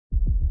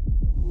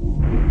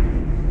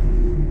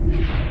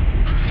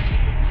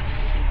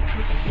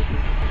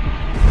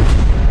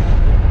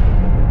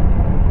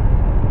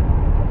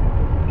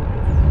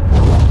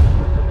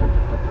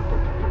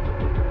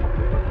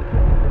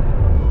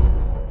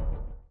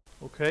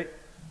Okay.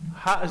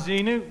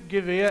 Hatazinu,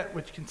 give ear,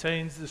 which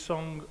contains the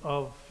song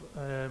of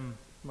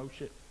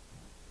Moshe.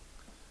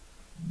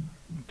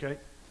 Okay.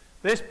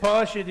 This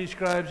parsha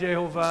describes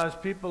Yehovah's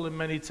people in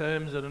many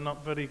terms that are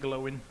not very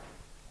glowing.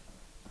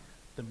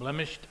 The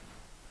blemished,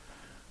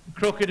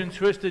 crooked and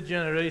twisted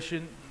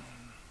generation.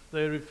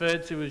 They are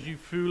referred to as you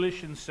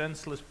foolish and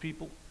senseless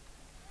people.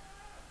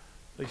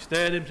 They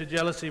stirred him to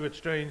jealousy with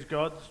strange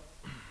gods.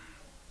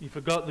 You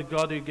forgot the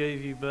God who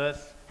gave you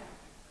birth.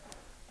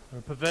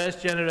 A perverse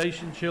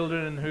generation,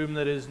 children in whom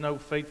there is no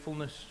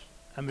faithfulness.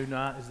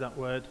 Emunah is that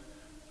word,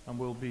 and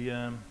we'll be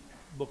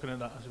looking at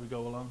that as we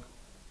go along.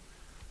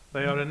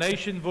 They are a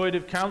nation void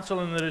of counsel,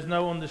 and there is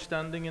no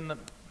understanding in them.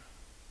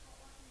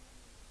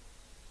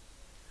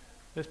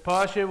 This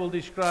parsha will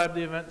describe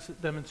the events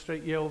that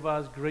demonstrate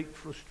Yehovah's great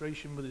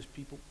frustration with his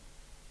people,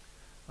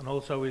 and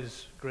also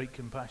his great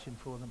compassion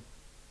for them.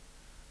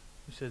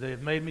 He said, "They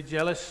have made me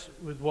jealous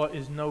with what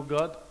is no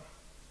God,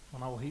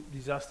 and I will heap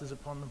disasters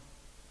upon them.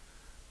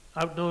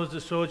 Outdoors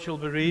the sword shall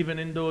bereave, and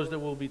indoors there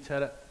will be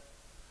terror."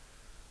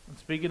 And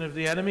speaking of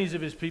the enemies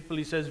of his people,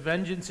 he says,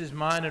 "Vengeance is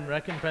mine and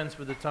recompense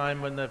for the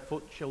time when their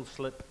foot shall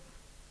slip."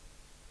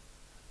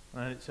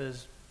 And it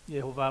says,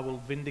 Yehovah will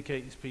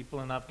vindicate his people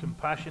and have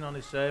compassion on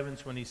his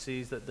servants when he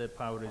sees that their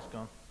power is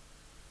gone.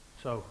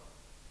 So,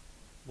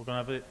 we're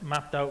going to have it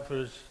mapped out for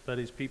us that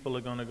his people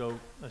are going to go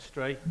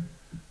astray,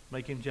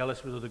 make him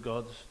jealous with other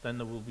gods, then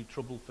there will be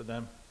trouble for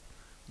them.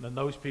 And then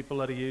those people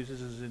that he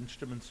uses as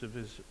instruments of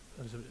his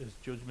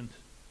judgment,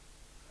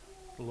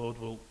 the Lord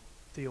will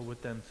deal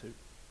with them too.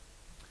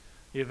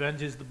 He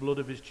avenges the blood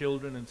of his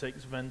children and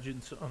takes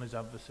vengeance on his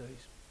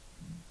adversaries.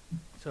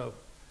 So,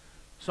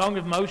 Song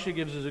of Moshe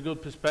gives us a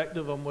good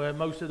perspective on where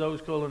most of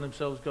those calling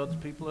themselves God's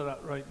people are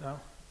at right now.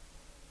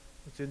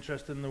 It's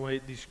interesting the way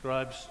it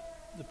describes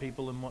the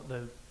people and what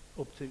they're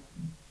up to. It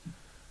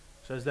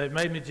says, "They've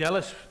made me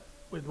jealous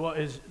with what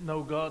is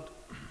no God."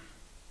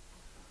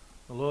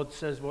 The Lord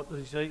says, what does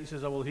he say? He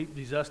says, "I will heap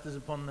disasters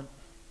upon them."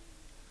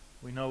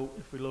 We know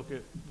if we look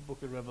at the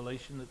book of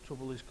Revelation that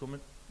trouble is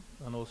coming,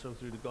 and also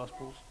through the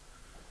Gospels.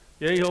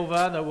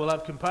 Yehovah, that will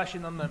have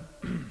compassion on them.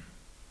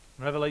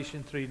 In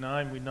Revelation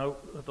 3:9, we know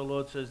that the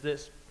Lord says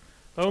this,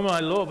 "O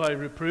my love, I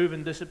reprove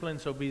and discipline,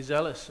 so be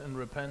zealous and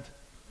repent."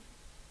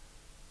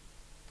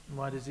 And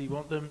why does he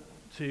want them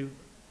to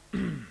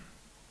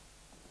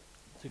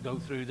go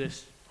through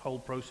this whole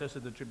process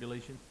of the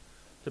tribulation?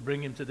 To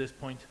bring him to this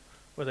point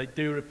where they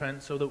do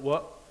repent, so that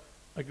what?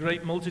 A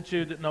great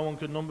multitude that no one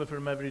could number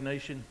from every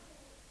nation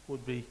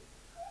would be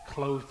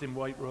clothed in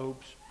white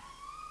robes.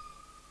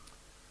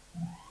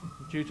 In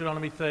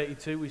Deuteronomy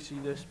 32 we see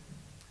this.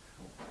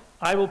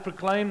 "I will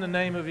proclaim the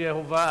name of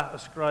Yehovah,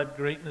 ascribe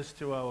greatness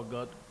to our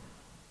God."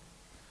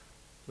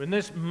 In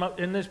this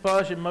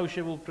parsha,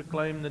 Moshe will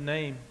proclaim the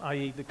name,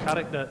 i.e. the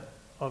character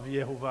of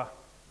Yehovah.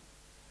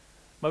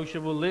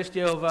 Moshe will list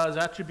Yehovah's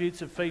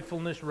attributes of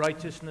faithfulness,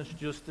 righteousness,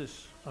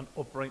 justice, and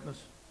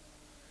uprightness.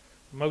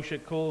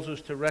 Moshe calls us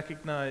to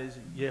recognize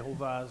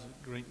Yehovah's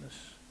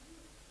greatness.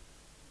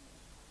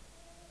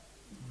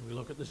 When we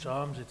look at the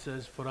Psalms, it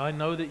says, "For I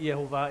know that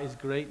Yehovah is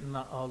great and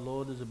that our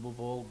Lord is above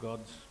all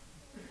gods."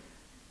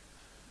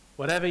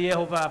 Whatever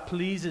Yehovah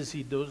pleases,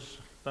 he does.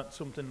 That's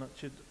something that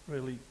should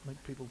really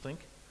make people think.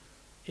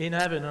 In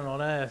heaven and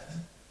on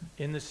earth,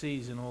 in the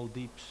seas and all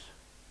deeps.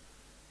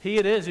 He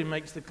it is who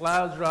makes the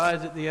clouds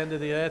rise at the end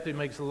of the earth, who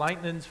makes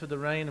lightnings for the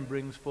rain and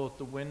brings forth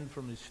the wind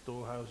from his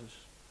storehouses.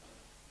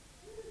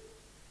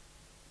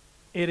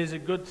 It is a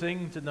good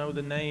thing to know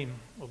the name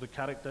or the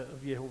character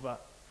of Yehovah.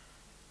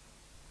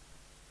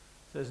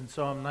 It says in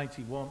Psalm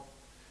 91,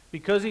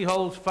 "Because he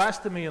holds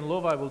fast to me in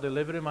love, I will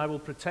deliver him. I will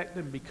protect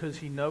him because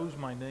he knows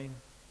my name."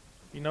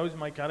 He knows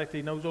my character.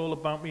 He knows all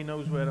about me. He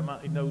knows where I'm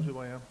at. He knows who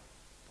I am.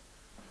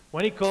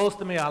 "When he calls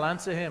to me, I'll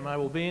answer him. I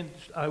will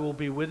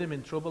be with him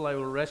in trouble. I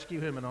will rescue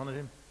him and honor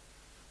him."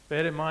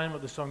 Bear in mind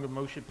what the Song of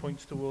Moshe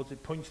points towards.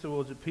 It points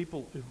towards the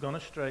people who've gone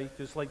astray,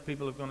 just like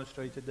people have gone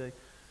astray today.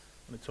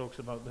 And it talks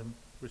about them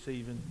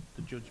receiving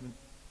the judgment.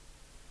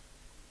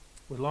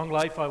 "With long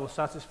life I will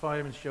satisfy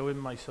him and show him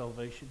my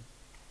salvation."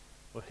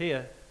 But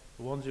here,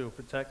 the ones who are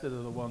protected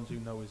are the ones who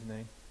know his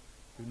name,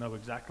 who know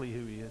exactly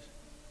who he is.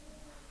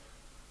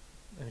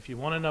 And if you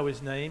want to know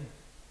his name,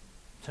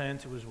 turn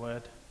to his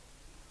word.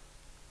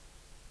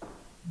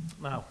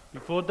 Now,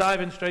 before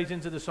diving straight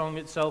into the song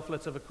itself,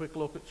 let's have a quick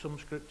look at some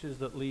scriptures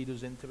that lead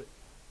us into it.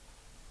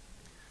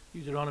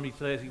 Deuteronomy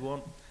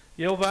 31.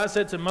 "Yehovah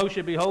said to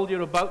Moshe, Behold,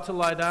 you're about to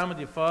lie down with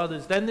your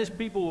fathers. Then this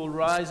people will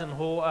rise and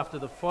whore after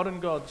the foreign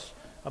gods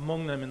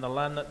among them in the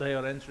land that they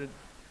are entering.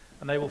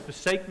 And they will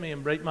forsake me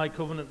and break my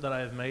covenant that I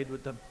have made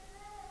with them.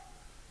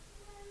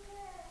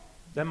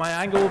 Then my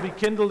anger will be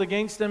kindled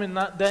against them in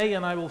that day,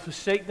 and I will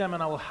forsake them,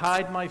 and I will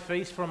hide my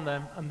face from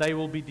them, and they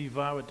will be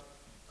devoured.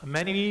 And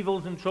many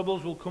evils and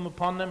troubles will come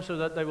upon them, so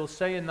that they will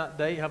say in that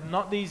day, Have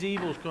not these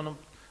evils come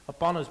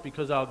upon us,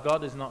 because our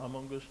God is not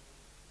among us?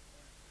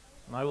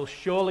 And I will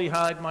surely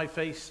hide my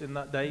face in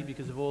that day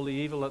because of all the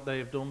evil that they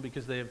have done,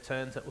 because they have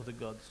turned to other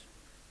gods."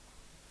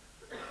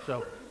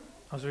 So,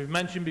 As we've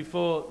mentioned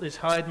before, this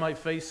hide my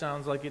face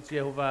sounds like it's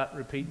Yehovah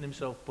repeating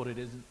himself, but it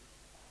isn't.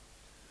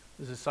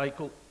 There's a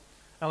cycle.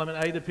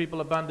 Element A, the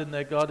people abandon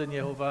their God and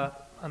Yehovah,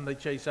 and they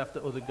chase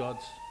after other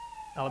gods.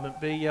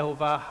 Element B,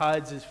 Yehovah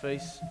hides his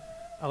face.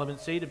 Element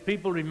C, the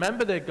people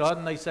remember their God,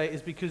 and they say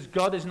it's because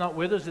God is not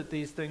with us that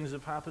these things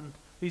have happened.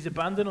 He's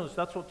abandoned us.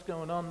 That's what's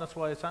going on. That's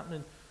why it's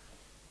happening.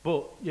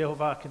 But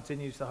Yehovah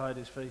continues to hide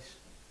his face.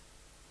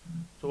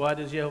 So why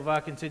does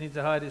Yehovah continue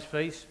to hide his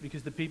face?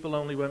 Because the people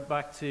only went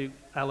back to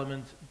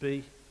element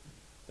B.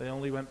 They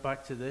only went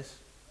back to this,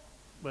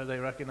 where they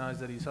recognize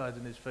that he's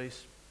hiding his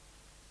face.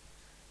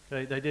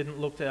 Okay, they didn't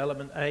look to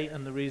element A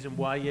and the reason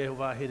why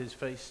Yehovah hid his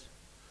face.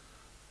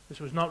 This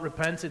was not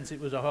repentance,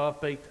 it was a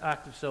half-baked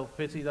act of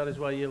self-pity. That is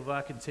why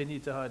Yehovah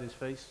continued to hide his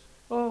face.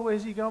 Oh,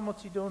 where's he gone?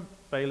 What's he done?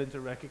 Failing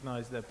to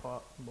recognize their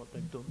part in what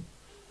they've done.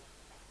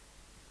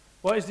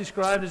 What is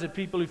described as a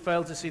people who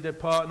fail to see their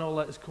part in all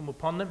that has come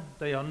upon them.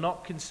 They are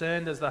not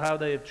concerned as to how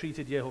they have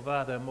treated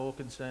Yehovah. They're more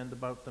concerned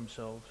about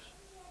themselves.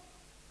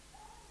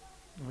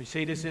 And we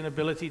see this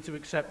inability to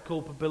accept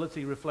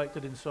culpability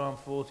reflected in Psalm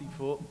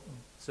 44. It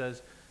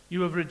says,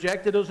 "You have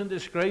rejected us and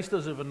disgraced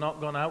us and have not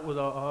gone out with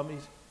our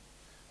armies.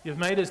 You have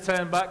made us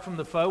turn back from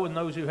the foe, and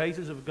those who hate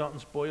us have gotten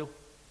spoil.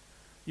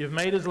 You have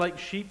made us like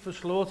sheep for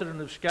slaughter and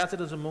have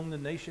scattered us among the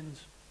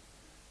nations.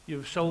 You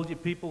have sold your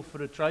people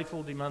for a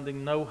trifle,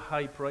 demanding no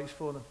high price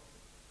for them.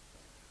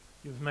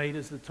 You have made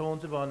us the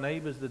taunt of our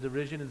neighbors, the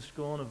derision and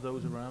scorn of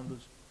those around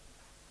us.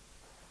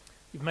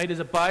 You've made us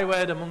a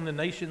byword among the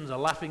nations, a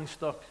laughing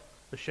stock."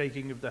 The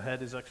shaking of the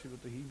head is actually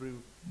what the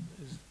Hebrew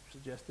is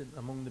suggesting,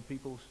 among the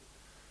peoples.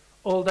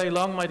 "All day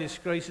long my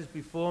disgrace is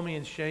before me,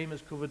 and shame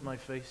has covered my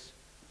face.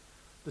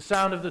 The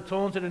sound of the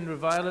taunter and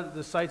reviler,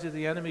 the sight of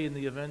the enemy and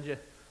the avenger.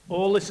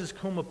 All this has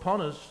come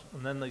upon us,"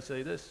 and then they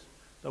say this,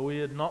 "though we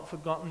had not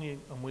forgotten you,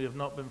 and we have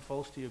not been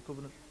false to your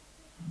covenant."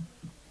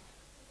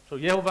 So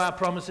Yehovah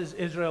promises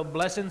Israel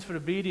blessings for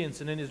obedience,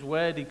 and in his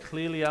word he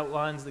clearly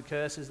outlines the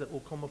curses that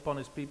will come upon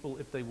his people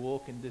if they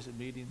walk in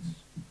disobedience.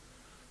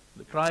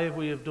 The cry of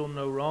 "we have done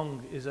no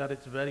wrong" is at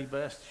its very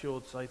best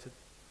short-sighted.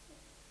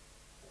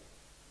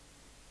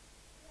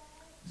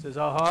 It says,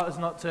 "Our heart has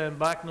not turned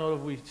back, nor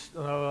have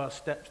our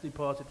steps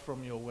departed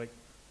from your way.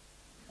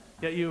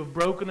 Yet you have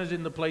broken us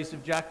in the place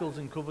of jackals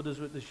and covered us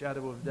with the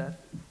shadow of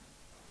death.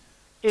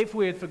 If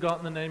we had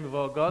forgotten the name of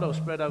our God or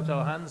spread out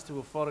our hands to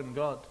a foreign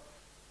god,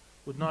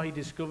 would not he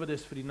discover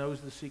this, for he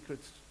knows the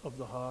secrets of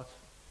the heart?"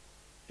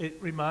 It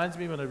reminds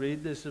me when I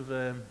read this of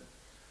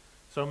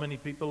so many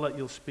people that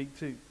you'll speak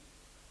to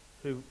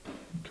who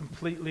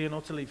completely and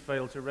utterly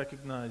fail to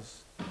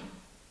recognize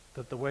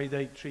that the way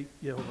they treat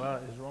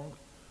Yehovah is wrong.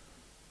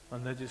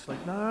 And they're just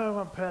like, "No,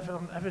 I'm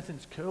perfect,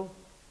 everything's cool."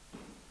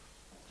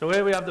 So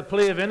here we have the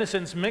plea of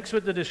innocence mixed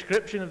with the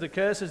description of the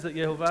curses that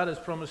Yehovah has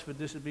promised for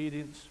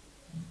disobedience.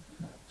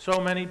 So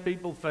many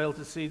people fail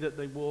to see that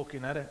they walk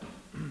in error.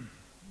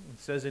 It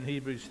says in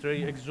Hebrews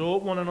 3,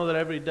 "Exhort one another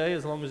every day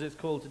as long as it's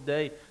called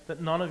today,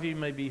 that none of you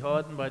may be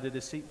hardened by the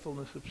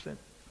deceitfulness of sin.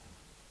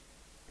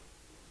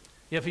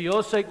 Yet for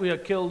your sake we are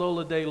killed all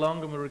the day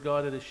long and we're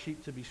regarded as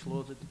sheep to be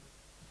slaughtered."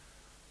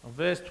 And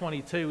verse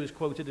 22 is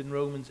quoted in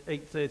Romans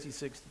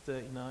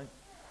 8:36-39,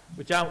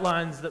 which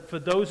outlines that for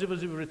those of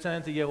us who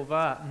return to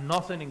Yehovah,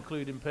 nothing,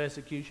 including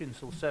persecution,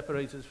 shall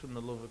separate us from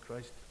the love of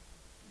Christ.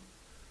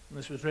 And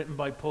this was written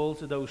by Paul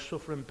to those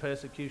suffering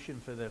persecution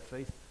for their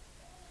faith.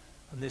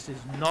 And this is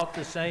not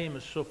the same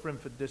as suffering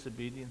for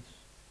disobedience.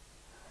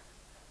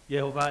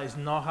 Yehovah is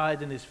not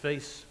hiding his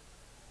face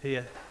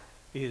here.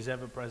 He is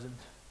ever present.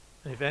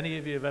 And if any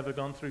of you have ever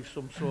gone through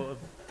some sort of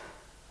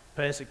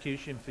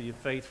persecution for your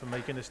faith, for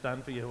making a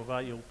stand for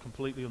Yehovah, you'll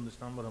completely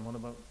understand what I'm on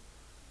about.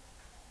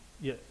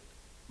 You're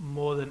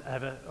more than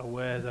ever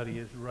aware that he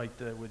is right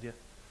there with you.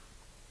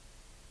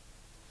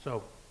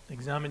 So,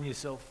 examine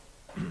yourself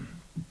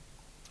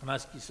and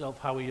ask yourself,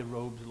 how are your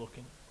robes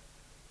looking?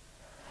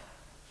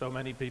 So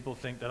many people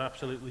think they're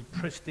absolutely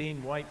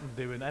pristine white and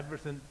doing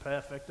everything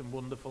perfect and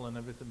wonderful and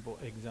everything,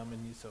 but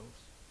examine yourselves.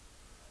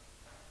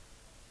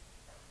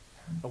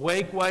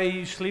 "Awake, why are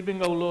you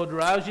sleeping, O Lord?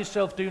 Rouse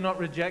yourself, do not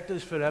reject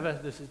us forever."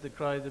 This is the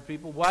cry of the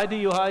people. "Why do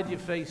you hide your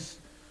face?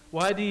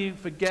 Why do you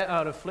forget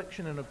our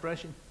affliction and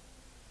oppression?"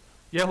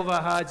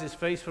 Yehovah hides his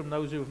face from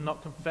those who have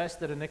not confessed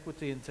their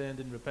iniquity and turned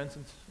in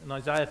repentance. In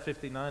Isaiah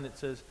 59 it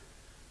says,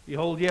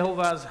 "Behold,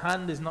 Yehovah's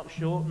hand is not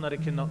shortened that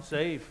it cannot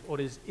save, or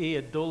his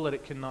ear dull that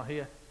it cannot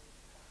hear.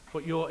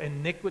 But your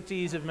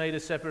iniquities have made a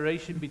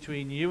separation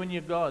between you and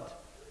your God,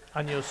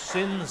 and your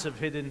sins have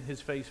hidden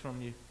his face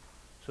from you,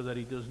 so that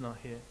he does not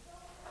hear."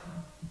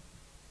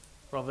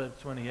 Proverbs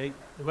 28,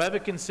 "Whoever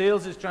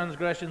conceals his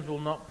transgressions will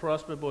not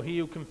prosper, but he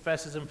who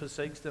confesses and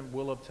forsakes them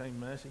will obtain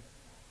mercy."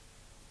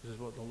 This is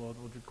what the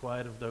Lord would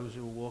require of those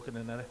who are walking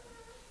in error.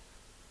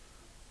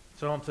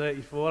 Psalm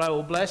 34, "I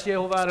will bless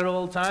Yehovah at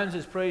all times.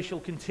 His praise shall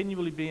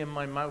continually be in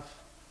my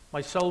mouth. My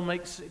soul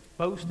makes its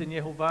boast in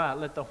Yehovah.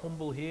 Let the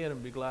humble hear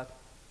and be glad.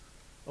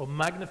 Oh,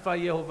 magnify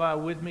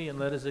Yehovah with me, and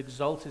let us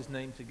exalt his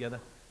name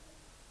together."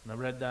 And I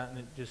read that, and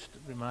it just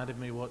reminded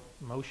me what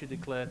Moshe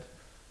declared.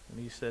 And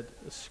he said,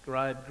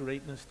 "Ascribe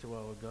greatness to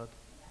our God."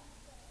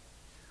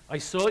 I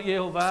sought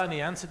Yehovah, and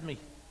he answered me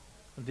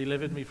and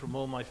delivered me from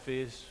all my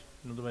fears.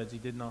 In other words, he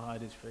did not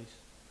hide his face.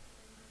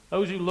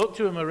 Those who look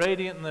to him are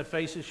radiant, and their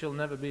faces shall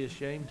never be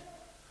ashamed.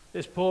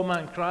 This poor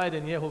man cried,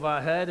 and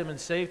Yehovah heard him and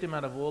saved him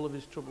out of all of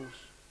his troubles.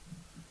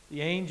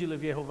 The angel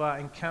of Yehovah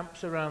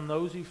encamps around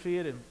those who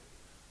fear him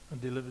and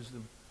delivers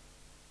them.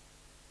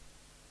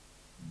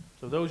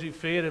 So those who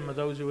fear him are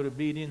those who are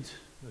obedient,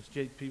 as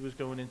JP was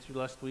going into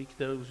last week,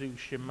 those who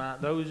shema,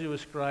 those who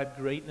ascribe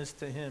greatness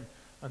to him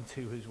and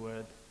to his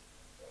word.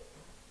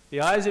 The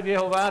eyes of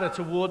Yehovah are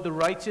toward the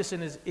righteous,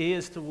 and his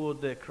ears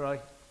toward their cry.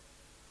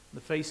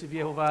 The face of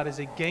Yehovah is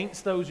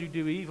against those who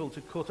do evil,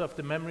 to cut off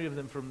the memory of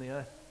them from the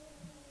earth.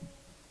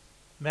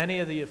 Many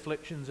are the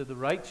afflictions of the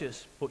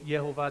righteous, but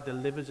Yehovah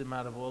delivers him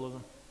out of all of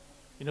them.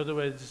 In other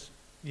words,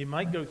 you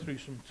might go through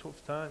some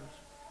tough times,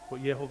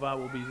 but Yehovah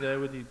will be there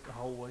with you the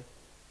whole way.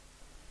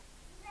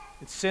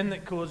 It's sin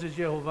that causes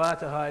Yehovah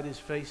to hide his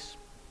face,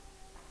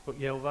 but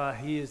Yehovah,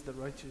 he is the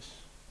righteous.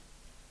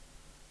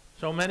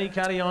 So many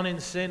carry on in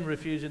sin,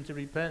 refusing to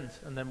repent,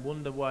 and then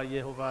wonder why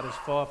Yehovah is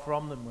far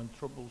from them when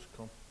troubles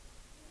come.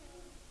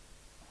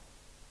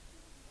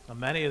 And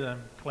many of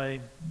them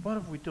claim, what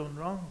have we done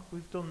wrong?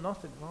 We've done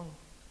nothing wrong.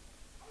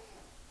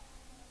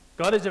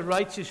 God is a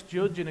righteous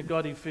judge, and a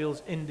God who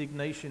feels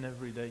indignation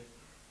every day.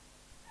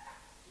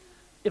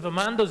 If a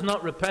man does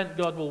not repent,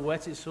 God will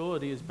whet his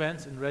sword. He has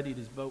bent and readied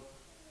his bow.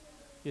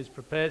 He has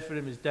prepared for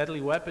him his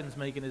deadly weapons,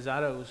 making his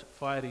arrows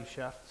fiery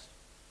shafts.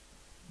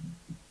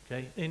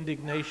 Okay,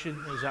 indignation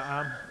is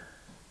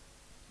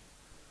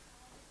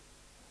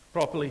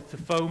properly to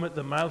foam at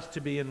the mouth, to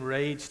be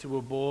enraged, to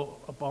abhor,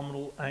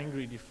 abominable,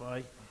 angry,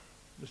 defy.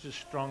 This is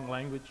strong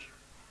language.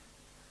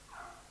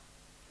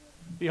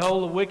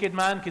 Behold, the wicked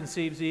man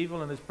conceives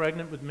evil and is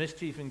pregnant with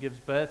mischief and gives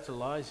birth to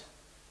lies.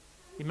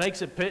 He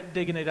makes a pit,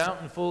 digging it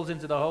out, and falls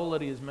into the hole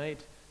that he has made.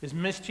 His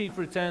mischief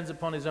returns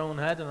upon his own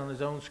head, and on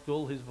his own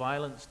skull his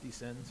violence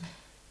descends.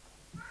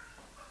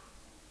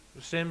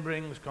 For sin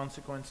brings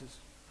consequences.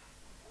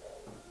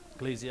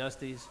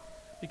 Ecclesiastes.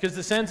 Because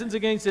the sentence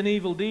against an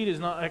evil deed is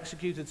not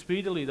executed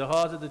speedily, the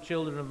heart of the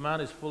children of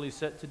man is fully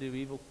set to do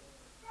evil.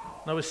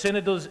 Now a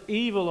sinner does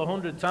evil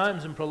 100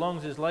 times and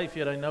prolongs his life,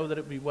 yet I know that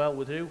it will be well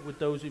with who? With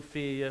those who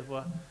fear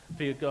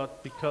God,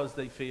 because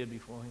they fear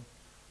before him.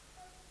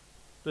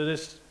 So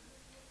there's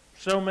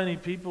so many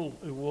people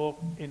who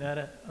walk in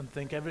error and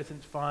think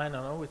everything's fine,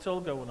 and oh, it's all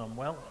going on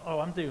well. Oh,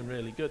 I'm doing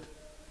really good.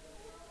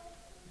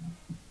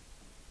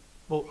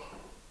 But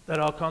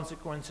there are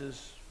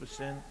consequences for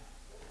sin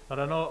that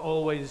are not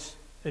always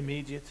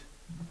immediate.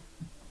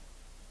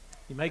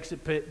 He makes a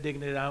pit,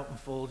 digging it out, and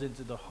falls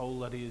into the hole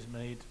that he has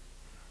made.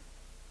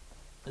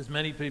 There's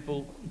many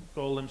people who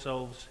call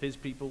themselves his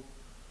people,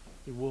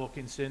 who walk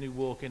in sin, who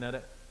walk in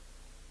error,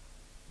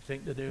 who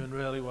think they're doing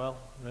really well,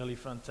 really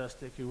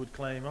fantastic, who would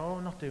claim, oh,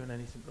 I'm not doing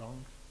anything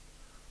wrong.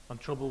 And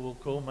trouble will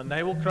come, and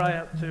they will cry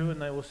out too,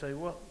 and they will say,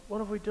 what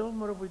have we done?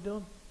 What have we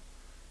done?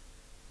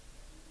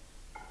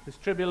 This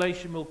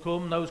tribulation will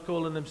come. Those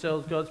calling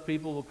themselves God's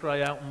people will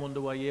cry out and wonder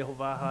why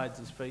Yehovah hides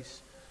his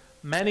face.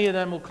 Many of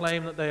them will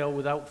claim that they are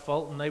without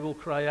fault, and they will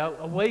cry out,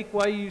 awake,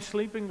 why are you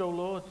sleeping, O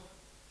Lord?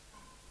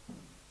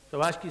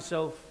 So ask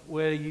yourself,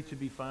 where are you to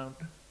be found?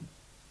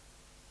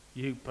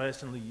 You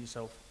personally,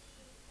 yourself.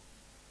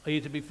 Are you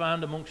to be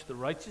found amongst the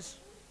righteous?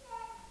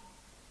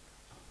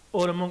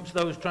 Or amongst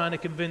those trying to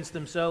convince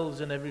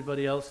themselves and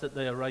everybody else that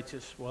they are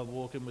righteous while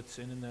walking with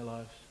sin in their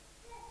lives?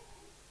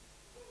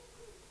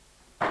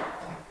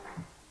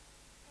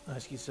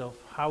 Ask yourself,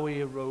 how are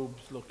your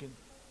robes looking?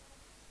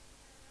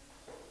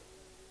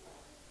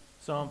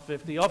 Psalm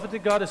 50. Offer to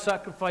God a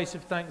sacrifice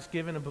of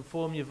thanksgiving and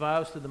perform your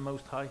vows to the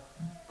Most High.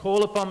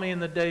 Call upon me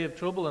in the day of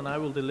trouble, and I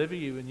will deliver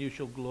you, and you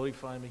shall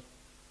glorify me.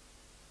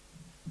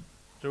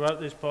 Throughout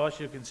this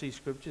parsha, you can see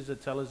scriptures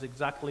that tell us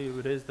exactly who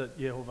it is that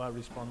Yehovah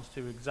responds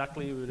to,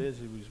 exactly who it is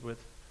who he's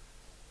with.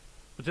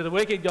 But to the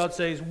wicked, God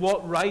says,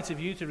 what right have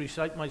you to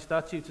recite my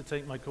statute, to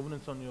take my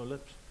covenant on your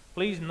lips?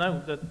 Please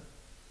note that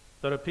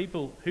there are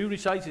people who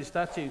recite his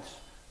statutes,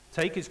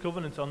 take his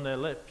covenant on their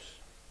lips,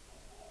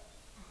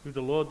 who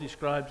the Lord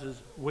describes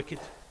as wicked.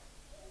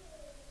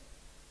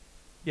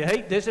 You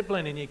hate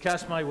discipline and you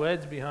cast my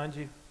words behind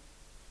you.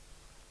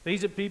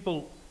 These are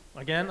people,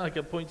 again, like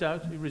I point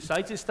out, who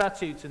recite his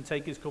statutes and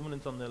take his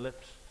covenant on their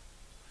lips.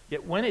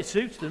 Yet when it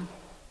suits them,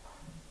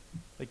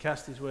 they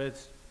cast his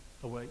words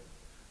away.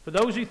 For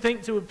those who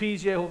think to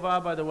appease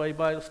Yehovah, by the way,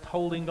 by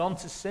holding on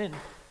to sin,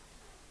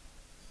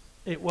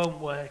 it won't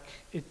work.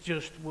 It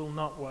just will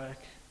not work.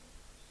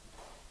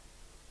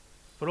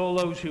 For all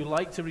those who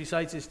like to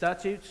recite his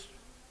statutes,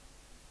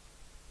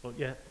 but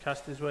yet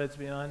cast his words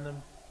behind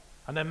them,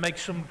 and then make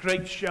some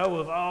great show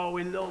of, oh,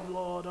 we love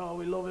Lord, oh,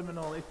 we love him and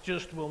all, it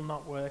just will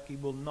not work. He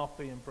will not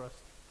be impressed.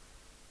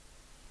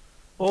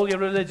 All your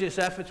religious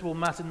efforts will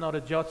matter not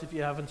a jot if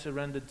you haven't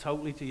surrendered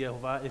totally to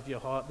Yehovah, if your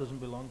heart doesn't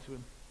belong to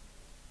him.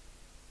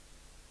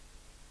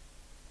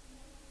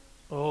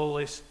 All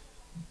this,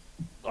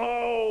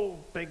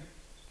 big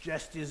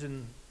gestures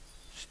and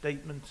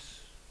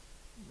statements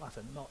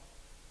matter not.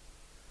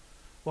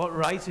 What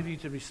right have you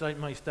to recite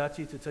my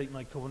statute, to take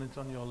my covenant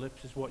on your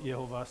lips, is what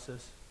Yehovah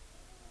says.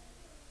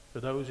 For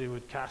those who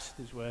would cast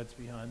his words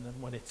behind them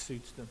when it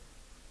suits them.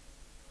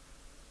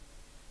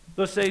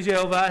 Thus says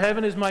Yehovah,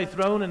 heaven is my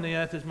throne and the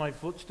earth is my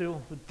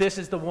footstool. But this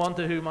is the one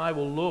to whom I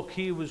will look.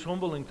 He who was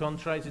humble and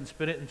contrite in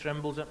spirit and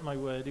trembles at my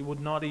word. He would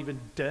not even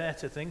dare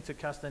to think to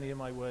cast any of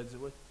my words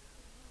away.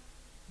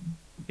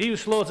 He who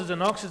slaughters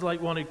an ox is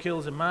like one who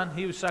kills a man.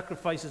 He who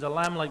sacrifices a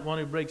lamb like one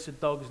who breaks a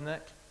dog's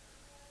neck.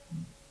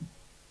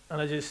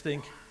 And I just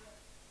think,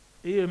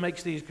 he who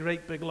makes these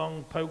great big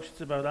long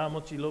posts about how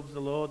much he loves the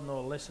Lord and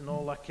all this and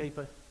all that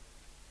caper,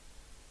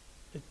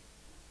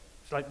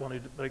 it's like one who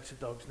breaks a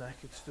dog's neck.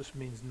 It just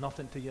means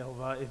nothing to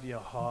Yehovah if your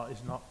heart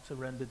is not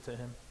surrendered to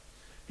him.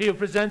 He who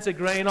presents a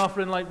grain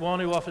offering like one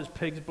who offers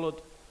pig's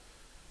blood.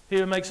 He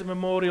who makes a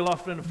memorial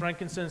offering of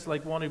frankincense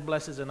like one who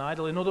blesses an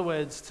idol. In other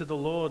words, to the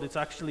Lord, it's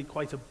actually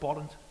quite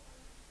abhorrent.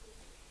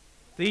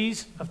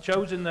 These have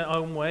chosen their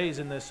own ways,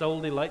 and their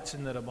soul delights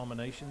in their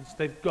abominations.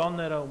 They've gone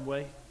their own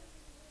way.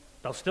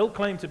 They'll still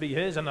claim to be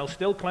his, and they'll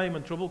still claim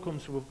when trouble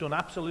comes to have done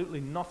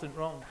absolutely nothing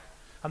wrong.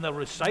 And they'll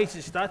recite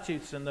his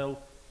statutes, and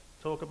they'll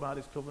talk about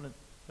his covenant.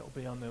 It'll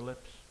be on their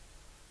lips.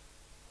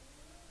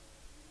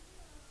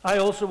 I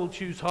also will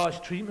choose harsh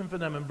treatment for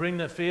them and bring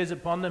their fears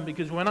upon them,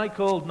 because when I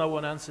called, no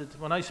one answered.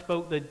 When I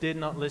spoke, they did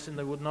not listen.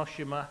 They would not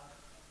shema.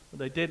 But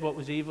they did what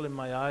was evil in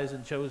my eyes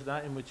and chose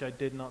that in which I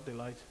did not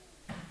delight.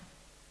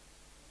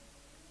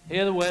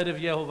 Hear the word of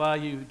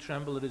Yehovah, you who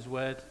tremble at his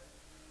word.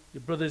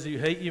 Your brothers who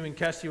hate you and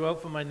cast you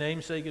out for my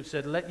name's sake have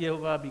said, let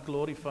Yehovah be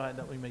glorified,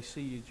 that we may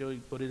see you joy.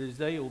 But it is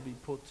they who will be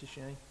put to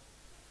shame.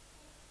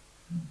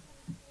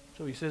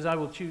 So he says, I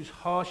will choose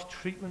harsh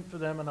treatment for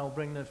them, and I'll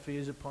bring their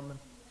fears upon them.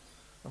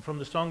 And from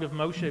the Song of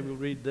Moshe we'll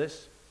read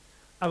this.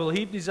 I will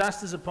heap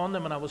disasters upon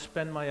them, and I will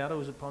spend my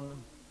arrows upon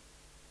them.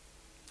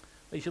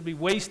 They shall be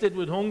wasted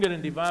with hunger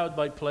and devoured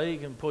by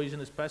plague and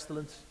poisonous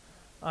pestilence.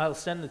 I'll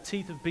send the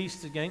teeth of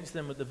beasts against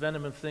them with the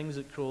venom of things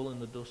that crawl in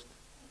the dust.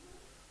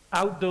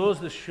 Outdoors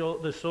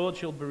the sword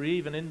shall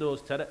bereave, and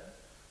indoors terror.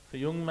 For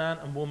young man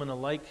and woman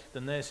alike,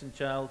 the nursing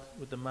child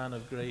with the man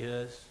of grey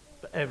hairs.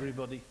 For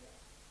everybody.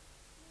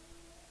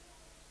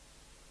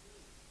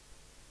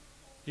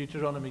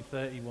 Deuteronomy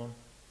 31.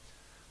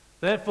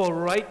 Therefore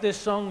write this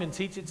song and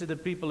teach it to the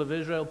people of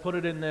Israel. Put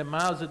it in their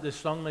mouths that this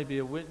song may be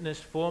a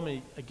witness for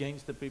me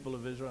against the people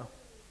of Israel.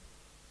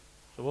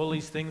 So all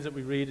these things that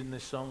we read in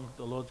this song,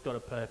 the Lord's got a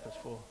purpose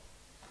for.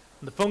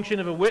 And the function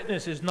of a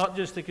witness is not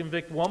just to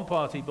convict one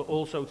party, but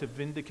also to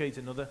vindicate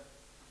another.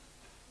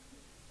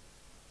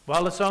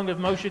 While the Song of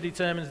Moshe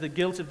determines the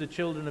guilt of the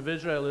children of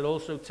Israel, it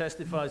also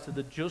testifies to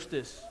the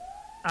justice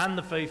and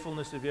the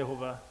faithfulness of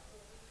Yehovah.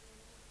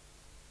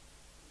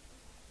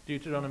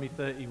 Deuteronomy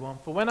 31.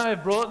 For when I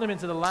have brought them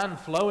into the land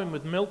flowing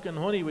with milk and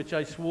honey, which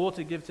I swore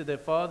to give to their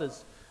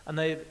fathers, and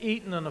they have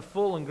eaten and are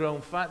full and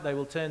grown fat, they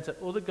will turn to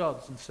other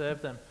gods and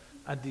serve them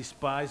and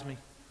despise me.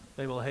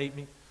 They will hate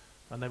me,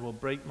 and they will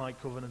break my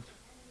covenant.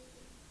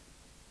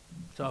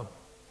 So,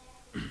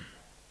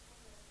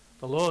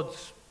 the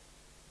Lord's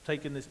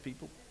taken this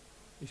people.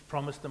 He's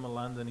promised them a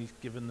land, and he's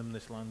given them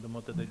this land. And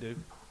what do?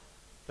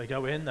 They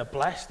go in, they're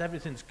blessed,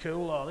 everything's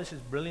cool, oh, this is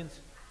brilliant.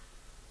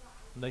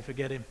 And they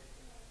forget him.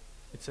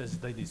 It says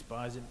they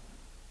despise him.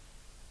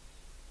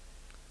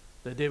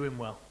 They're doing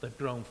well, they've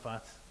grown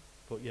fat,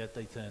 but yet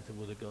they turn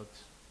to other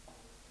gods.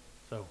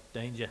 So,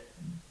 danger.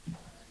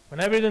 When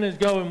everything is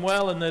going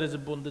well and there is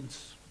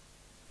abundance,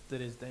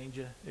 there is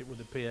danger, it would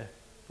appear,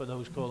 for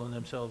those calling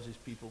themselves his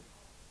people.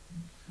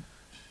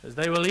 As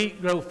they will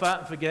eat, grow fat,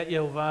 and forget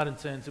Yehovah and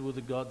turn to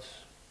other gods.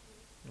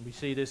 And we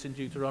see this in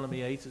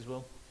Deuteronomy 8 as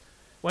well.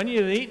 When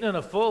you have eaten and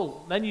are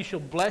full, then you shall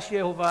bless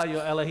Yehovah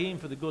your Elohim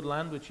for the good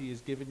land which he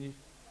has given you.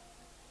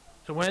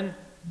 So when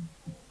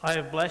I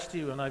have blessed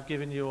you and I've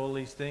given you all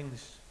these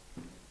things,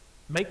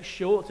 make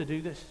sure to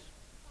do this.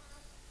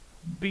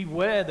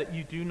 Beware that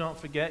you do not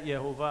forget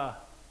Yehovah,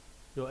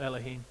 your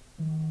Elohim.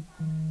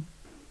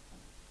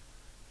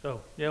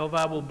 So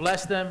Yehovah will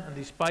bless them, and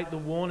despite the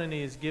warning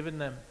he has given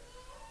them,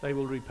 they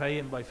will repay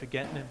him by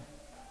forgetting him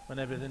when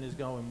everything is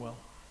going well.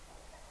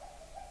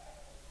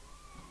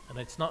 And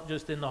it's not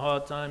just in the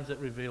hard times that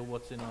reveal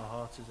what's in our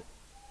hearts, is it?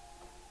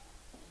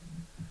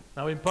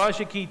 Now in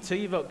Parsha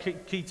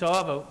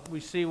Kitavo, we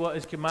see what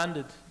is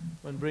commanded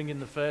when bringing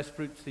the first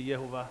fruits to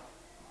Yehovah.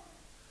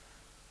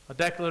 A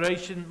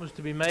declaration was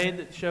to be made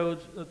that showed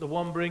that the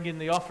one bringing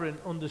the offering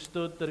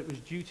understood that it was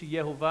due to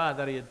Yehovah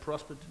that he had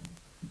prospered.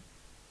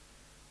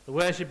 The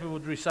worshipper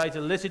would recite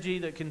a liturgy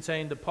that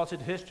contained a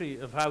potted history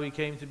of how he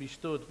came to be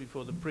stood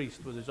before the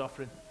priest with his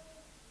offering.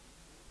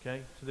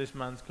 Okay, so this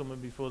man's coming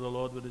before the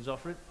Lord with his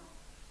offering.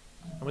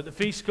 And with the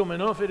feast coming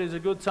up, it is a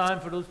good time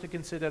for us to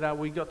consider how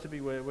we got to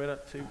be where we're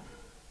at too.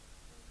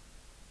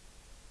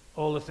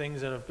 All the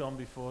things that have gone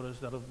before us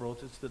that have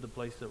brought us to the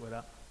place that we're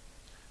at.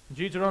 And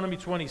Deuteronomy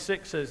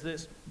 26 says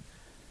this,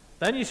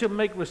 then you shall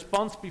make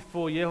response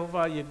before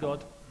Yehovah your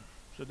God.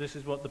 So this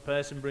is what the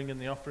person bringing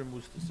the offering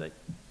was to say.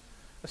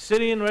 A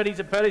Syrian ready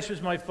to perish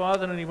was my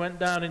father, and he went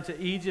down into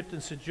Egypt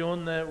and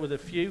sojourned there with a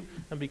few,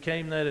 and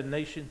became there a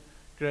nation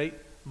great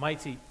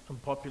mighty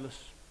and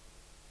populous.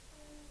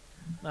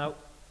 Now,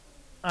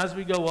 as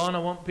we go on, I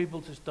want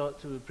people to start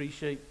to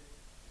appreciate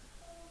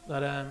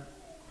that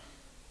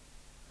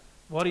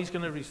what he's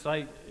going to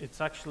recite, it's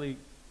actually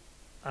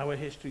our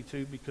history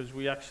too, because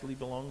we actually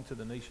belong to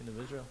the nation of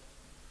Israel.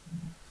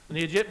 And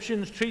the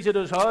Egyptians treated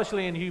us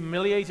harshly and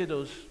humiliated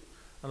us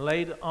and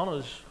laid on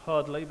us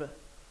hard labor.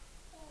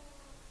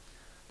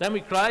 Then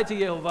we cried to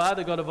Yehovah,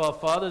 the God of our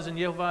fathers, and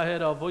Yehovah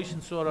heard our voice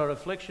and saw our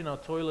affliction, our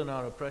toil, and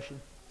our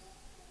oppression.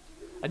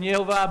 And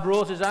Yehovah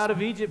brought us out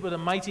of Egypt with a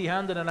mighty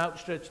hand and an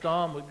outstretched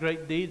arm, with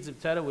great deeds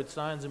of terror, with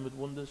signs and with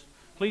wonders.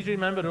 Please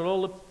remember that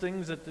all the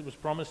things that was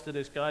promised to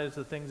this guy is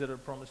the things that are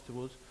promised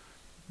to us.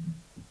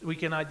 We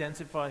can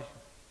identify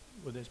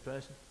with this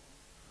person.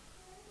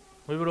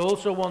 We were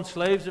also once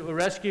slaves that were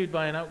rescued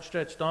by an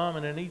outstretched arm,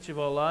 and in each of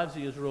our lives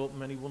he has wrought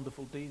many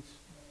wonderful deeds.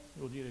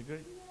 Would you agree?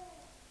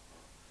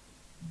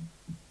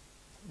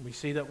 We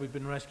see that we've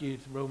been rescued.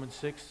 Romans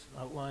 6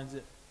 outlines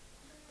it.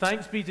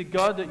 Thanks be to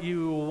God that you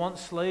who were once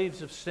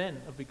slaves of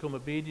sin have become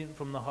obedient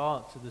from the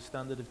heart to the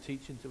standard of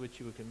teaching to which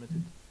you were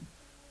committed.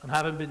 And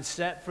having been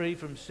set free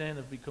from sin,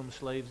 have become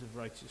slaves of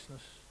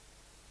righteousness.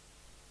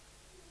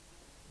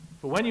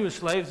 For when you were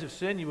slaves of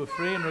sin, you were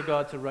free in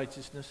regard to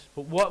righteousness.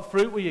 But what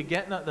fruit were you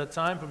getting at that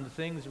time from the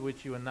things of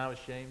which you are now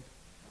ashamed?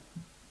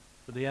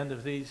 For the end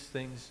of those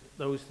things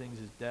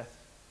is death.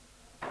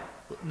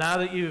 But now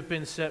that you have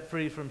been set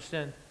free from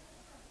sin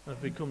and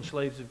have become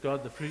slaves of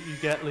God, the fruit you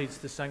get leads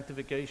to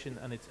sanctification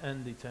and its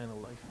end, eternal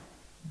life.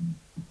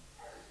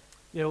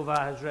 Yehovah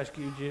has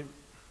rescued you,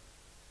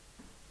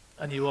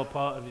 and you are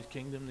part of his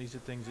kingdom. These are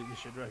things that you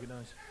should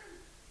recognize.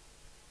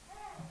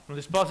 And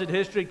this spotted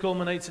history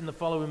culminates in the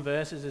following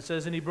verses. It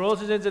says, and he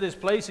brought us into this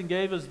place and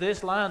gave us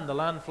this land, the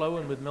land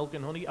flowing with milk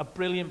and honey, a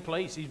brilliant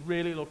place. He's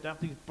really looked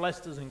after. He's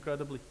blessed us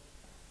incredibly.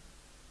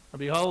 And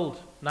behold,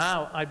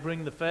 now I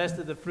bring the first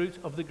of the fruit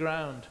of the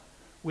ground,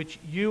 which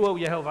you, O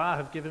Yehovah,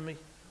 have given me.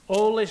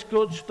 All this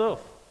good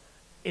stuff,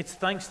 it's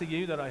thanks to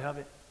you that I have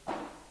it.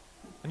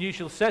 And you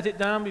shall set it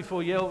down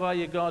before Yehovah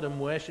your God and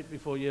worship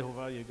before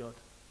Yehovah your God.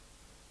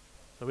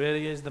 So here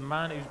he is, the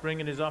man who's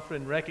bringing his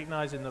offering,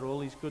 recognizing that all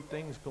these good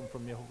things come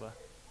from Yehovah.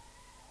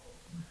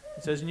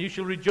 It says, and you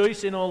shall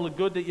rejoice in all the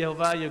good that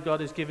Yehovah your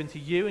God has given to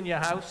you and your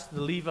house,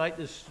 the Levite,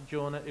 the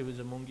sojourner who is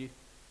among you.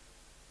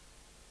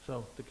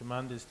 So the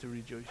command is to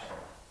rejoice.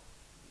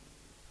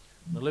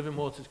 The Living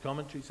Waters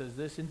commentary says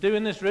this, in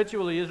doing this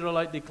ritual, the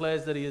Israelite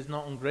declares that he is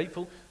not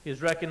ungrateful. He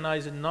is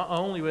recognizing not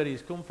only where he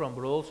has come from,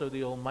 but also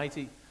the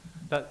Almighty,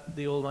 that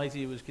the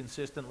Almighty who has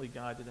consistently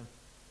guided him.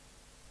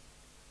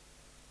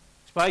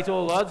 Despite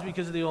all odds,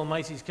 because of the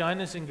Almighty's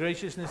kindness and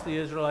graciousness, the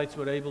Israelites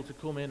were able to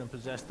come in and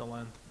possess the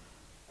land.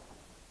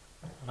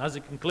 And as a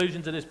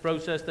conclusion to this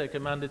process, they're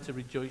commanded to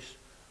rejoice.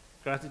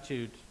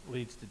 Gratitude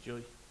leads to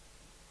joy.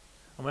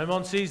 And when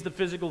one sees the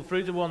physical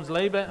fruit of one's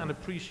labor, and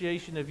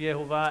appreciation of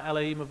Yehovah,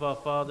 Elohim of our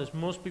fathers,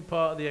 must be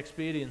part of the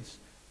experience.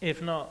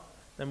 If not,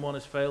 then one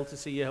has failed to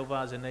see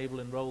Yehovah's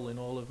enabling role in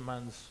all of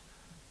man's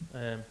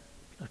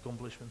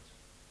accomplishments.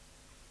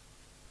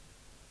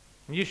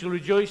 And you shall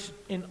rejoice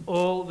in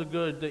all the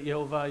good that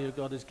Yehovah your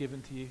God has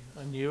given to you,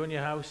 and you and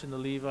your house, and the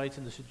Levite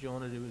and the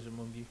sojourner who is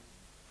among you.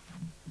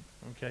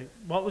 Okay,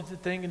 what was the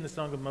thing in the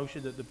Song of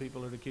Moshe that the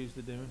people are accused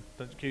of doing?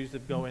 They're accused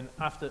of going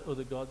after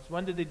other gods.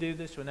 When did they do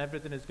this? When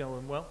everything is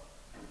going well,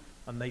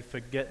 and they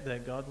forget their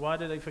God. Why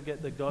do they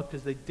forget their God?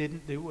 Because they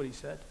didn't do what he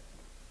said.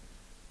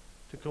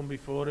 To come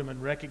before him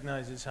and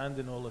recognize his hand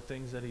in all the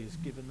things that he has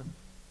given them.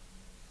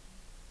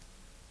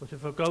 But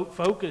if we go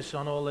focus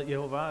on all that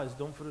Yehovah has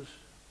done for us,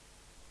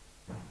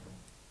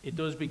 it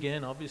does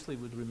begin, obviously,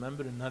 with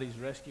remembering that he's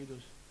rescued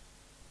us.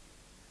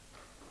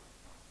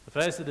 The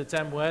first of the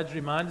 10 words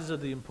remind us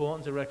of the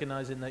importance of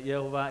recognizing that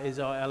Yehovah is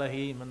our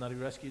Elohim and that he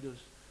rescued us.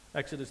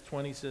 Exodus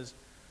 20 says,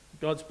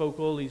 God spoke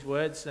all these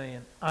words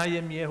saying, I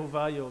am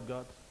Yehovah your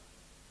God,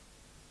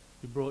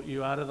 who brought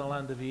you out of the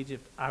land of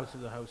Egypt, out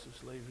of the house of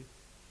slavery.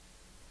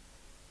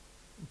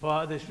 And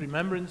part of this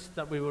remembrance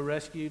that we were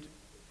rescued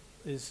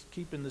is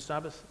keeping the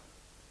Sabbath.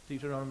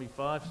 Deuteronomy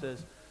 5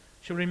 says,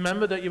 shall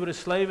remember that you were a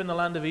slave in the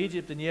land of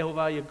Egypt, and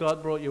Yehovah your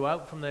God brought you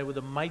out from there with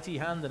a mighty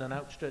hand and an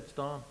outstretched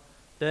arm.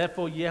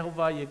 Therefore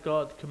Yehovah your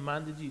God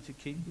commanded you to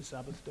keep the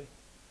Sabbath day.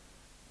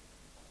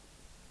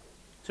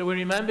 So we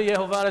remember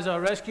Yehovah as our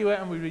rescuer,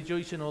 and we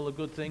rejoice in all the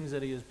good things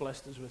that he has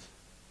blessed us with.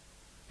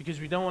 Because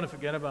we don't want to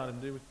forget about him,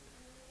 do we?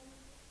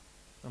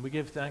 And we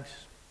give thanks.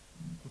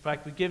 In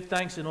fact, we give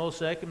thanks in all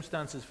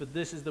circumstances, for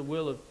this is the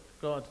will of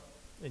God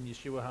in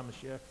Yeshua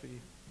HaMashiach for you.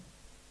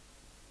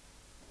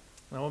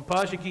 Now in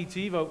Parsha Ki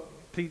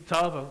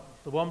Tavo,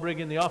 the one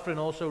bringing the offering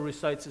also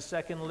recites a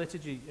second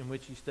liturgy in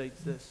which he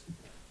states this.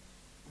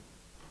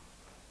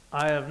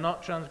 I have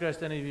not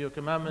transgressed any of your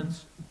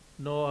commandments,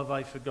 nor have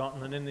I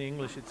forgotten. And in the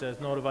English it says,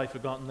 nor have I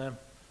forgotten them.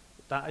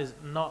 That is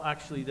not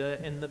actually there.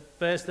 In the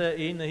verse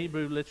 13, the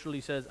Hebrew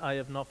literally says, I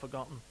have not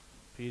forgotten,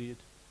 period.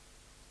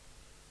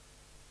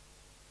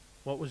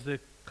 What was the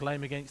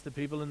claim against the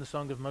people in the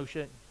Song of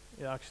Moshe?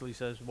 It actually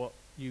says, what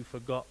you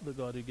forgot the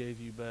God who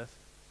gave you birth.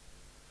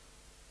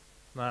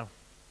 Now,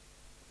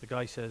 The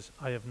guy says,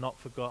 I have not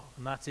forgot.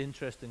 And that's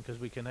interesting because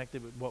we connect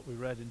it with what we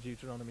read in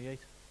Deuteronomy 8.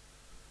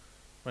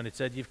 When it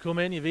said, you've come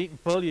in, you've eaten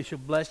full, you shall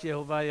bless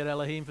Jehovah your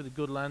Elohim for the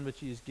good land which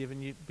he has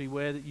given you.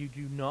 Beware that you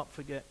do not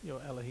forget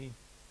your Elohim.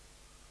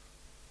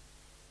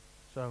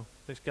 So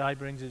this guy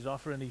brings his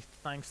offer and he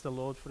thanks the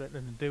Lord for it.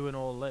 And in doing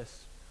all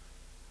this,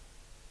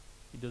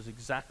 he does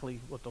exactly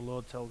what the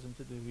Lord tells him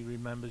to do. He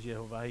remembers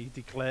Jehovah. He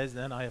declares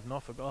then, I have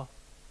not forgot.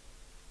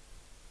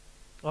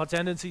 Our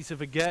tendency to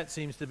forget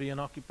seems to be an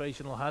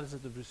occupational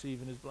hazard of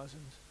receiving his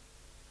blessings.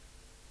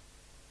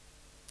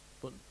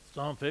 But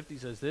Psalm 50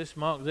 says this,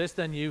 mark this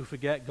then you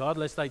forget God,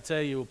 lest I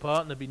tear you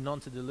apart and there be none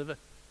to deliver.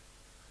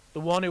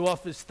 The one who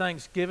offers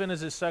thanksgiving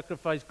as a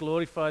sacrifice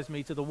glorifies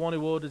me. To the one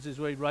who orders his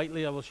way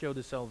rightly, I will show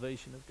the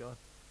salvation of God.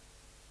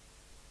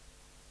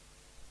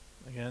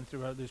 Again,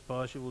 throughout this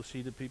parsha, we'll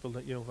see the people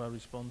that Jehovah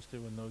responds to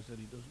and those that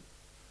he doesn't.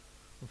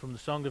 And from the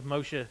Song of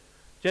Moshe,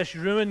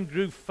 Jeshurun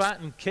grew fat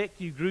and kicked.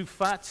 You grew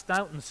fat,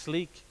 stout, and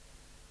sleek.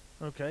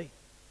 Okay,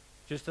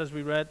 just as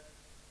we read,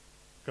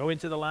 go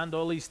into the land,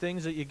 all these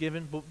things that you're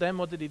given. But then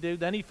what did he do?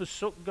 Then he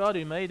forsook God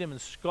who made him and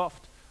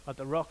scoffed at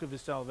the rock of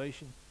his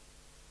salvation.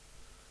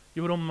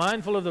 You were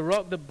unmindful of the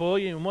rock that bore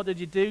you, and what did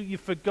you do? You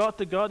forgot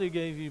the God who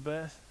gave you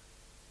birth.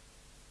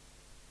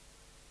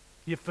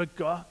 You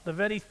forgot the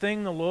very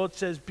thing the Lord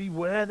says,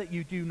 beware that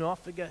you do not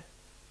forget.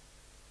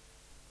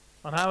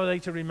 And how are they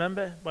to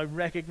remember? By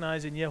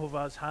recognizing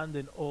Jehovah's hand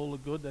in all the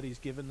good that he's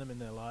given them in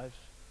their lives.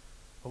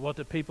 But what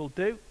do people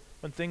do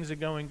when things are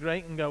going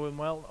great and going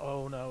well?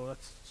 Oh no,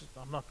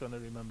 I'm not going to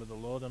remember the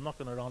Lord. I'm not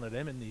going to honor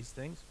him in these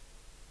things.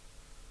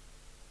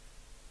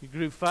 You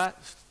grew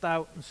fat,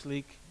 stout, and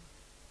sleek.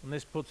 And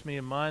this puts me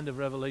in mind of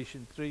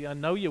Revelation 3. I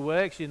know your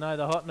works, you're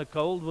neither hot nor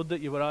cold. Would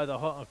that you were either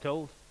hot or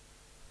cold.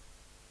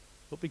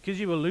 But because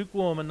you were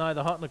lukewarm and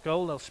neither hot nor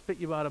cold, I'll spit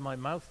you out of my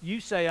mouth. You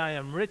say, I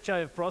am rich, I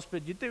have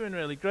prospered. You're doing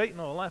really great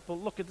and all that,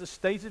 but look at the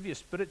state of you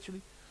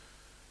spiritually.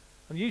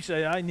 And you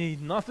say, I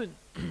need nothing,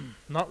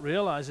 not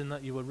realizing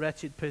that you were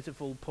wretched,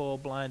 pitiful, poor,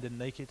 blind, and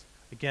naked.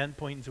 Again,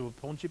 pointing to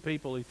a bunch of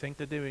people who think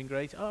they're doing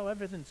great. Oh,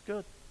 everything's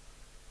good.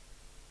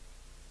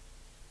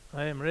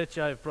 I am rich,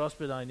 I have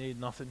prospered, I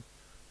need nothing.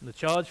 And the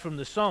charge from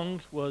the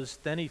song was,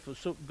 then he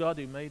forsook God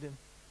who made him,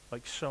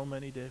 like so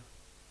many do.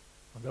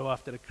 And go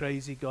after a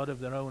crazy God of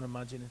their own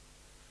imagining,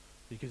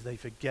 because they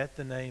forget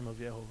the name of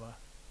Jehovah.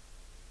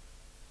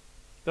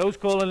 Those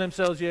calling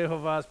themselves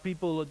Jehovah's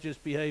people are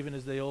just behaving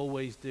as they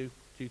always do.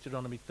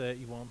 Deuteronomy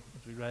 31,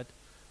 as we read,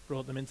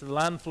 brought them into the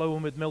land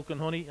flowing with milk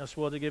and honey, I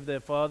swore to give their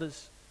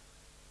fathers.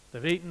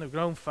 They've eaten, they've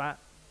grown fat,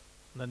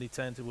 and then they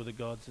turn to other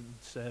gods and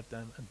serve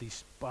them and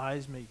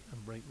despise me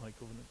and break my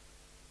covenant.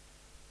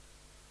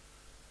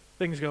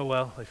 Things go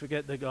well, they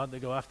forget their God, they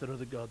go after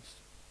other gods.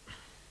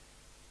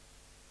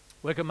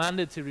 We're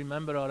commanded to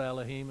remember our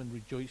Elohim and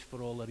rejoice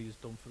for all that he has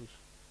done for us.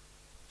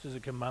 This is a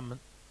commandment.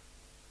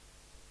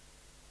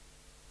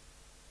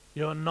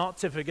 You're not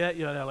to forget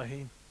your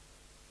Elohim.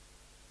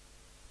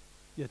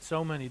 Yet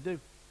so many do.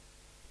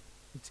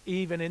 It's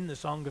even in the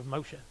Song of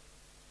Moshe,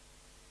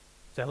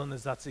 telling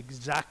us that's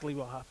exactly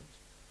what happens.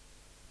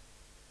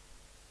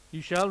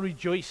 You shall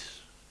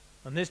rejoice.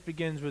 And this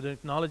begins with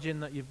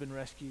acknowledging that you've been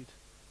rescued,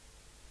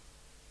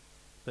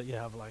 that you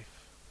have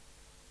life.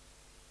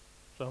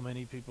 So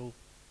many people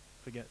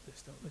forget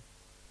this, don't they?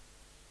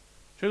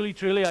 Truly,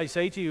 truly, I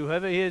say to you,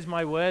 whoever hears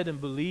my word and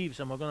believes,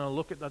 and we're going to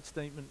look at that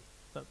statement,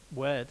 that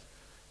word,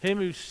 him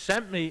who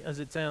sent me has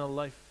eternal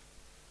life.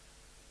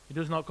 He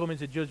does not come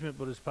into judgment,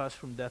 but has passed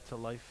from death to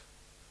life.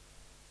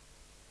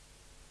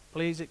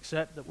 Please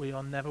accept that we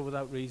are never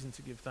without reason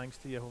to give thanks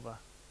to Jehovah.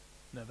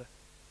 Never.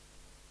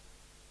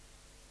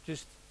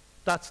 Just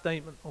that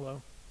statement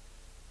alone.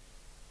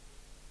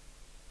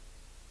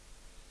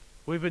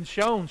 We've been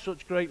shown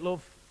such great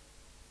love.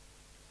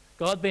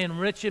 God being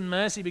rich in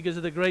mercy because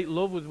of the great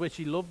love with which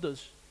he loved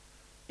us.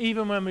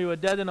 Even when we were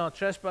dead in our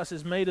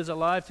trespasses, made us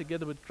alive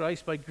together with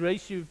Christ. By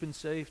grace you've been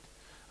saved,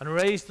 and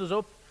raised us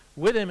up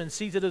with him and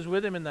seated us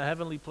with him in the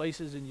heavenly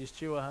places in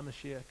Yeshua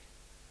HaMashiach,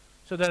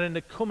 so that in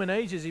the coming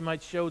ages he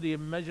might show the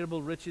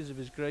immeasurable riches of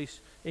his grace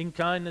in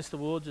kindness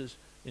towards us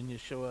in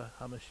Yeshua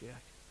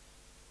HaMashiach.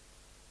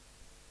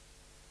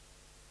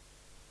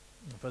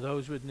 And for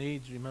those with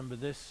needs, remember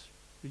this.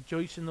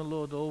 Rejoice in the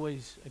Lord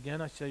always.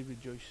 Again, I say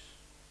rejoice.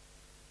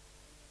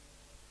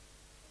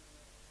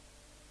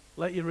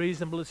 Let your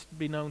reasonableness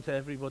be known to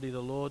everybody. The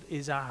Lord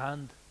is at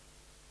hand.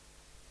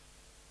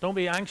 Don't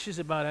be anxious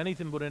about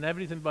anything, but in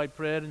everything by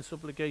prayer and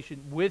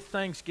supplication with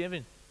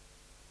thanksgiving,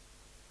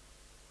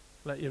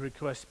 let your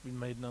requests be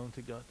made known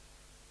to God.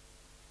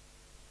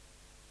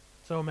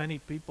 So many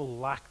people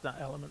lack that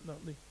element,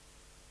 don't they?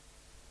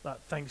 That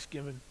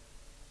thanksgiving,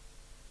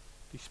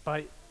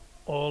 despite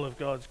all of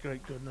God's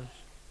great goodness.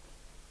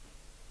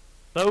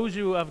 Those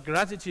who have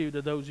gratitude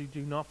are those who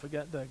do not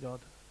forget their God.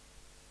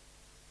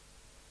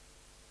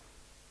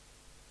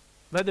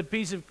 Let the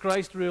peace of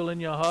Christ rule in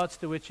your hearts,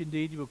 to which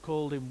indeed you were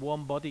called in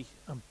one body,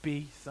 and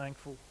be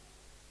thankful.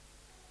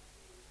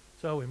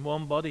 So in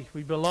one body,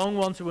 we belong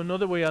one to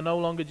another. We are no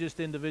longer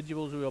just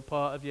individuals, we are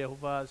part of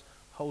Jehovah's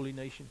holy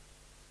nation.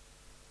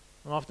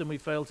 And often we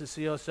fail to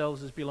see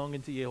ourselves as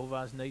belonging to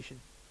Yehovah's nation.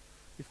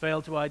 We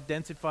fail to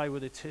identify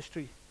with its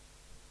history.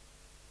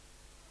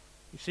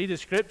 You see the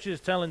scriptures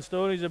telling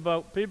stories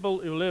about people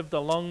who lived a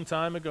long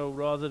time ago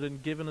rather than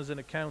giving us an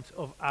account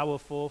of our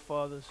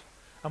forefathers.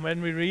 And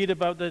when we read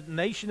about the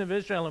nation of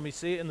Israel and we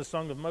see it in the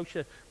Song of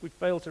Moshe, we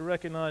fail to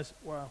recognize,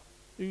 wow,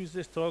 who's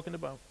this talking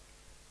about?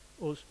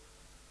 Us.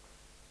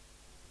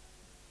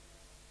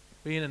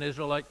 Being an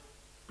Israelite.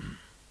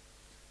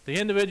 The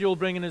individual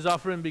bringing his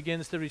offering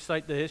begins to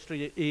recite the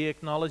history. He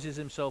acknowledges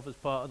himself as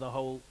part of the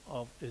whole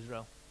of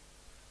Israel.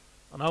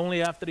 And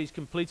only after he's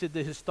completed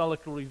the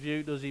historical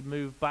review does he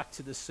move back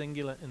to the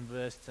singular in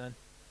verse 10.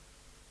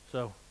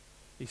 So,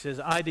 he says,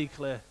 I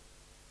declare,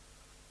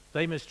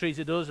 they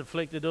mistreated us,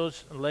 afflicted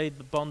us, and laid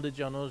the bondage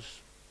on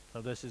us.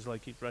 So this is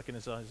like he's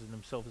recognizing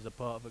himself as a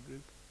part of a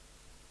group.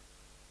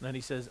 And then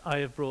he says, I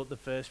have brought the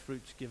first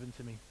fruits given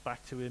to me,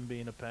 back to him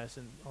being a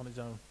person on his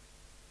own.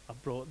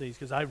 I've brought these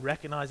because I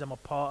recognize I'm a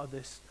part of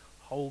this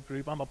whole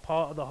group. I'm a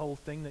part of the whole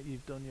thing that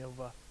you've done,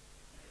 Yehovah.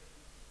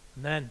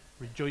 And then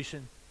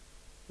rejoicing,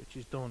 which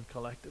is done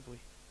collectively.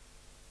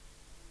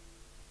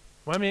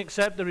 When we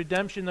accept the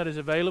redemption that is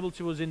available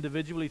to us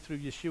individually through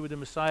Yeshua the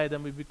Messiah,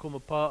 then we become a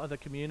part of the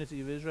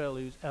community of Israel,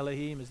 whose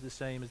Elohim is the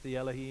same as the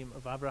Elohim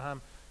of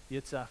Abraham,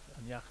 Yitzhak,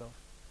 and Yaakov.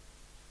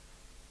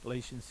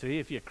 Galatians 3,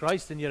 if you're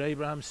Christ, then you're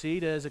Abraham's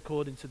seed heirs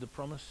according to the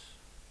promise.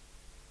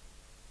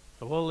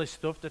 So all this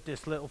stuff that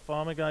this little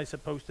farmer guy is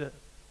supposed to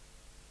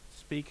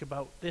speak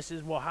about, this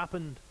is what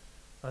happened,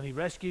 and he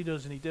rescued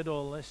us and he did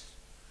all this.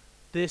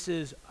 This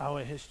is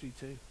our history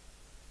too.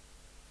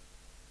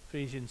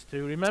 Ephesians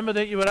 2. Remember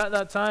that you were at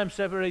that time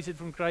separated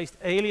from Christ,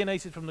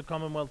 alienated from the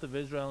commonwealth of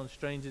Israel, and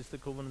strangers to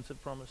covenants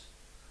of promise,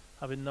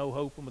 having no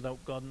hope and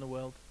without God in the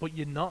world. But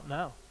you're not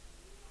now.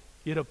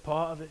 You're a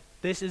part of it.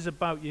 This is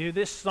about you.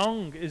 This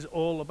song is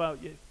all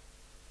about you.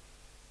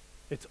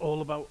 It's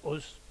all about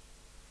us.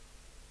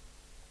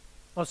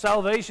 Our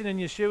salvation in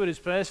Yeshua is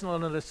personal,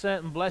 and there are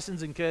certain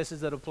blessings and curses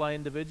that apply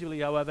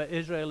individually. However,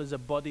 Israel is a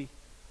body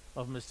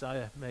of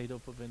Messiah made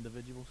up of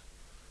individuals.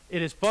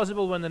 It is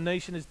possible when the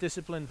nation is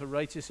disciplined for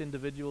righteous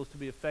individuals to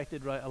be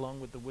affected right along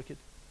with the wicked.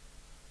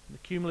 And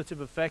the cumulative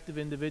effect of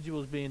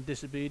individuals being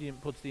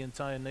disobedient puts the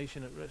entire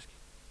nation at risk.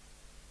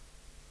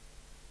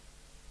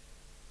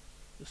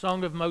 The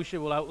Song of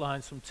Moshe will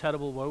outline some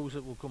terrible woes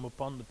that will come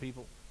upon the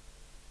people.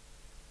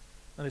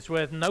 And it's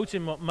worth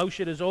noting what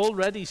Moshe has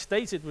already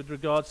stated with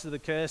regards to the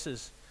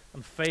curses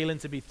and failing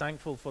to be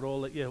thankful for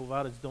all that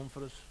Yehovah has done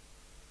for us.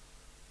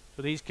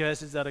 So these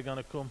curses that are going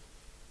to come.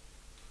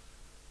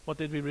 What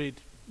did we read?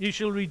 You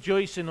shall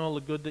rejoice in all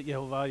the good that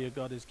Yehovah your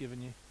God has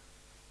given you.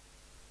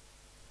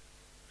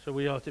 So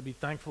we are to be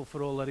thankful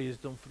for all that he has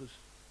done for us.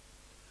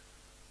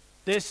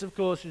 This, of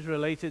course, is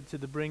related to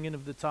the bringing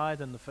of the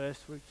tithe and the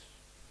first fruits.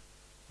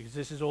 Because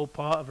this is all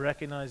part of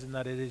recognizing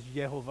that it is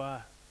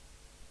Yehovah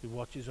who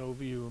watches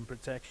over you and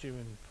protects you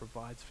and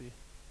provides for you.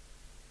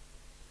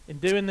 In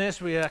doing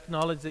this, we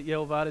acknowledge that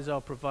Yehovah is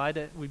our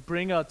provider. We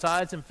bring our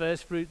tithes and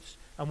first fruits,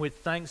 and with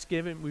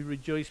thanksgiving we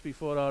rejoice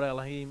before our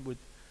Elohim with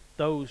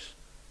those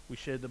we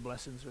share the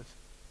blessings with.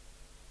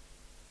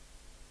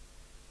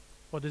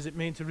 What does it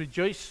mean to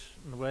rejoice?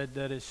 And the word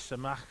there is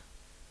samach.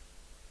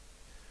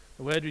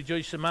 The word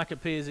rejoice, samach,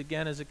 appears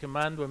again as a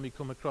command when we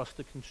come across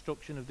the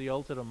construction of the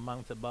altar on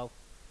Mount Ebal.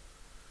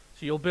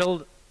 So you'll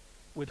build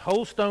with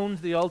whole stones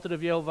the altar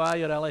of Yehovah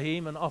your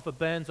Elohim and offer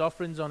burnt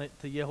offerings on it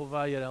to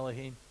Yehovah your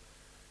Elohim.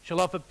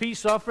 Shall offer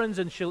peace offerings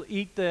and shall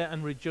eat there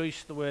and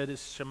rejoice. The word is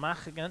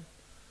samach again.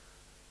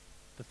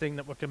 The thing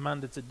that we're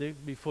commanded to do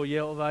before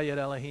Yehovah your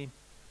Elohim.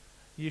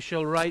 You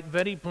shall write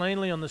very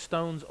plainly on the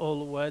stones all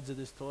the words of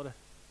this Torah.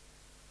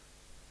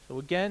 So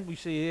again, we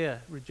see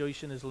here,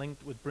 rejoicing is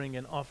linked with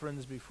bringing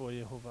offerings before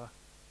Yehovah.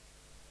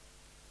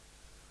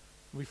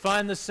 We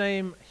find the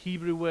same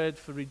Hebrew word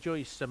for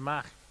rejoice,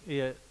 samach,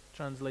 here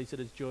translated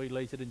as joy,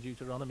 later in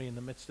Deuteronomy in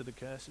the midst of the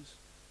curses.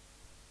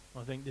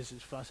 I think this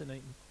is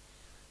fascinating.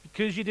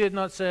 Because you did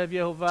not serve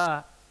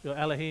Yehovah, your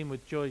Elohim,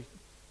 with joy,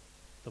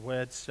 the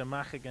word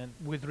samach again,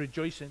 with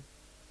rejoicing.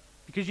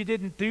 Because you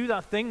didn't do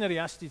that thing that he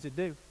asked you to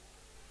do.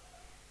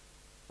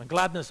 And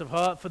gladness of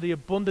heart for the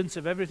abundance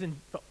of everything,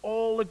 for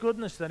all the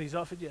goodness that he's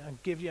offered you and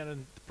give you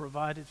and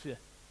provided for you.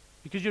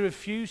 Because you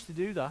refuse to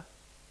do that.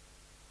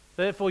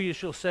 Therefore you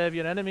shall serve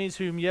your enemies,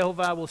 whom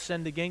Yehovah will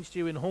send against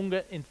you in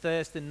hunger, in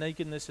thirst, in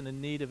nakedness, and in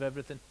need of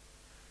everything.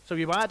 So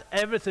you had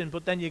everything,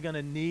 but then you're going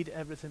to need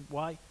everything.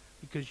 Why?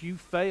 Because you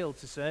failed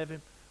to serve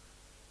him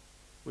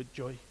with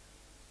joy.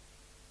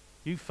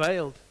 You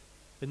failed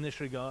in this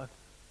regard.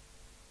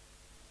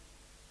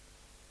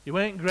 You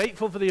weren't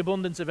grateful for the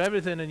abundance of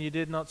everything, and you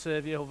did not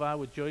serve Yehovah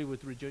with joy,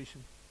 with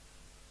rejoicing.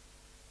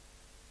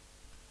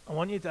 I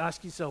want you to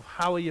ask yourself,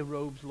 how are your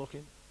robes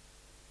looking?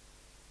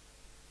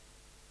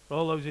 For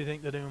all those who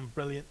think they're doing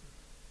brilliant.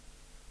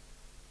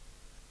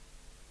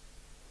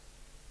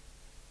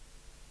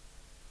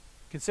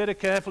 Consider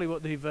carefully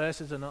what the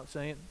verses are not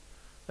saying.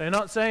 They're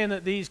not saying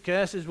that these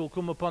curses will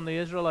come upon the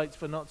Israelites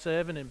for not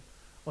serving him,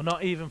 or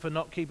not even for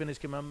not keeping his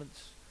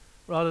commandments.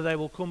 Rather, they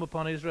will come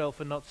upon Israel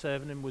for not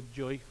serving him with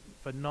joy,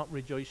 for not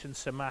rejoicing,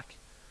 samak,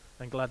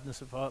 and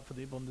gladness of heart for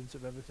the abundance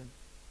of everything.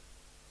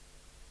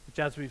 Which,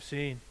 as we've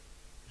seen,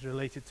 is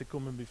related to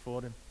coming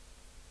before him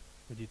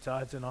with your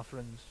tithes and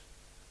offerings,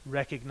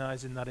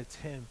 recognizing that it's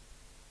him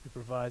who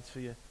provides for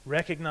you,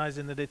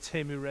 recognizing that it's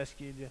him who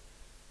rescued you,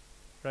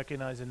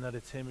 recognizing that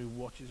it's him who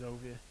watches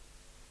over you.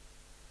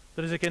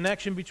 There is a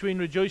connection between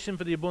rejoicing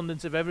for the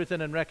abundance of everything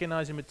and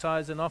recognizing with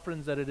tithes and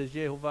offerings that it is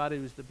Yehovah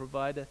who is the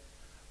provider.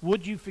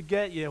 Would you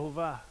forget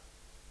Yehovah?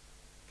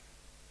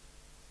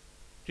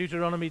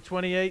 Deuteronomy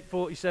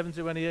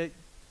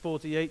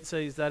 28:47-48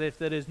 says that if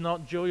there is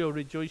not joy or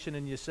rejoicing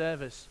in your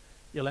service,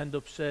 you'll end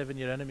up serving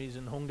your enemies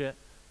in hunger,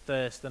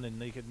 thirst, and in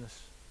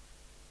nakedness.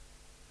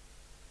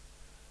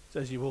 It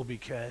says you will be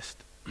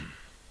cursed.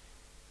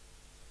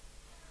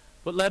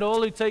 But let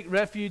all who take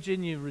refuge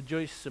in you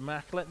rejoice,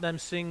 samak. Let them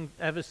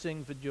ever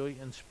sing for joy,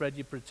 and spread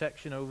your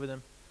protection over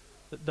them,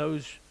 that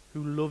those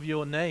who love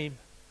your name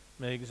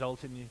may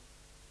exalt in you.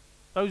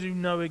 Those who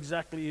know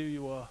exactly who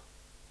you are.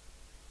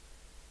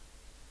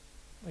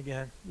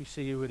 Again, we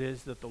see who it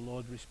is that the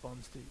Lord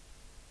responds to.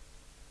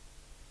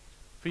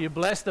 For you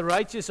bless the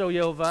righteous, O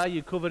Yehovah,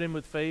 you cover him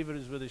with favor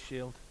as with a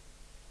shield.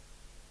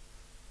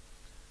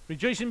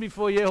 Rejoicing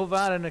before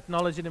Yehovah and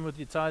acknowledging him with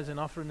your tithes and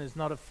offering is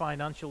not a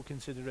financial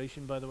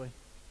consideration, by the way.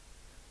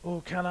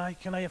 Oh, can I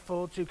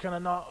afford to? Can I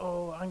not?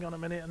 Oh, hang on a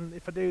minute. And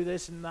if I do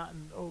this and that,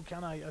 and oh,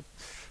 can I?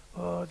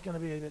 Oh, it's going to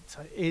be a bit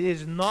tight. It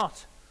is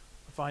not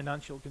a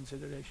financial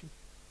consideration.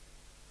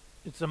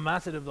 It's a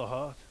matter of the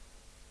heart.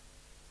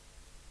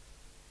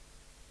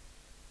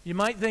 You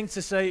might think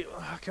to say,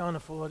 oh, I can't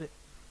afford it.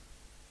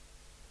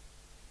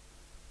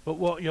 But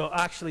what you're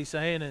actually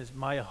saying is,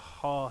 my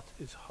heart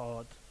is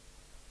hard.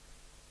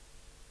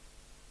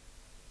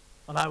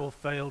 And I will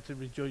fail to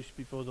rejoice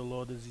before the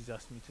Lord as he's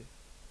asked me to.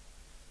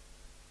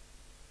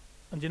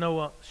 And you know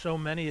what? So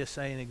many are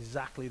saying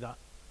exactly that.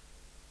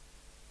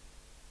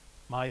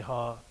 My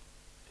heart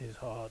is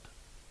hard.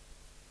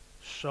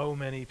 So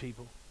many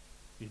people.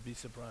 You'd be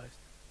surprised.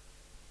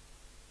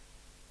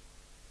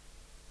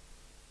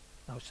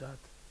 How sad.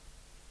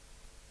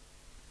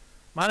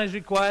 Man is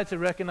required to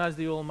recognize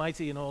the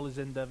Almighty in all his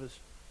endeavors.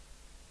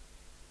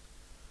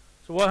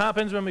 So what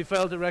happens when we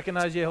fail to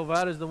recognize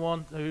Yehovah as the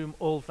one to whom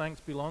all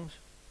thanks belongs?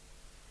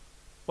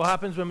 What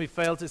happens when we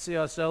fail to see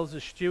ourselves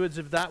as stewards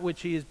of that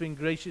which he has been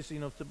gracious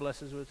enough to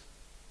bless us with?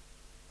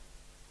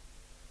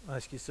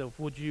 Ask yourself,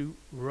 would you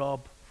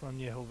rob from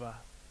Yehovah?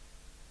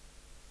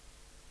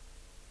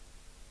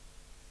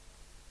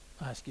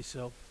 Ask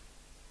yourself,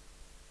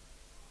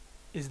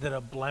 is there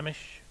a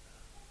blemish?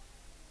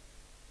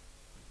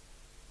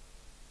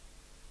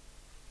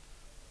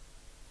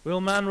 Will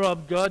man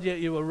rob God, yet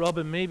you are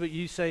robbing me? But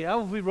you say,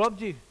 how have we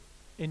robbed you?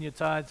 In your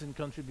tithes and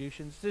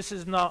contributions. This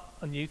is not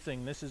a new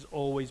thing. This has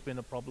always been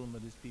a problem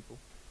with his people.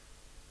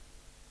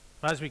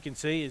 As we can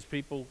see, his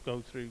people go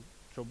through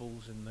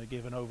troubles and they're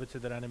given over to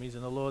their enemies,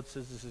 and the Lord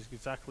says this is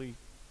exactly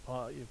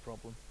part of your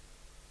problem,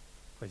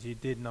 because you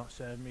did not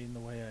serve me in the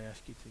way I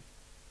asked you to.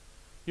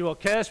 You are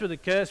cursed with a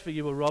curse, for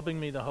you were robbing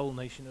me, the whole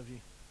nation of you.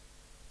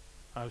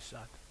 How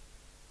sad.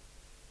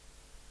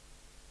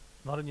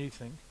 Not a new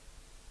thing.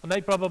 And they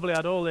probably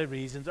had all their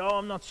reasons. Oh,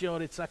 I'm not sure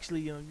it's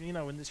actually,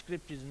 in the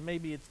scriptures, and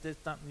maybe it's this,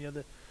 that, and the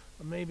other.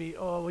 Or maybe,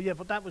 oh, well, yeah,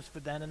 but that was for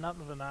then and not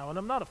for now. And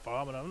I'm not a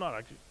farmer, I'm not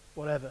actually,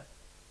 whatever.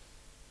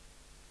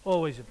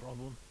 Always a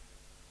problem.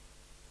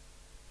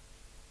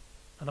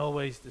 And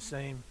always the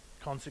same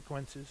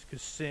consequences,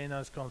 because sin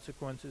has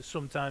consequences.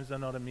 Sometimes they're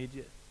not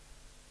immediate,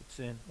 but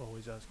sin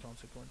always has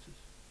consequences.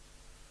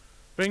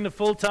 Bring the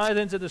full tithe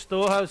into the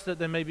storehouse, that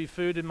there may be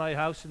food in my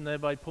house, and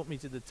thereby put me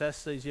to the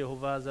test, says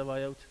Yehovah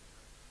Zevaot.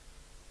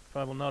 For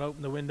I will not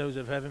open the windows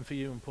of heaven for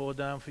you and pour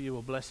down for you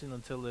a blessing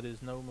until there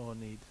is no more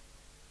need.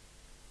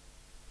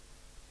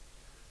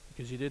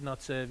 Because you did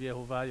not serve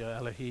Yehovah your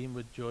Elohim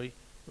with joy,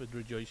 with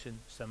rejoicing,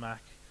 samak,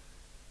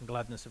 and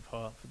gladness of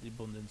heart for the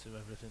abundance of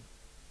everything.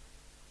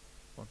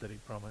 What did he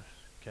promise?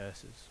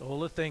 Curses.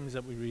 All the things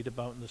that we read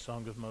about in the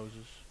Song of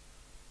Moses.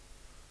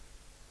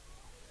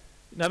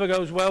 It never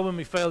goes well when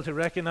we fail to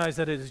recognize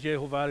that it is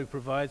Yehovah who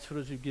provides for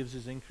us, who gives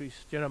us increase.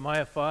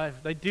 Jeremiah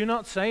 5. They do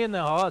not say in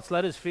their hearts,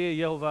 let us fear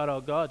Yehovah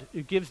our God,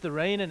 who gives the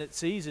rain in its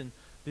season,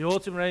 the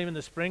autumn rain and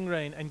the spring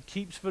rain, and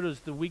keeps for us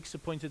the weeks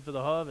appointed for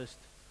the harvest.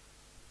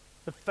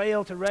 They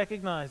fail to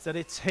recognize that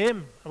it's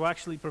him who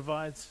actually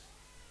provides.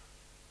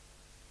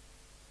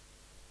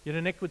 Your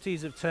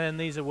iniquities have turned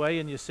these away,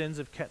 and your sins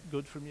have kept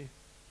good from you.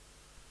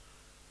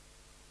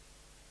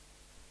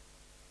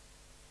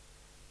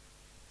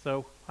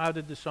 So, how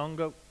did the song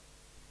go?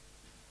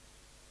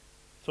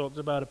 Talks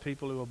about a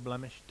people who are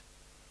blemished,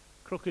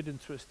 crooked and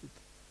twisted,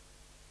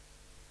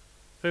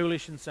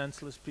 foolish and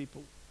senseless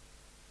people,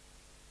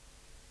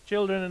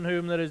 children in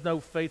whom there is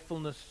no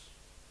faithfulness.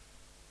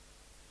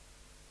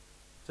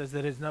 It says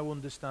there is no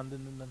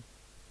understanding in them.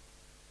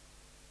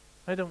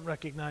 They don't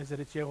recognize that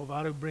it's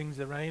Yehovah who brings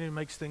the rain, who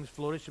makes things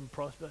flourish and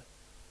prosper.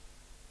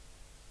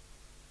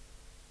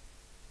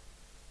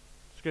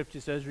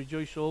 Scripture says,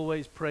 rejoice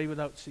always, pray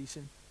without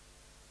ceasing.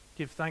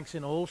 Give thanks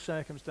in all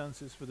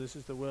circumstances, for this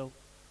is the will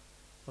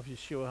of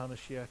Yeshua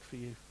HaMashiach for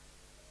you.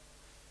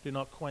 Do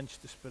not quench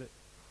the Spirit.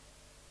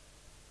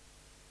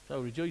 So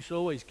rejoice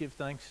always, give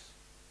thanks.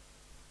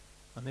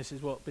 And this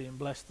is what being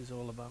blessed is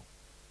all about.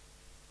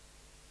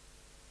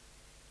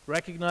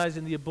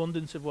 Recognizing the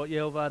abundance of what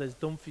Yehovah has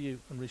done for you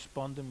and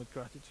responding with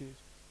gratitude.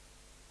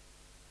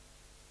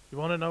 You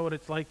want to know what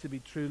it's like to be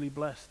truly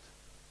blessed?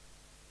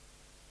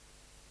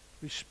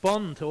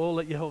 Respond to all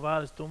that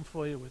Yehovah has done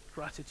for you with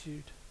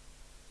gratitude.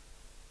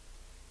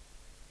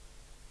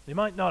 You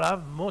might not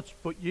have much,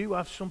 but you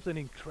have something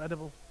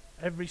incredible.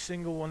 Every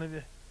single one of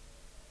you.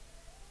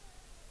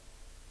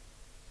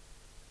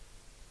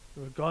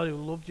 You're a God who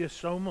loved you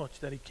so much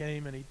that he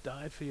came and he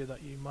died for you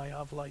that you might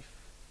have life.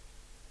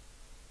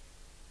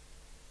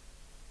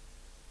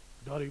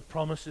 A God who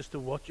promises to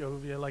watch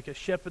over you like a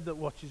shepherd that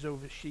watches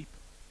over sheep.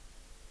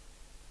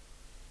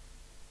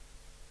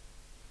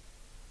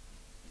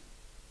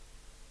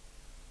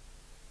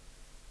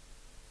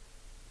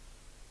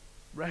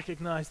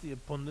 Recognize the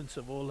abundance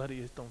of all that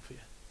he has done for you.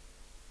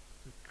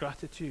 With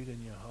gratitude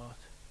in your heart.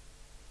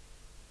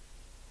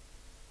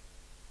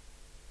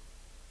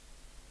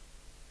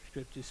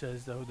 Scripture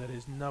says, though, there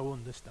is no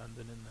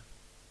understanding in them.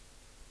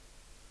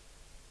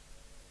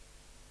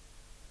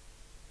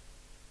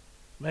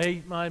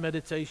 May my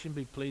meditation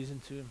be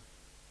pleasing to him.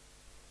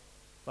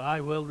 For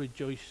I will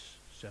rejoice,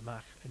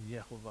 Shemach, in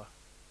Yehovah.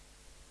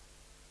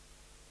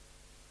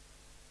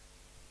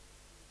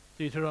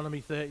 Deuteronomy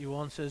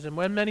 31 says, and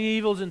when many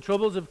evils and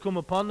troubles have come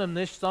upon them,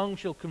 this song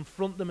shall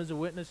confront them as a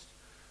witness,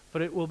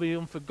 for it will be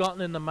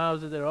unforgotten in the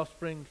mouths of their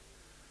offspring.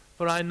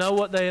 For I know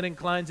what they are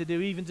inclined to do,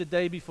 even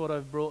today before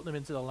I've brought them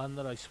into the land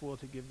that I swore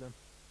to give them.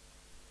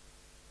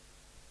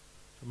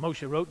 So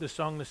Moshe wrote the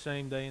song the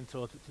same day and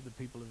taught it to the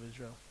people of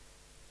Israel.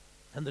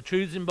 And the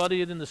truths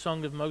embodied in the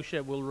song of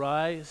Moshe will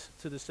rise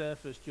to the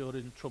surface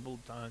during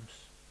troubled times,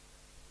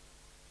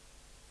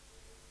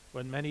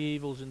 when many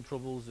evils and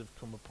troubles have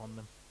come upon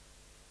them.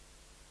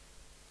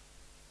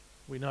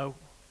 We know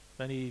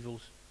many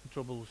evils and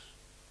troubles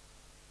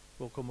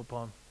will come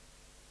upon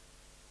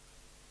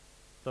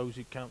those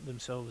who count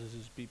themselves as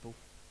his people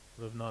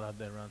who have not had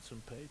their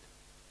ransom paid.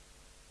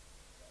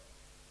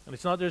 And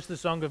it's not just the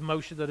song of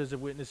Moshe that is a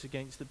witness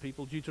against the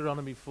people.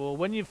 Deuteronomy 4,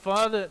 when your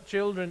father,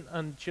 children,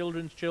 and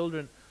children's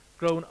children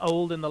grown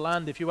old in the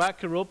land, if you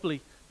act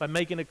corruptly by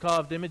making a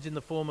carved image in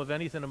the form of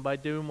anything and by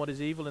doing what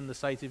is evil in the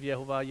sight of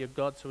Yehovah your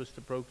God so as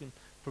to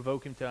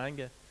provoke him to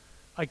anger,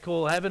 I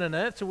call heaven and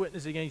earth to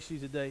witness against you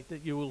today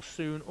that you will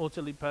soon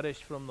utterly perish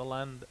from the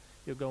land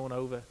you're going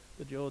over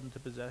the Jordan to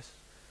possess.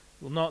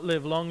 You will not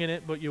live long in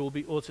it, but you will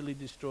be utterly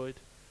destroyed.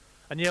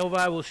 And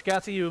Yehovah will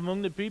scatter you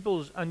among the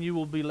peoples, and you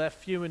will be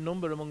left few in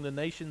number among the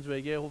nations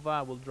where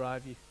Yehovah will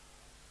drive you.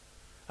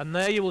 And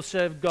there you will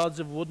serve gods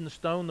of wood and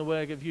stone, the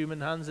work of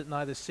human hands that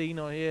neither see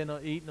nor hear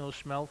nor eat nor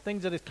smell,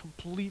 things that are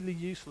completely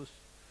useless.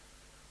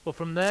 But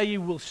from there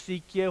you will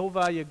seek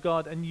Yehovah your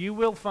God, and you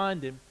will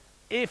find him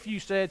if you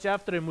search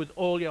after him with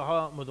all your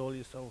heart and with all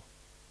your soul.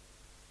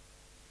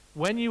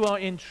 When you are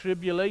in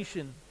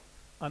tribulation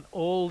and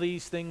all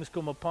these things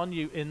come upon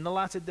you in the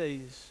latter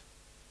days,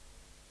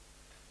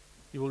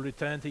 you will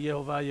return to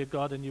Yehovah your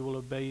God and you will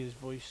obey his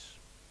voice.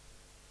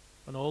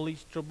 When all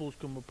these troubles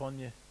come upon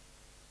you,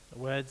 the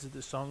words of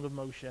the song of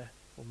Moshe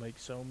will make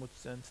so much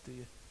sense to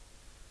you.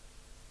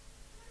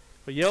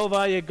 For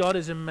Yehovah your God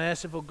is a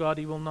merciful God.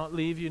 He will not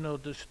leave you nor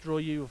destroy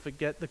you or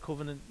forget the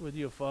covenant with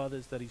your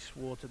fathers that he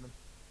swore to them.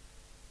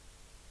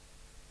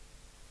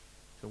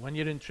 So when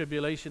you're in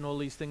tribulation, all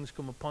these things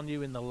come upon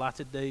you. In the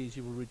latter days,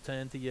 you will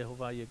return to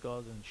Yehovah your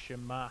God and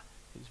shema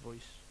his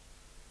voice.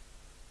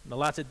 In the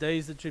latter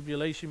days, the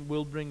tribulation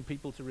will bring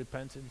people to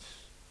repentance.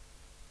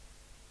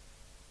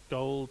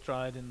 Gold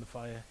tried in the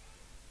fire.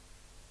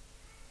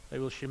 They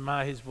will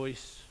shema his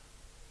voice.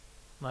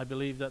 And I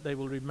believe that they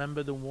will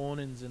remember the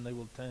warnings and they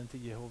will turn to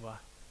Yehovah.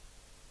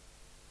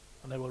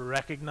 And they will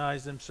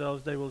recognize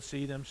themselves. They will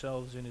see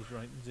themselves in his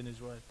writings, in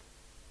his word.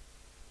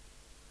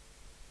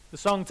 The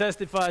song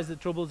testifies the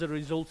troubles are a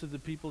result of the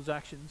people's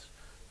actions,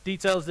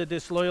 details their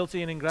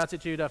disloyalty and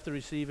ingratitude after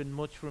receiving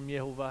much from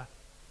Yehovah.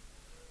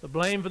 The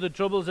blame for the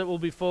troubles that will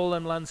befall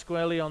them lands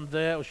squarely on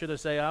their, or should I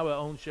say our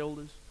own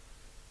shoulders.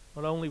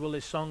 Not only will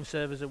this song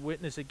serve as a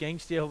witness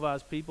against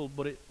Yehovah's people,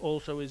 but it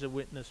also is a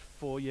witness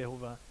for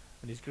Yehovah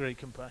and his great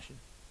compassion.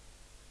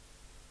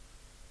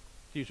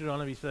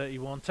 Deuteronomy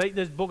 31. Take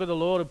this book of the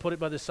Lord and put it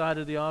by the side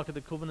of the ark of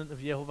the covenant of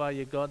Yehovah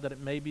your God, that it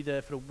may be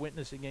there for a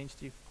witness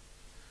against you.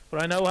 For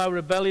I know how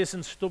rebellious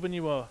and stubborn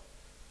you are.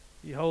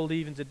 Behold,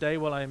 even today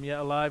while I am yet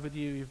alive with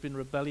you, you've been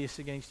rebellious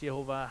against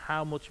Yehovah.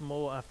 How much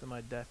more after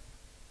my death?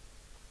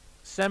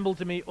 Assemble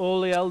to me all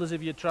the elders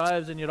of your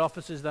tribes and your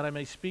officers, that I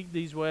may speak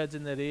these words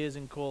in their ears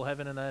and call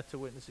heaven and earth to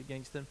witness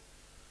against them.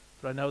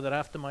 For I know that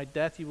after my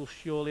death you will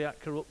surely act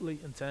corruptly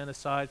and turn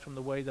aside from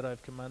the way that I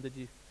have commanded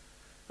you.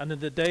 And in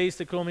the days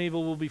to come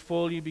evil will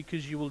befall you,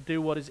 because you will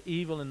do what is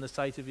evil in the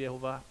sight of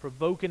Yehovah,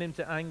 provoking him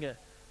to anger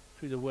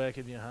through the work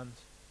of your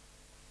hands.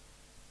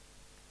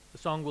 The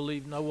song will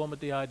leave no one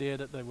with the idea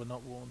that they were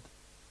not warned.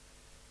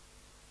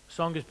 The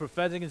song is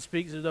prophetic and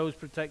speaks of those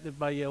protected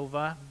by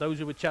Yehovah, those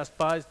who were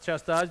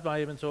chastised by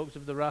him, and talks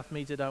of the wrath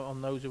meted out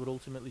on those who would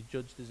ultimately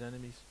judge his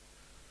enemies.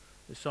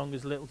 The song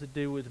has little to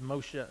do with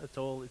Moshe at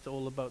all. It's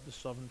all about the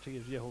sovereignty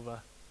of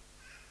Yehovah.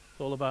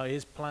 It's all about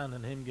his plan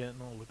and him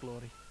getting all the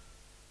glory.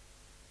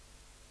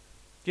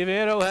 Give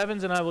ear, O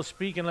heavens, and I will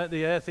speak, and let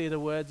the earth hear the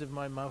words of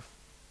my mouth.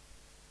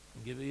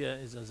 And give ear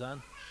is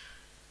Azan.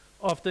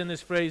 Often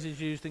this phrase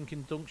is used in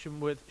conjunction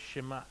with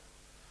Shema,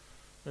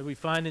 where we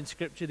find in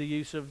Scripture the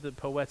use of the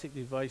poetic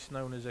device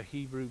known as a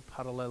Hebrew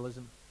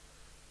parallelism.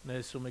 And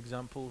there's some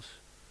examples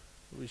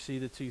where we see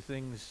the two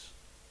things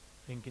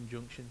in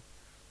conjunction.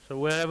 So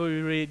wherever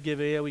we read give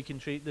ear, we can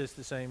treat this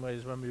the same way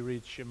as when we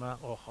read Shema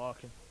or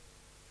hearken.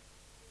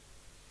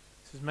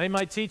 It says, may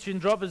my teaching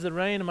drop as the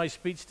rain, and my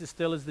speech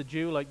distill as the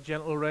dew, like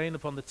gentle rain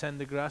upon the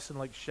tender grass, and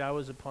like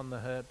showers upon the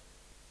herb.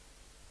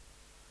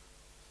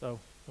 So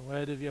the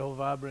word of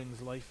Yehovah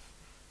brings life.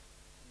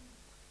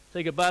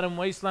 Take a barren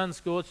wasteland,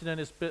 scorched and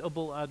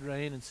inhospitable, add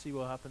rain, and see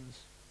what happens.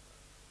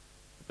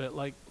 A bit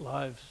like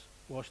lives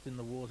washed in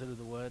the water of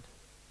the word.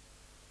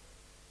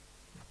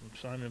 And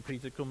Simon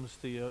Peter comes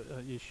to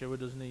Yeshua,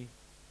 doesn't he?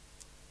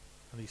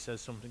 And he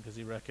says something because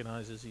he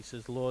recognizes. He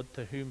says, Lord,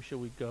 to whom shall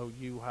we go?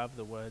 You have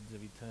the words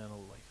of eternal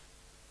life.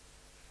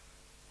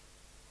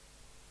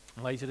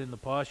 Later in the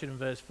Parsha, in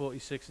verse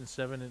 46 and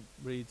 7, it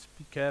reads,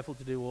 be careful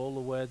to do all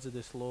the words of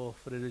this law,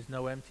 for it is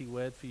no empty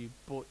word for you,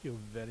 but your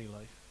very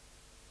life.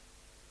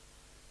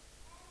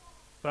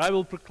 But I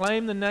will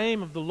proclaim the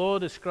name of the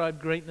Lord,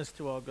 ascribe greatness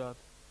to our God.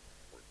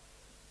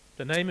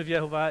 The name of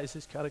Yehovah is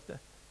his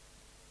character.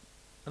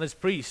 And as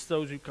priests,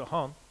 those who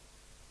kahan,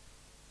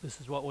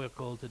 this is what we're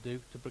called to do,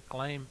 to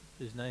proclaim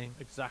his name,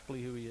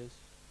 exactly who he is.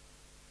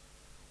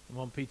 In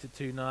 1 Peter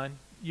 2:9,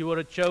 you are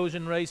a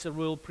chosen race, a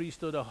royal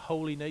priesthood, a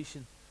holy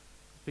nation,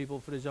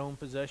 people for his own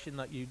possession,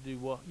 that you do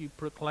what? You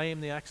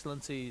proclaim the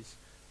excellencies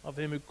of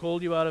him who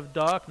called you out of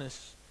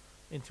darkness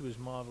into his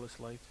marvelous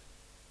light.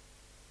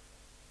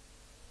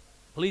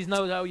 Please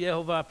note how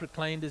Yehovah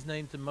proclaimed his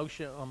name to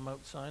Moshe on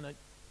Mount Sinai. It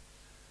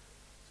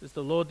says,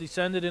 the Lord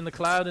descended in the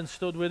cloud and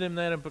stood with him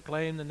there and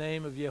proclaimed the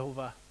name of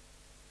Yehovah.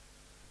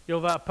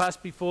 Yehovah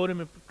passed before him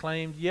and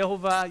proclaimed,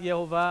 Yehovah,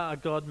 Yehovah, a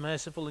God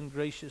merciful and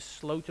gracious,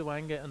 slow to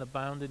anger and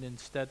abounding in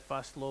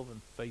steadfast love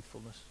and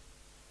faithfulness.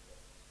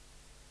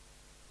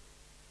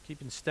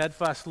 Keeping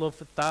steadfast love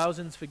for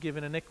thousands,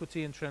 forgiving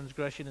iniquity and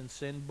transgression and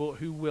sin, but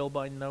who will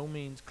by no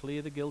means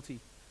clear the guilty,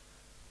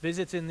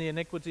 visiting the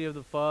iniquity of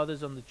the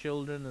fathers on the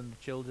children and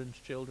the children's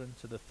children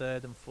to the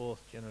third and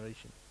fourth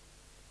generation.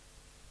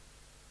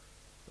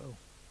 So,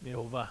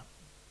 Yehovah,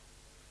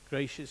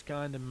 gracious,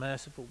 kind, and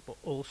merciful, but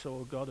also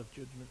a God of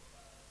judgment.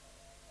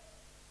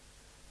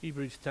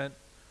 Hebrews 10.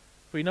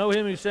 If we know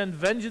him who said,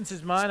 vengeance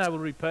is mine, I will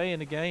repay,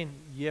 and again,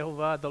 the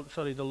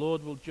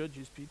Lord will judge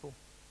his people.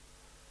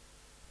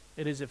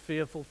 It is a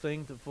fearful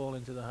thing to fall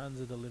into the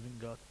hands of the living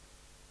God.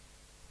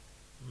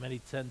 Many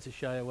tend to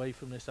shy away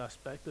from this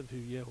aspect of who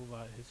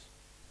Yehovah is.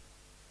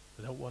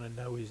 They don't want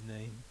to know his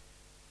name.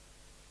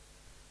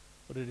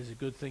 But it is a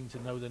good thing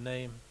to know the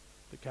name,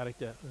 the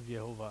character of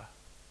Yehovah.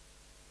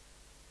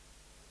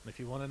 And if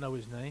you want to know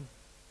his name,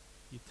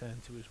 you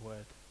turn to his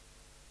word.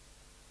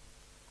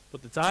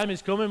 But the time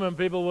is coming when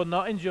people will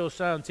not endure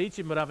sound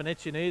teaching, but having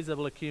itching ears, they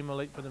will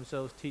accumulate for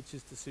themselves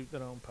teachers to suit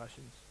their own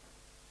passions.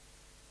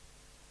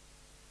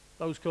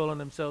 Those calling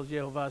themselves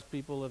Yehovah's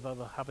people have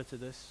a habit of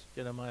this.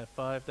 Jeremiah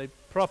 5. They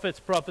prophets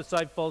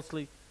prophesy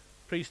falsely.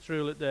 Priests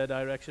rule at their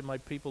direction. My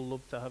people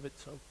love to have it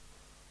so.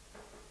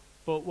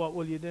 But what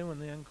will you do when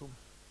the end comes?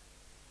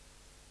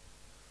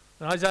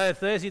 In Isaiah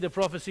 30, the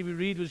prophecy we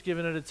read was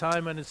given at a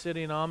time when the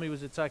Syrian army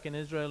was attacking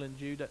Israel and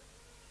Judah.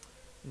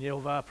 And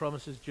Yehovah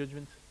promises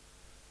judgment.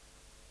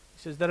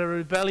 He says, there are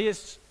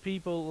rebellious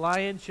people,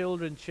 lying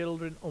children,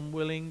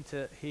 unwilling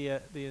to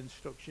hear the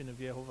instruction of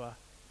Yehovah.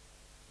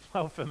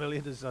 How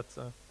familiar does that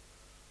sound?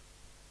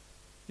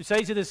 You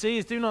say to the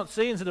seas, do not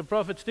see, and to the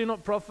prophets, do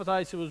not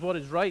prophesy to us what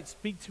is right.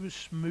 Speak to us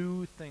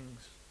smooth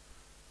things.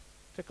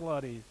 Tickle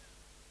our ears.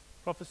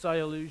 Prophesy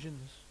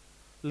illusions.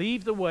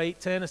 Leave the way,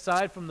 turn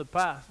aside from the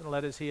path, and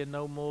let us hear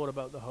no more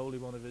about the Holy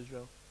One of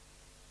Israel.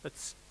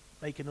 Let's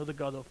make another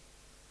God up.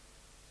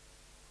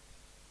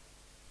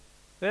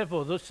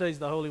 Therefore, thus says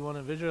the Holy One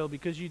of Israel,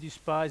 because you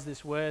despise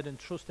this word and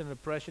trust in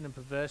oppression and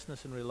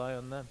perverseness and rely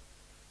on them.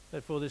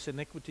 Therefore this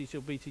iniquity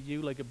shall be to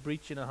you like a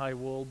breach in a high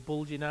wall,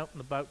 bulging out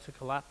and about to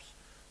collapse.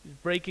 Its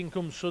breaking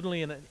comes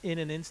suddenly in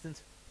an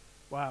instant.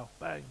 Wow,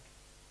 bang.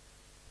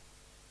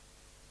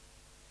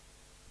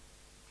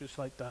 Just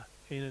like that,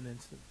 in an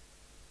instant.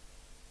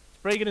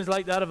 Its breaking is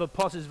like that of a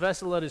potter's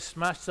vessel that is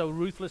smashed so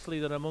ruthlessly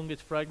that among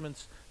its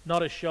fragments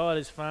not a shard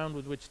is found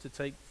with which to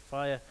take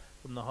fire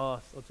from the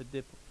hearth or to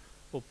dip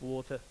up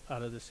water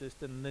out of the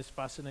cistern. And this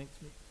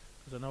fascinates me,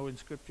 because I know in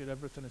Scripture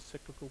everything is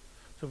cyclical.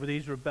 So for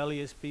these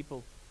rebellious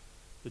people,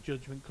 the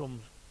judgment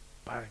comes,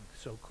 bang,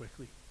 so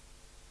quickly.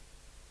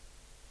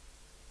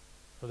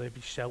 So they'd be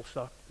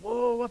shell-shocked.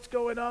 Whoa, what's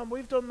going on?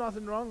 We've done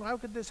nothing wrong. How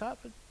could this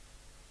happen?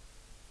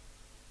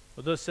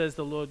 But thus says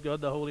the Lord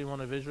God, the Holy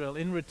One of Israel,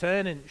 in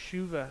returning,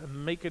 Shuvah,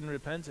 and making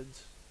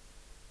repentance,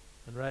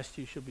 In rest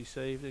you shall be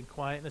saved. In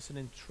quietness and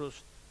in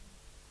trust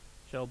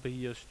shall be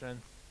your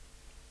strength.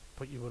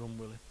 But you were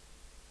unwilling.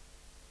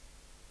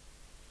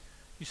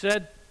 You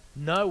said,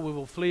 no, we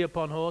will flee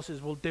upon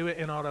horses. We'll do it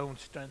in our own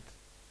strength.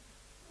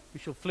 We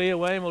shall flee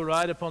away and will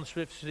ride upon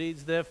swift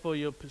steeds. Therefore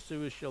your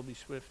pursuers shall be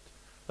swift.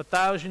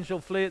 1,000 shall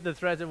flee at the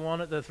threat of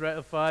one. At the threat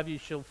of 5 you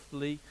shall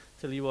flee,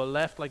 till you are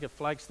left like a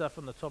flagstaff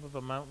on the top of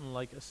a mountain,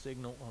 like a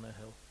signal on a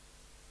hill.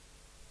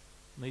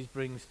 And these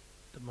brings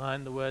to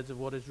mind the words of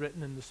what is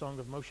written in the Song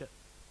of Moshe.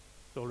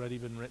 It's already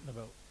been written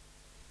about.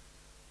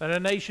 And a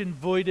nation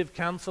void of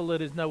counsel,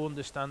 there is no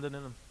understanding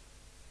in them.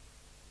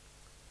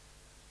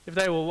 If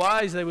they were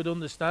wise, they would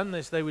understand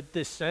this. They would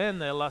discern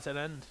their latter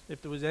end,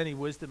 if there was any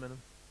wisdom in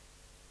them.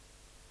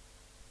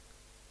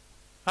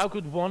 How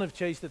could one have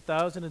chased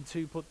 1,000 and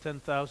two put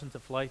 10,000 to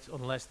flight,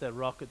 unless their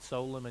rock had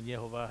sold them and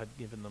Yehovah had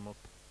given them up?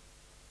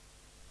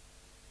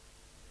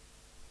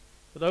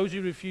 For those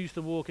who refuse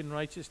to walk in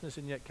righteousness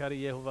and yet carry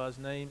Yehovah's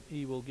name,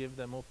 he will give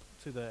them up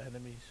to their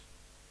enemies.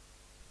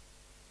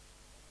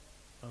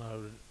 And I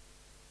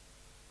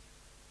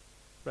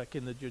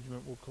reckon the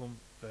judgment will come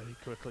very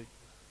quickly,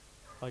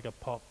 like a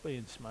pot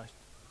being smashed.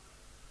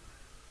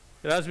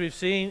 But as we've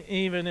seen,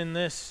 even in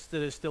this,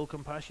 there is still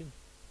compassion.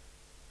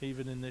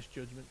 Even in this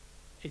judgment,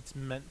 it's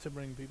meant to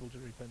bring people to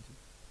repentance.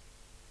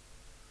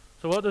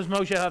 So what does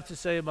Moshe have to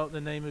say about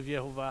the name of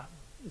Yehovah?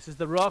 He says,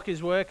 the rock,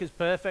 his work is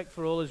perfect,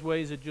 for all his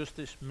ways are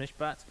justice,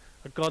 mishpat,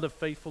 a God of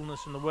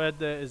faithfulness, and the word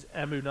there is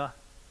emunah,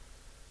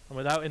 and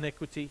without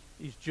iniquity.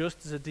 He's just,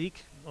 tzaddik,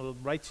 or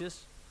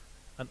righteous,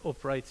 and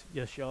upright,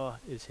 yashar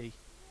is he.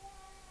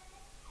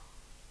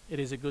 It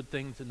is a good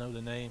thing to know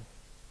the name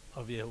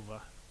of Yehovah.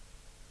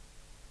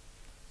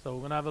 So we're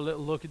going to have a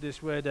little look at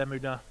this word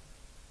emunah,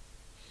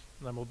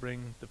 and then we'll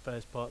bring the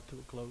first part to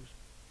a close.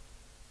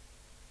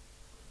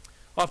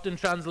 Often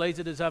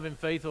translated as having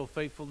faith or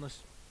faithfulness.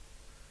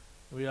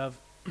 We have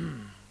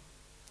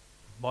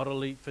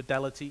morally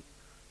fidelity,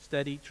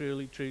 steady,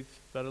 truly, truth,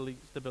 verily,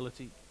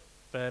 stability,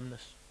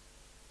 firmness.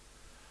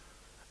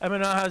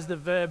 Emunah has the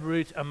verb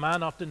root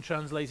aman, often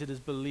translated as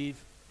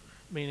believe,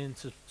 meaning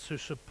to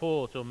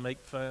support or make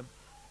firm.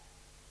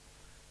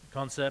 The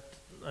concept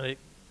that it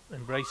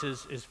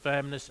embraces is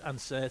firmness and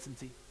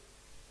certainty.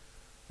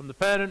 From the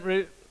parent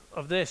root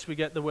of this, we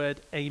get the word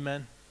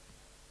amen,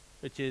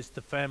 which is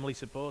to firmly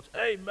support.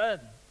 Amen.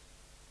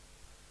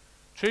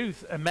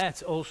 Truth,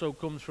 emet, also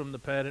comes from the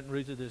parent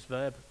root of this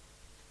verb.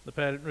 The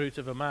parent root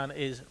of a man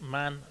is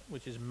man,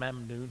 which is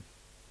memnoon.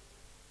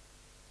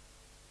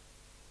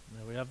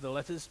 There we have the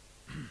letters.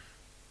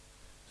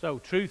 So,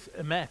 truth,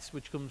 emet,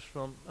 which comes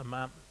from a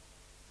man,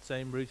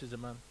 same root as a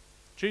man.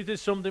 Truth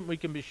is something we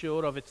can be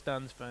sure of, it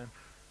stands firm.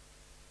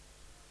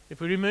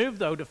 If we remove,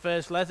 though, the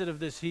first letter of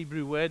this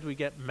Hebrew word, we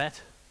get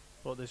met.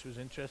 Thought this was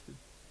interesting,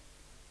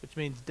 which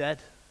means dead.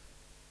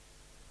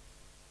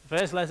 The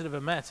first letter of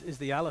emet is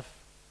the aleph,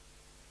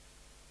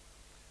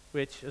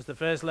 which, as the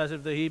first letter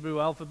of the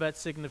Hebrew alphabet,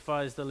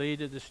 signifies the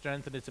leader, the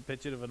strength, and it's a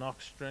picture of an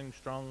ox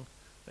strong,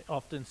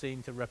 often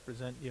seen to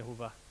represent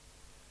Yehovah.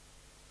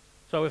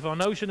 So if our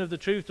notion of the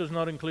truth does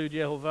not include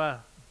Yehovah,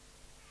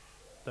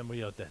 then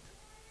we are dead.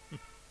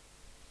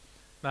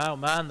 Now,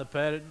 man, the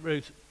parent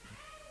root,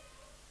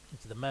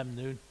 it's the mem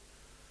noon.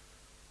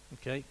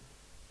 Okay,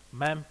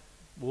 mem,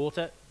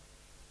 water,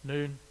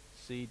 noon,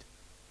 seed.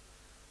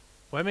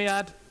 When we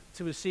add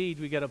to a seed,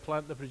 we get a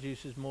plant that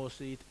produces more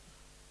seed.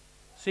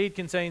 Seed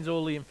contains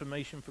all the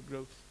information for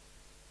growth.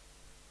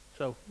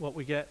 So what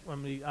we get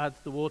when we add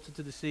the water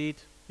to the seed,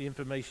 the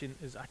information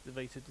is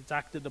activated. It's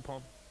acted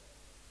upon.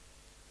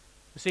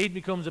 The seed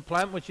becomes a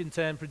plant, which in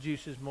turn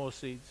produces more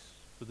seeds.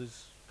 So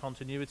there's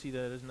continuity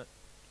there, isn't it?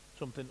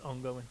 Something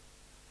ongoing.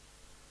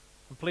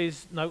 And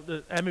please note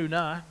that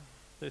emunah,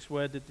 this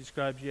word that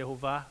describes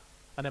Yehovah,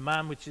 and a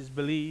man, which is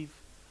believe,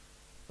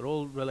 are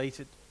all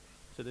related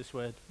to this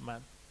word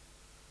man.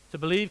 To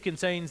believe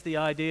contains the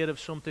idea of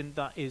something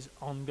that is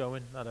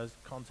ongoing, that has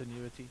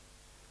continuity.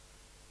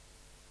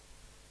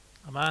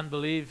 A man,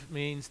 believe,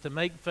 means to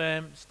make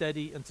firm,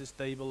 steady, and to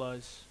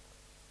stabilize.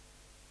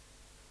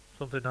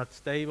 Something that's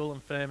stable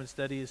and firm and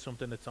steady is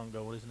something that's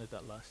ongoing, isn't it,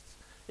 that lasts.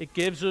 It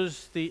gives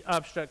us the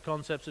abstract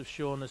concepts of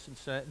sureness and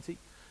certainty.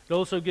 It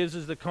also gives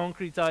us the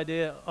concrete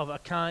idea of a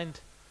kind,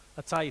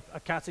 a type, a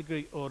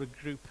category, or a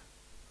group.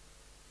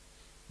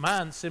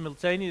 Man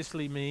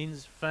simultaneously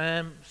means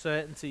firm,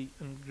 certainty,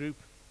 and group.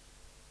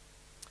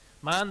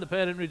 Man, the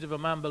parent root of a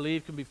man,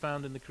 believe, can be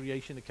found in the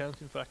creation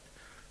account. In fact,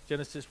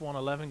 Genesis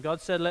 1:11,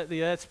 God said, let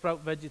the earth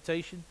sprout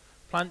vegetation,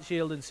 plant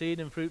yielding seed,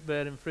 and fruit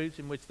bearing fruit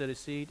in which there is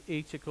seed,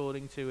 each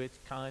according to its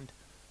kind.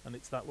 And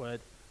it's that word,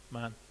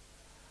 man,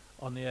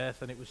 on the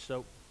earth, and it was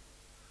so.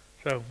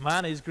 So,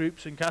 man is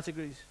groups and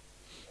categories.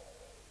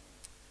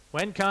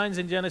 When kinds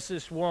in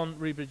Genesis 1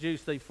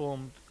 reproduced, they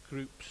formed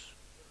groups.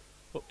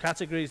 But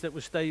categories that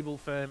were stable,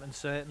 firm, and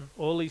certain.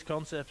 All these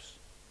concepts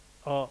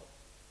are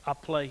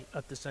at play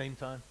at the same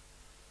time.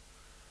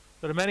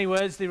 There are many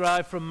words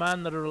derived from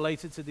man that are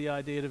related to the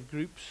idea of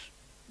groups.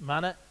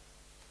 Manna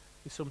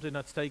is something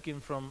that's taken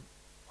from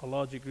a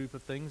larger group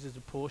of things as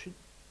a portion.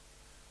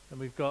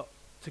 And we've got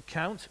to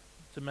count,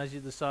 to measure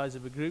the size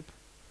of a group.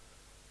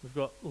 We've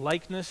got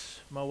likeness,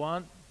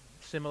 mawant,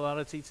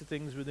 similarity to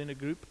things within a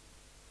group.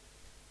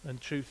 And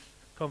truth,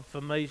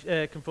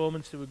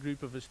 conformance to a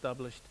group of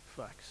established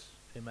facts,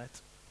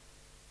 emet.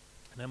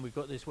 And then we've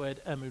got this word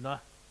emunah,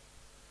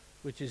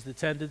 which is the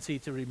tendency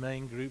to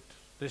remain grouped.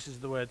 This is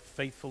the word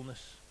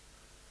faithfulness,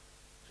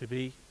 to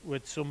be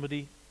with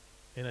somebody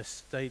in a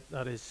state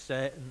that is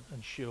certain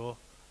and sure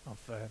and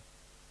firm.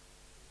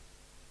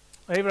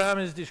 Abraham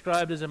is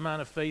described as a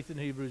man of faith in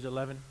Hebrews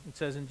 11. It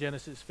says in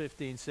Genesis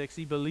 15:6,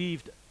 he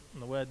believed,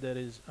 and the word there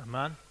is a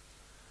man,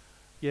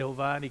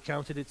 Yehovah, and he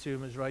counted it to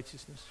him as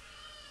righteousness.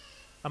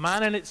 A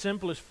man in its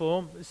simplest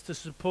form is to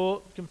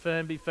support,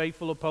 confirm, be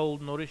faithful,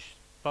 uphold, nourish,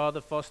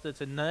 father, foster,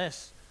 to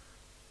nurse,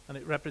 and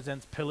it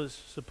represents pillars,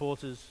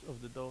 supporters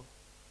of the door.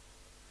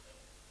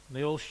 And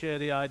they all share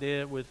the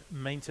idea with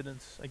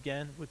maintenance,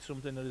 again, with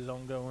something that is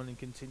ongoing and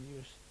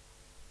continuous.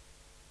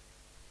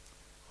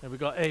 And we've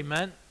got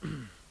amen.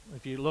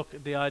 If you look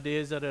at the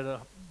ideas that are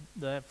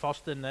there,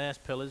 foster, nurse,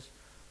 pillars,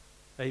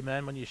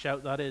 amen, when you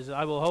shout that is,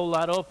 I will hold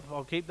that up,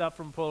 I'll keep that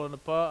from falling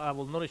apart, I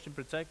will nourish and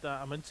protect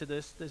that, I'm into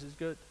this is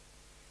good.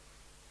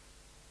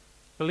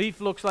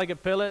 Belief looks like a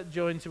pillar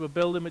joined to a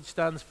building which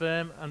stands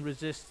firm and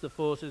resists the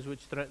forces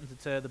which threaten to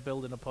tear the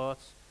building apart.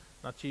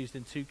 That's used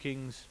in 2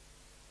 Kings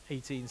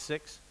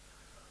 18:6.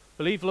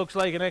 Belief looks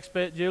like an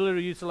expert jeweler who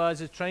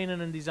utilizes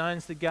training and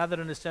designs to gather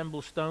and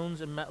assemble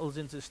stones and metals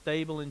into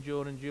stable,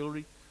 enduring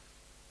jewelry.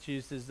 It's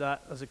used as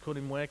that as a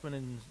cunning workman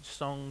in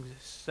Song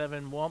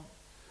 7:1.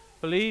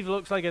 Belief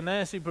looks like a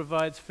nurse who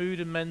provides food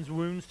and mends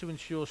wounds to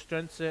ensure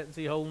strength,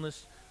 certainty,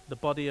 wholeness, the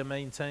body are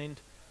maintained.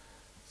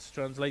 It's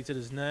translated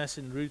as nurse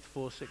in Ruth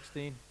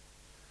 4:16.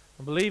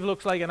 And believe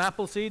looks like an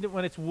apple seed that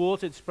when it's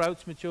watered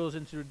sprouts, matures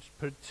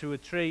into a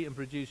tree and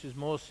produces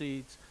more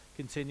seeds,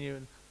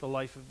 continuing the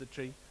life of the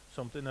tree,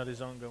 something that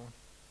is ongoing.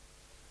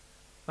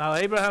 Now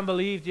Abraham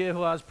believed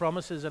Jehovah's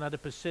promises and had a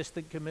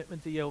persistent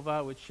commitment to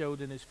Jehovah, which showed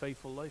in his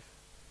faithful life.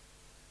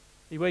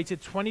 He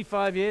waited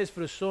 25 years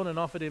for a son and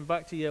offered him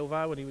back to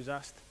Jehovah when he was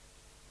asked.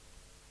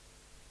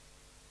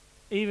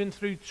 Even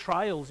through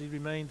trials, he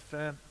remained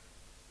firm.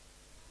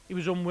 He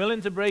was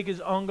unwilling to break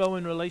his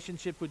ongoing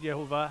relationship with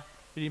Jehovah,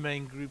 but he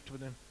remained grouped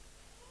with him.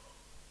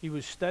 He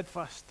was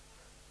steadfast.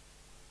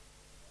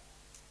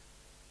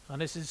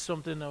 And this is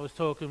something I was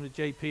talking with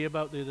JP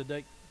about the other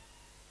day.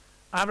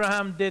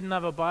 Abraham didn't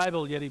have a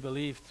Bible, yet he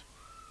believed.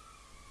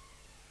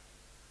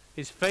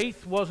 His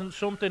faith wasn't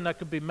something that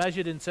could be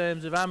measured in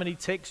terms of how many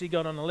ticks he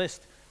got on the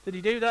list. Did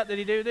he do that? Did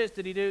he do this?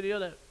 Did he do the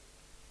other?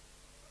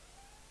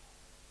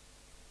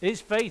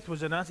 His faith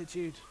was an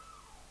attitude.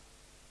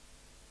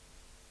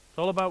 It's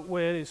all about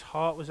where his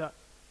heart was at.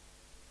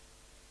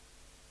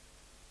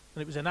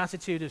 And it was an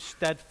attitude of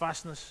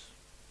steadfastness.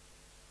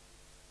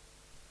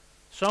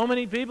 So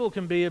many people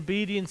can be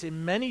obedient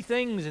in many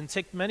things and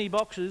tick many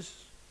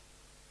boxes,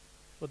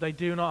 but they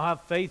do not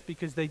have faith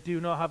because they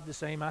do not have the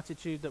same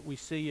attitude that we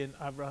see in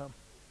Abraham.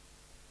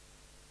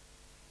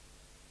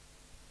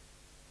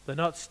 They're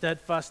not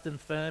steadfast and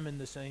firm in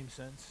the same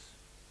sense.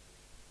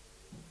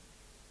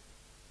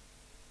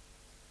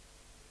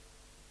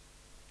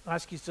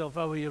 Ask yourself,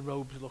 how are your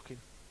robes looking?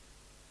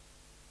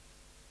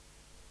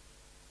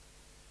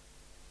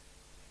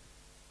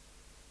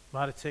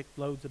 Might have ticked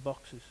loads of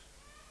boxes.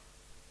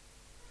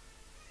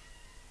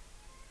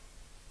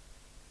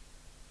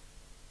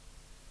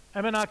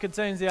 Emunah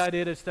contains the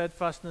idea of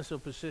steadfastness or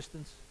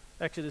persistence.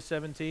 Exodus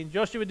 17.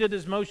 Joshua did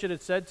as Moshe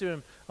had said to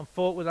him and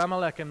fought with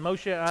Amalek, and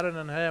Moshe, Aaron,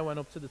 and Hur went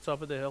up to the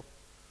top of the hill.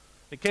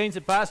 It came to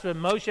pass when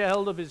Moshe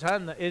held up his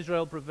hand that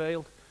Israel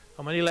prevailed,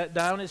 and when he let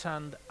down his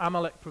hand,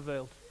 Amalek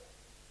prevailed.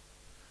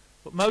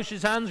 But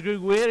Moshe's hands grew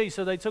weary,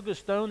 so they took a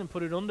stone and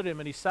put it under him,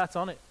 and he sat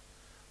on it.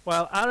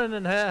 While Aaron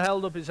and Hur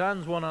held up his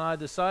hands, one on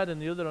either side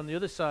and the other on the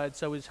other side,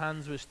 so his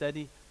hands were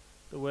steady.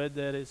 The word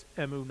there is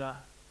emunah,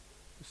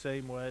 the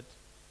same word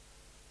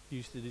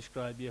used to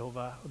describe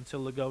Jehovah,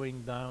 until the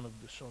going down of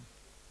the sun.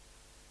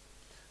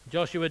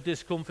 Joshua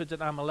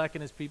discomfited Amalek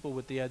and his people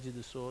with the edge of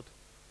the sword.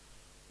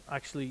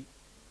 Actually,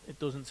 it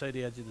doesn't say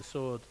the edge of the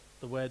sword.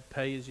 The word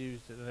pay is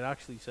used, and it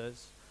actually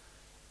says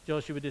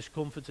Joshua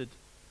discomfited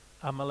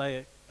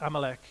Amalek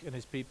and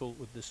his people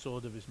with the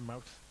sword of his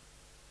mouth,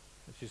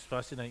 which is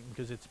fascinating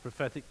because it's a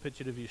prophetic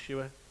picture of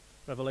Yeshua.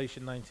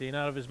 Revelation 19,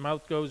 out of his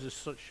mouth goes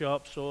a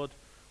sharp sword,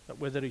 that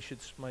with it he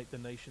should smite the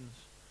nations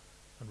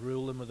and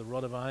rule them with a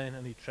rod of iron,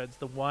 and he treads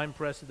the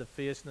winepress of the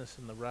fierceness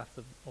and the wrath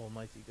of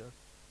Almighty God.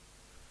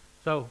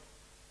 So,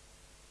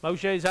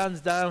 Moshe's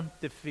hands down,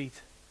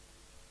 defeat.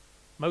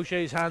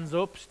 Moshe's hands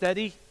up,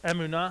 steady,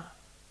 emunah,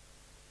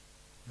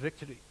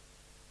 victory.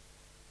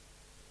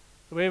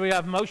 Here we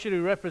have Moshe,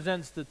 who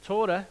represents the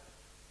Torah,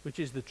 which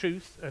is the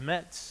truth,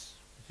 emetz,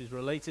 which is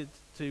related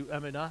to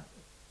emunah.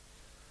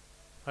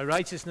 By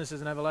righteousness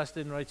is an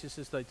everlasting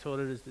righteousness, thy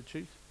Torah is the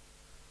truth.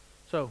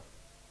 So,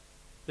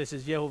 this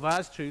is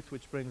Jehovah's truth,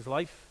 which brings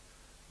life,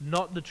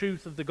 not the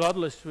truth of the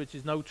godless, which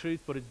is no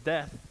truth, but it's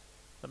death,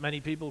 that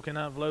many people can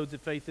have loads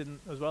of faith in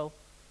as well.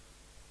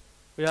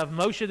 We have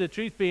Moshe, the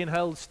truth, being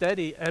held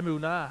steady,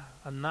 emunah,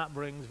 and that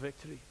brings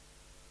victory.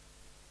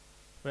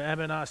 where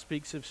Emunah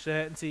speaks of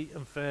certainty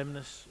and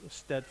firmness, of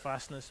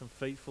steadfastness and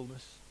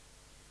faithfulness,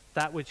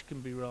 that which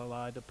can be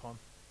relied upon,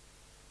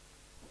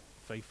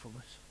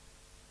 faithfulness.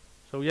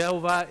 So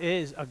Yehovah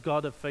is a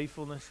God of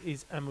faithfulness.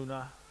 He's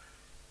Emunah.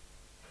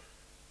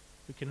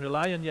 We can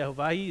rely on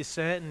Yehovah. He is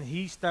certain.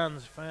 He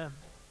stands firm.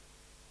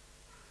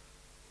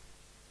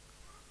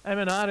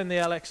 Emunah in the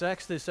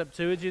LXX, the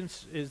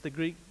Septuagint, is the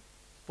Greek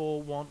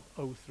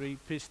 4103.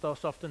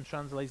 Pistos, often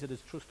translated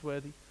as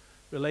trustworthy,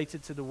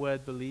 related to the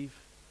word believe.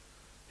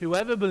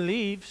 Whoever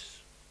believes,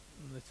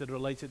 and it's a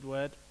related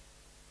word,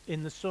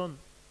 in the Son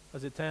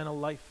has eternal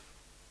life.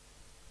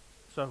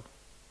 So,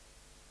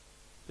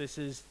 this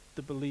is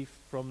the belief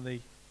from the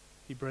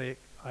Hebraic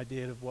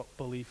idea of what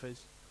belief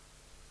is.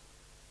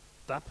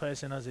 That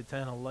person has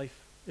eternal life.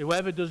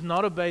 Whoever does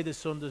not obey the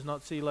Son does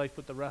not see life,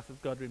 but the wrath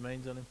of God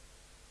remains on him.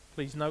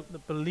 Please note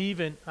that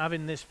believing,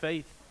 having this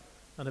faith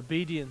and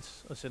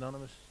obedience are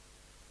synonymous.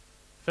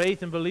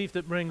 Faith and belief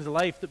that brings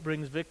life, that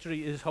brings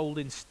victory, is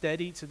holding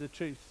steady to the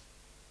truth,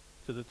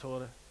 to the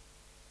Torah,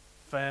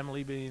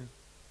 firmly being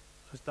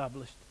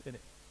established in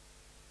it.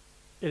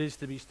 It is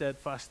to be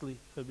steadfastly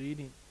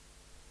obedient.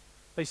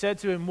 They said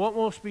to him, what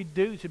must we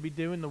do to be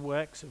doing the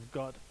works of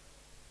God?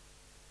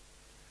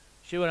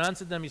 Yeshua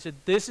answered them, he said,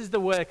 this is the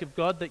work of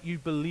God, that you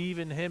believe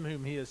in him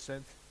whom he has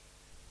sent.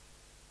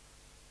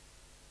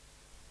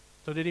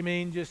 So did he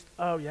mean just,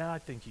 oh yeah, I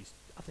think he's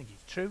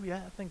true,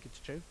 yeah, I think it's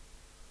true?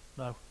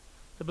 No.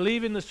 To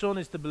believe in the Son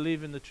is to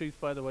believe in the truth,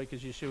 by the way,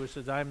 because Yeshua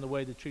says, I am the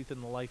way, the truth,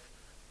 and the life.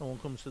 No one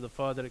comes to the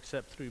Father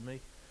except through me.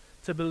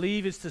 To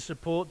believe is to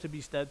support, to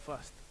be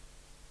steadfast.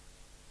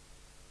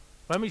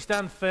 When we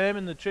stand firm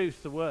in the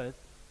truth, the word,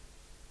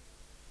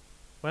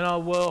 when our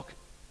walk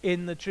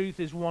in the truth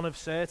is one of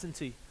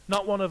certainty,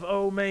 not one of,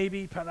 oh,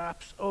 maybe,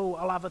 perhaps, oh,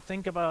 I'll have a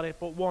think about it,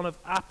 but one of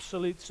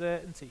absolute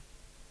certainty,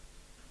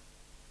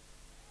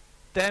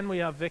 then we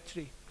have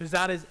victory, because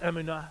that is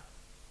Emunah.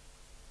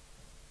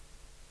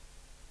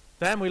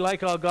 Then we,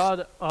 like our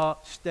God, are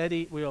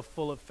steady, we are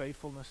full of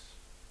faithfulness.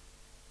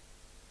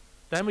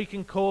 Then we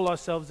can call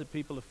ourselves a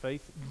people of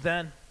faith.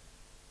 Then,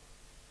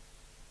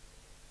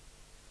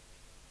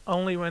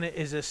 only when it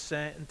is a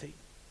certainty,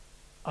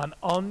 an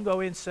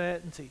ongoing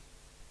certainty,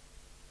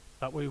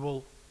 that we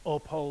will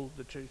uphold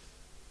the truth,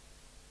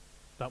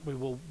 that we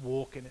will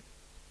walk in it,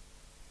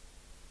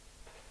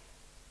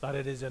 that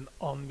it is an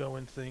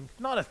ongoing thing,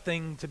 not a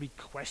thing to be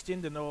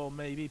questioned and oh,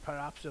 maybe,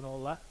 perhaps, and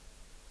all that.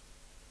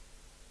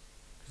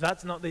 Because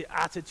that's not the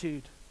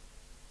attitude.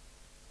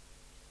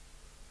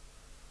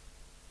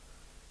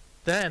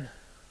 Then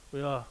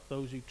we are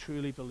those who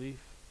truly believe,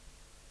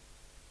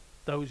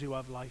 those who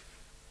have life.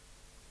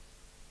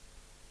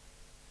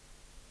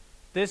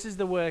 This is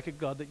the work of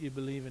God, that you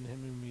believe in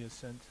him whom he has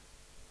sent.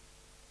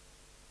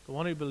 The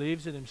one who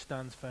believes in him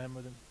stands firm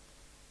with him,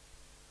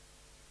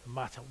 no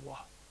matter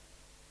what.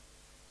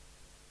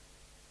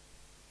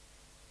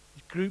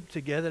 He's grouped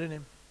together in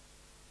him,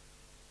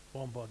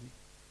 one body,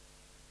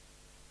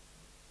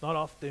 not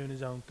off doing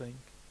his own thing.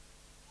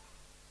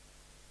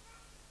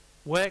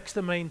 Works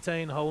to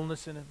maintain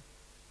wholeness in him,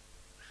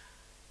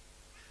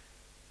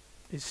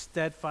 is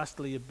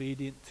steadfastly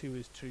obedient to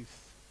his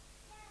truth.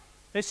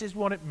 This is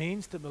what it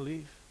means to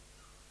believe.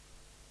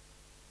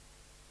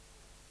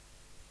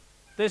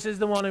 This is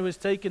the one who has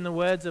taken the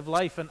words of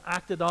life and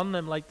acted on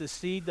them like the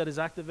seed that is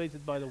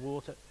activated by the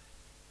water.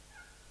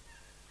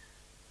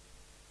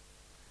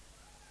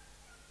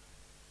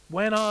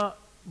 When our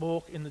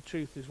walk in the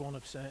truth is one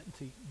of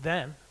certainty,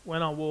 then,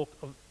 when our walk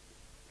of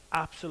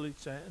absolute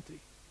certainty,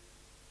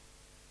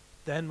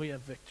 then we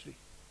have victory.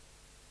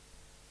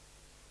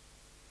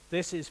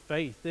 This is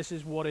faith. This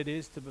is what it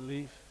is to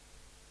believe.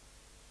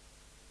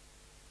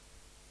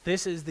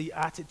 This is the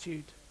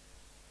attitude.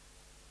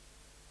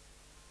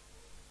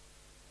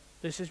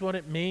 This is what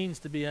it means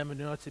to be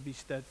Emunah, to be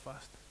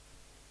steadfast.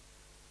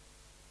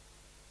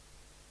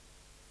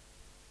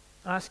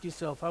 Ask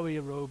yourself, how are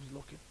your robes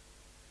looking?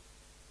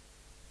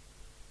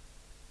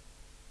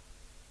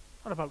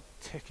 Not about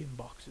ticking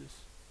boxes.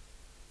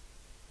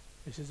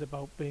 This is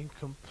about being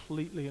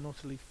completely and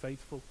utterly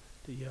faithful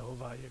to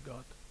Yehovah your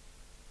God.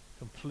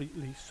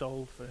 Completely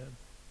soul firm.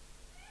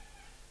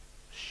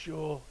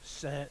 Sure,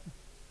 certain,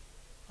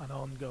 and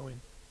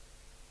ongoing.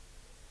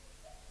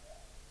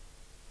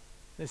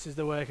 This is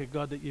the work of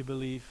God, that you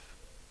believe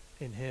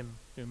in him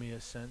whom he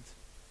has sent.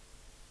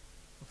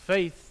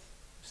 Faith,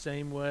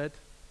 same word.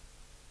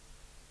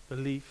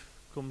 Belief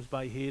comes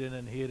by hearing,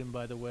 and hearing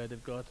by the word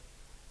of God.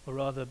 Or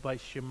rather by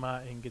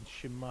shemaing and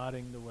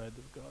shemaring the word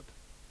of God.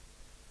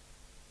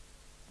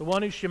 The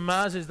one who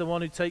shemas is the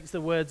one who takes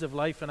the words of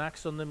life and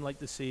acts on them like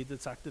the seed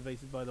that's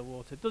activated by the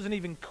water. It doesn't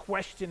even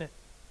question it.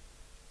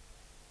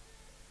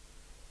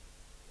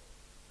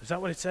 Is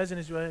that what it says in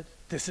his word?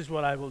 This is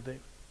what I will do.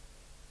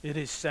 It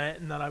is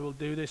certain that I will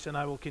do this, and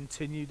I will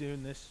continue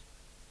doing this.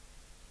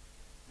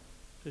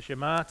 To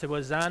shema, to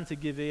wazan, to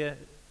give ear,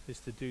 is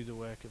to do the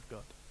work of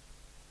God.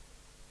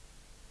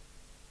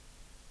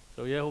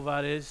 So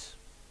Yehovah is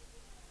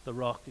the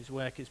rock. His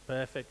work is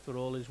perfect, for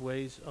all his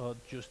ways are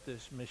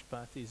justice,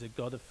 mishpat. He's a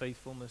God of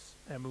faithfulness,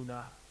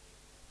 emunah.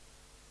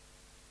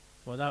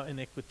 without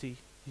iniquity.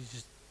 He's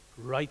just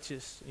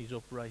righteous. He's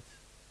upright.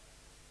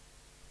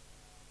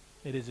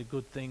 It is a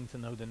good thing to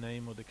know the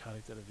name or the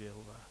character of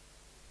Jehovah.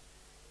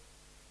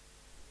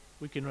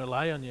 We can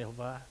rely on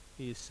Jehovah.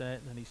 He is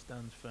certain and he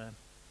stands firm.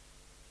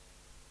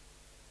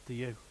 Do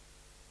you?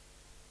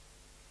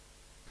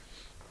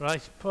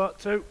 Right, part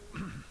 2.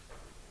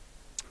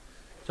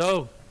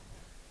 So,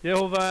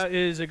 Jehovah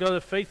is a God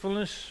of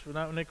faithfulness,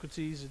 without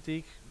iniquity,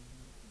 Zadik,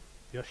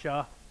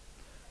 Yashar,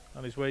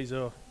 and his ways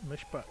are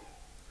mishpat.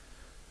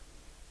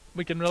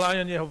 We can rely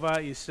on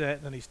Jehovah. He is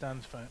certain and he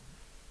stands firm.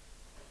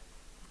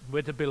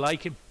 We're to be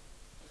like him.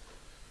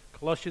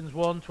 Colossians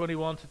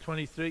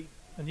 1:21-23.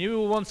 And you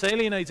who were once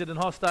alienated and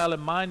hostile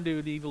in mind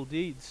doing evil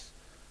deeds,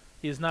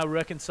 he is now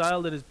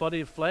reconciled in his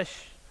body of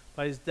flesh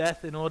by his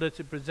death in order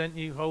to present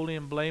you holy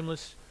and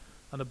blameless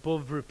and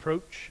above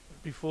reproach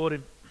before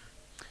him.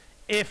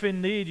 If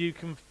indeed you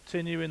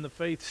continue in the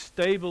faith,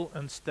 stable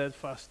and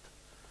steadfast,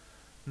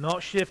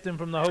 not shifting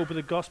from the hope of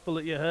the gospel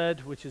that you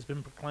heard, which has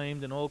been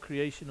proclaimed in all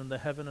creation under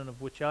heaven, and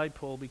of which I,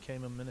 Paul,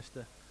 became a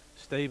minister,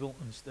 stable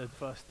and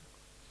steadfast.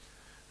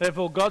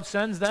 Therefore God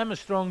sends them a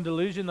strong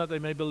delusion that they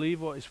may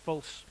believe what is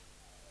false,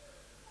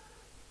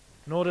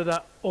 in order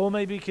that all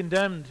may be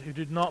condemned who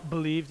did not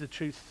believe the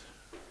truth.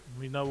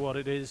 We know what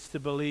it is to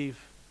believe.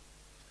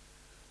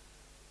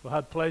 Who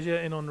had pleasure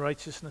in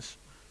unrighteousness.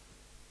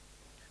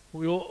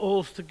 We ought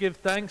also to give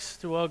thanks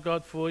to our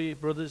God for you,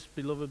 brothers,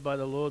 beloved by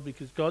the Lord,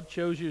 because God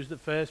chose you as the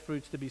first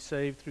fruits to be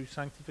saved through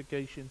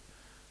sanctification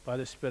by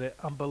the Spirit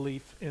and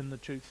belief in the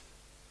truth.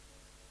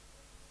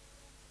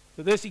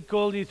 For this he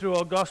called you through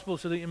our gospel,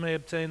 so that you may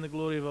obtain the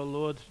glory of our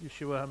Lord,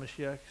 Yeshua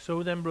HaMashiach.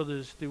 So then,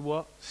 brothers, do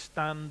what?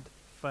 Stand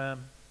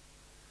firm.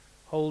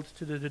 Hold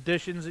to the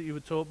traditions that you were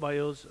taught by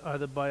us,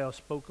 either by our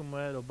spoken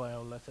word or by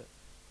our letter.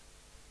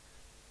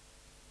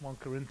 1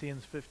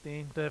 Corinthians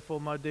 15. Therefore,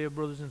 my dear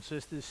brothers and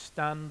sisters,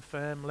 stand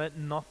firm. Let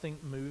nothing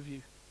move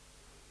you.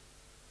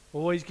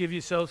 Always give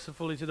yourselves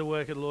fully to the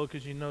work of the Lord,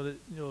 because you know that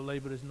your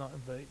labor is not in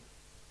vain.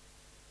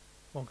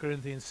 1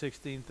 Corinthians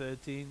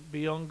 16:13.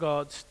 Be on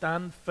guard.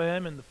 Stand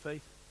firm in the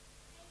faith.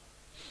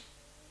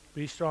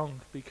 Be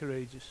strong. Be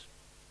courageous.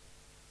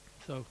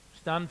 So,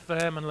 stand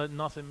firm and let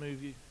nothing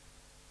move you.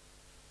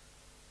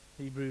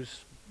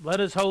 Hebrews. Let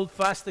us hold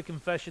fast the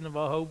confession of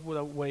our hope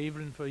without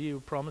wavering, for he who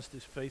promised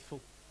is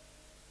faithful.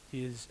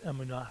 He is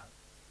Emunah.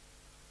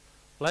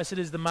 Blessed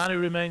is the man who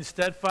remains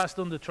steadfast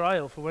under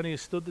trial, for when he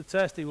has stood the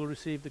test, he will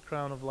receive the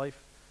crown of life,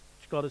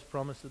 which God has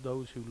promised to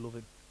those who love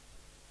him.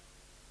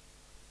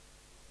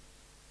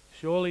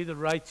 Surely the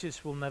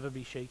righteous will never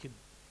be shaken.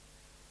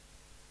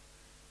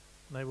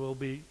 They will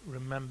be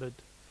remembered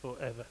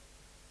forever.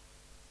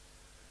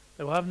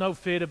 They will have no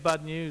fear of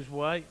bad news.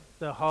 Why?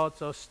 Their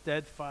hearts are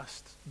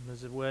steadfast. And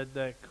there's a word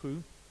there,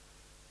 ku.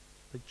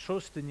 They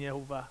trust in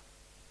Jehovah.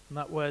 And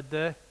that word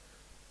there,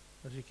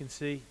 as you can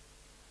see,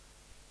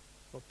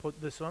 I'll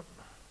put this on.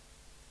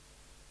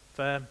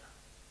 Firm.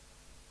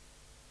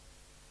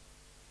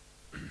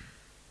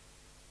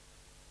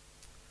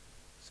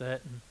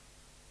 Certain.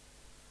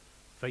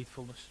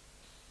 Faithfulness.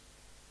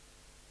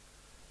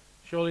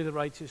 Surely the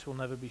righteous will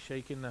never be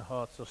shaken. Their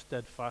hearts are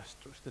steadfast,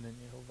 trusting in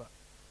Jehovah.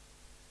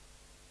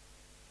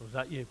 So is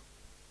that you?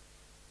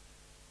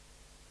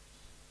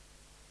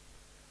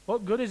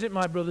 What good is it,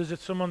 my brothers,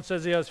 if someone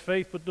says he has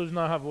faith but does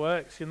not have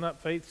works? Can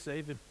that faith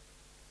save him?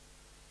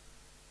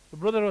 A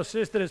brother or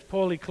sister is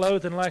poorly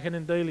clothed and lacking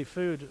in daily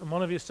food, and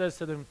one of you says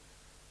to them,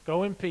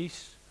 go in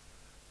peace,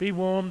 be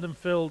warmed and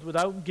filled,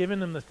 without giving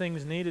them the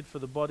things needed for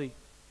the body.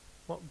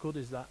 What good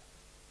is that?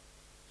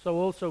 So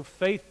also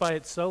faith by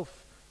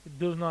itself, it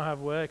does not have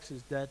works,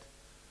 is dead.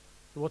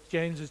 So what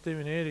James is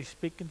doing here, he's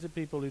speaking to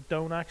people who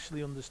don't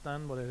actually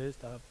understand what it is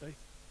to have faith.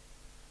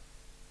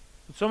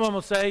 But someone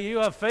will say, you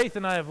have faith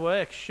and I have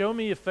works. Show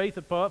me your faith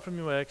apart from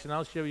your works, and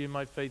I'll show you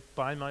my faith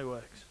by my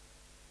works.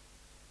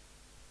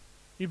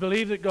 You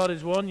believe that God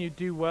is one, you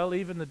do well.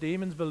 Even the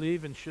demons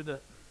believe and shudder.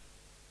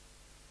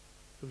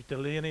 So he's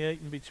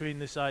delineating between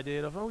this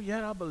idea of, oh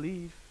yeah, I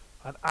believe,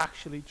 and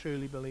actually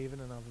truly believing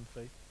and having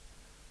faith.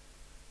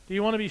 Do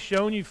you want to be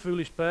shown, you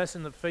foolish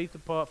person, that faith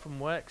apart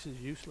from works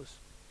is useless?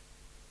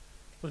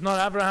 Was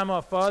not Abraham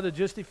our father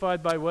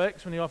justified by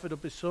works when he offered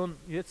up his son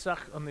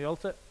Yitzhak on the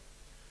altar?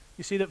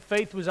 You see that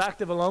faith was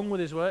active along with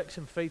his works,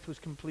 and faith was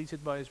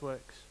completed by his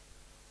works.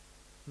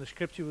 And the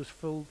scripture was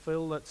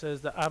fulfilled that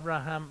says that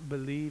Abraham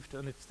believed,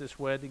 and it's this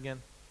word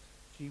again,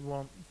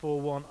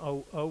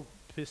 G4100,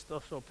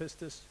 pistos or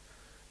pistis,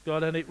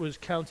 God, and it was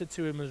counted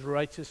to him as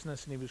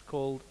righteousness, and he was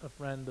called a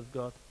friend of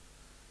God.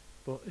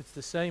 But it's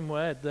the same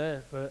word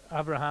there for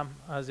Abraham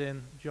as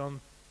in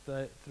John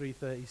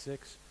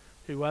 3:36.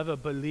 Whoever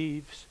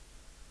believes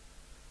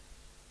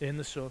in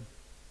the Son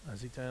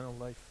has eternal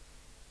life.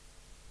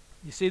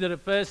 You see that a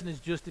person is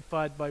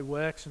justified by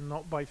works and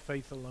not by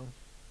faith alone.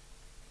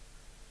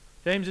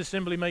 James is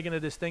simply making a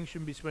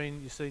distinction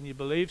between you saying you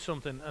believe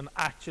something and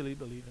actually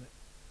believing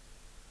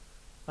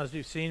it. As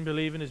we've seen,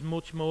 believing is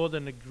much more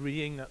than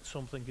agreeing that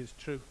something is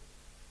true.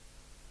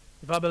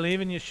 If I believe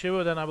in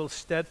Yeshua, then I will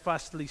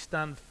steadfastly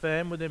stand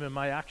firm with him, and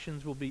my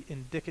actions will be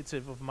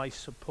indicative of my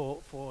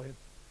support for him.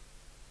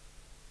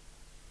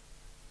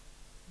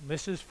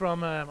 This is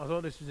from, I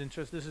thought this was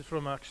interesting, this is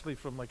from actually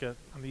from like an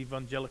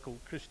evangelical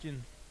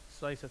Christian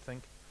site, I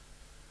think.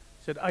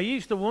 It said, I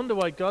used to wonder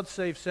why God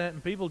saved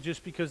certain people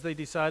just because they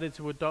decided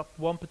to adopt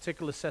one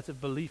particular set of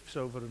beliefs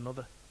over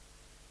another,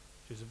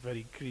 which is a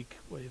very Greek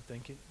way of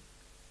thinking.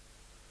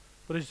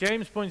 But as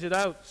James pointed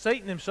out,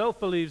 Satan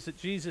himself believes that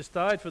Jesus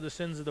died for the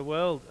sins of the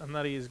world and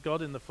that he is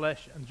God in the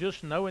flesh, and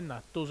just knowing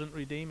that doesn't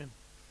redeem him.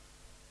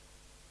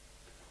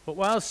 But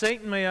while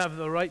Satan may have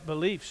the right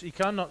beliefs, he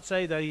cannot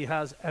say that he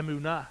has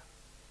emunah,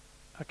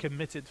 a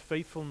committed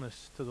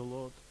faithfulness to the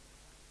Lord.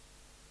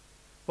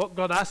 What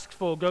God asks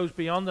for goes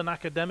beyond an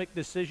academic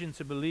decision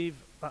to believe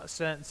that a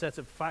certain set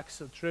of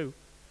facts are true.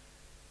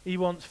 He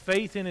wants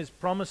faith in his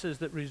promises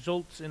that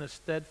results in a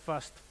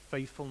steadfast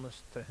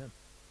faithfulness to him.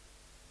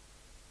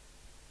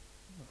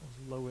 That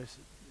was Lois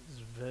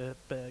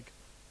Zverberg.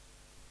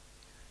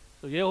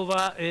 So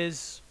Yehovah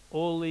is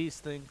all these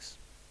things.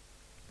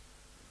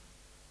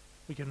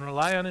 We can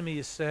rely on him, he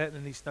is certain,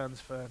 and he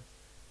stands firm.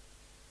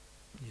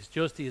 He is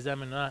just, he is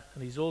eminent,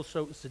 and he's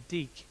also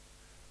Tzaddik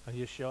and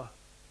Yeshua.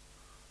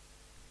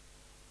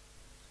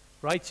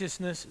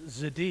 Righteousness,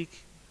 Tzaddik,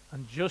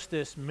 and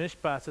justice,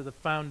 Mishpat, are the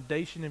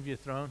foundation of your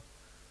throne.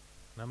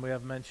 And then we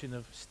have mention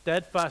of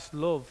steadfast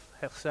love,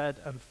 Hesed,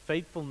 and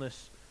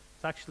faithfulness.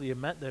 It's actually a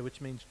met there, which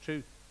means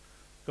truth.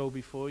 Go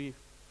before you.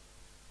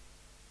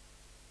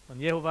 And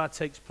Yehovah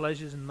takes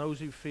pleasures in those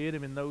who fear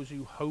him, in those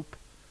who hope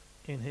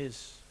in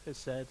his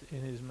Hesed,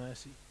 in his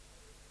mercy.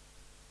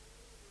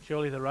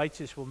 Surely the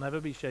righteous will never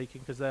be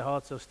shaken because their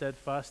hearts are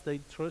steadfast.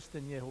 They trust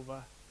in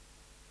Yehovah.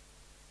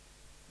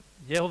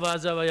 Yehovah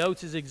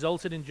Zavayot is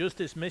exalted in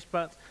justice,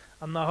 Mishpat,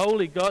 and the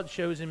holy God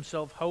shows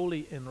himself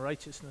holy in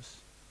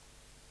righteousness.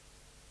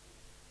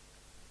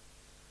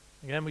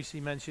 Again, we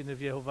see mention of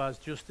Yehovah's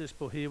justice,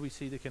 but here we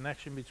see the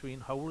connection between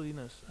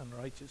holiness and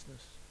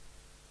righteousness.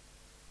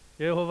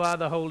 Yehovah,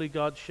 the holy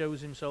God,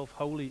 shows himself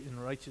holy in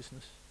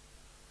righteousness.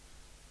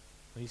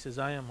 And he says,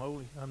 I am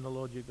holy. I'm the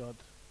Lord your God.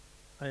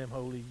 I am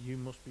holy. You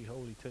must be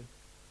holy too.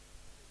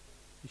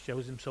 He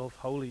shows himself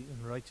holy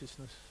in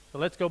righteousness. So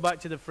let's go back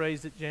to the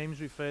phrase that James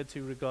referred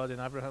to regarding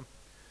Abraham.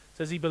 It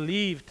says he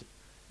believed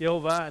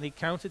Yehovah and he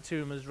counted to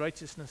him as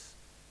righteousness,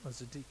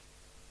 as Tzaddik.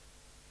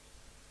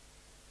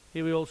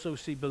 Here we also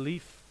see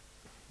belief,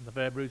 the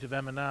verb root of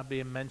emunah,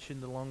 being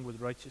mentioned along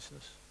with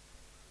righteousness,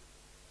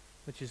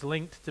 which is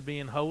linked to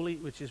being holy,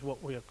 which is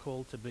what we are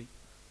called to be.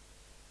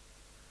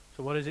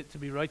 So what is it to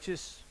be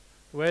righteous?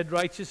 The word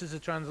righteous is a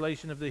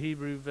translation of the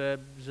Hebrew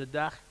verb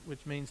zadach,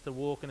 which means to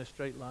walk in a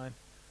straight line.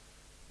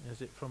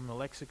 Is it from the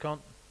lexicon?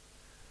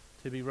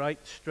 To be right,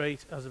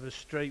 straight, as of a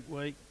straight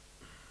way,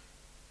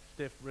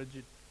 stiff,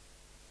 rigid.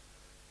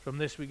 From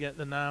this we get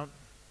the noun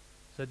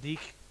tzaddik,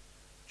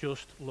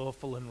 just,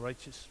 lawful, and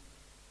righteous.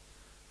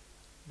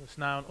 This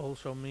noun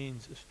also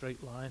means a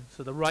straight line.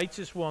 So the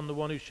righteous one, the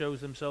one who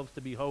shows themselves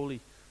to be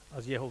holy,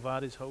 as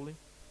Yehovah is holy,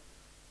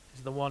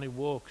 is the one who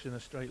walks in a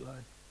straight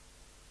line.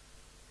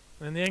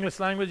 And in the English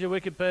language, a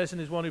wicked person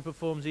is one who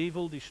performs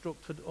evil,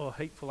 destructive, or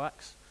hateful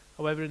acts.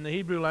 However, in the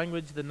Hebrew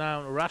language, the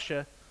noun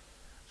rasha,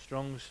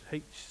 Strong's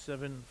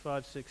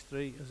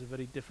H7563, has a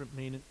very different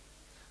meaning.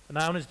 The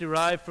noun is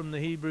derived from the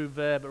Hebrew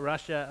verb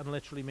rasha and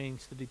literally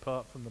means to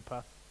depart from the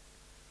path.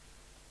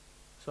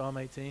 Psalm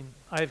 18.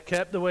 I have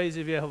kept the ways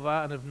of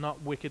Yehovah and have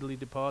not wickedly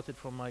departed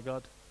from my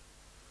God.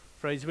 The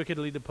phrase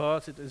wickedly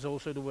departed is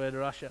also the word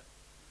rasha.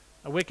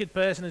 A wicked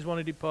person is one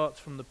who departs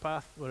from the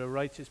path, where a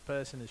righteous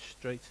person is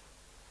straight.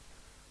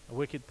 A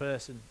wicked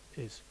person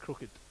is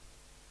crooked.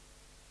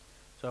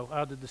 So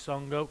how did the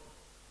song go?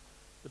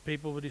 The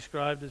people were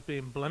described as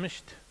being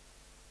blemished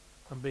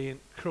and being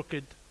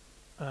crooked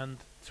and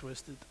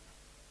twisted,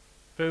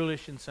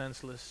 foolish and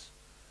senseless,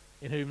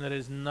 in whom there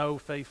is no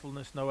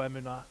faithfulness, no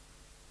emunah,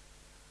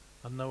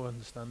 and no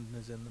understanding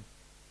is in them.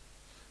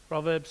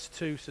 Proverbs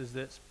 2 says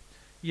this,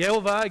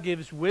 Yehovah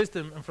gives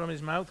wisdom, and from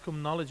his mouth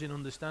come knowledge and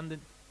understanding.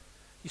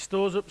 He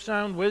stores up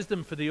sound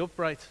wisdom for the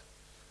upright.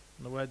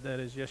 And the word there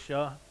is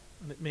yashar,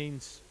 and it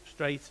means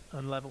straight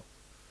and level.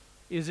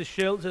 He is a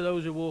shield to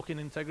those who walk in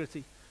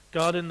integrity,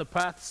 guarding the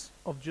paths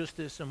of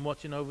justice and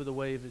watching over the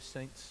way of his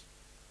saints.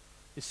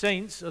 His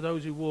saints are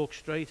those who walk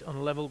straight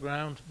on level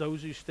ground,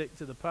 those who stick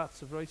to the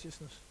paths of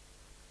righteousness.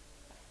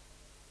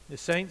 The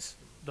saints,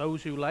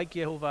 those who like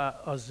Yehovah,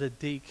 are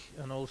Tzaddik,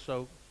 and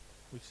also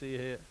we see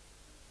here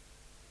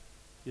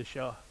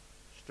Yeshua,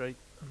 straight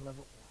and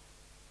level.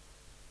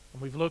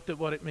 And we've looked at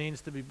what it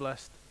means to be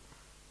blessed.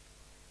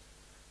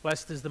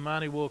 Blessed is the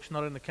man who walks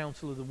not in the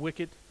counsel of the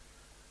wicked,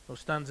 nor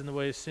stands in the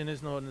way of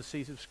sinners, nor in the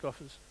seat of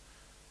scoffers.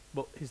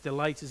 But his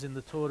delight is in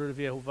the Torah of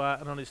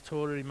Yehovah, and on his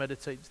Torah he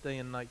meditates day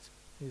and night.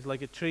 He is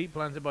like a tree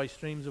planted by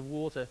streams of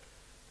water.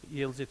 It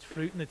yields its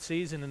fruit in its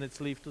season, and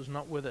its leaf does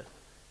not wither.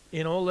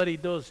 In all that he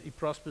does, he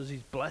prospers,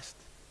 he's blessed.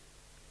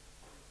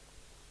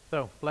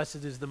 So,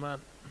 blessed is the man.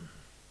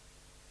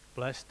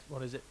 Blessed,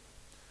 what is it?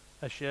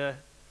 Asher,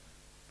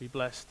 be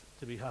blessed,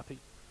 to be happy.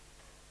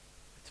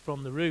 It's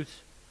from the root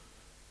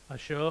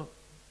ashur,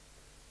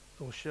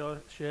 or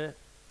share,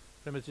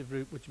 primitive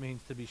root, which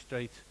means to be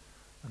straight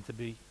and to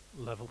be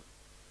level.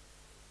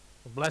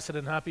 Well, blessed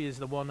and happy is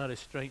the one that is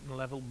straight and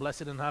level.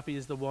 Blessed and happy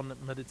is the one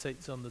that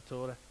meditates on the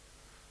Torah.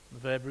 The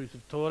verb root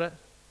of Torah,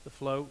 the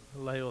flow,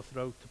 lay or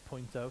throw, to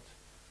point out.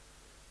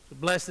 So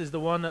blessed is the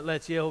one that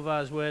lets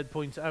Yehovah's word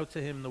point out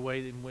to him the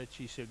way in which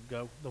he should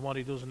go, the one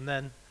who doesn't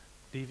then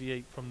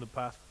deviate from the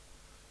path.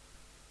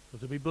 So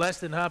to be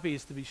blessed and happy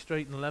is to be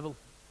straight and level.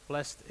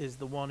 Blessed is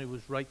the one who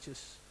is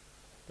righteous.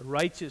 The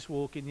righteous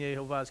walk in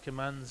Yehovah's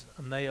commands,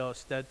 and they are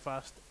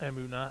steadfast,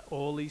 emunah.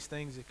 All these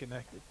things are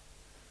connected.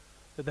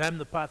 To them,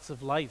 the paths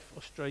of life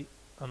are straight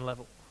and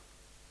level.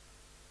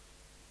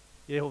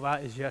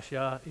 Yehovah is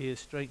Yashar, he is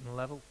straight and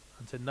level,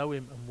 and to know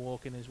him and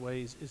walk in his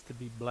ways is to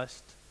be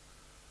blessed,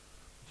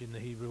 which in the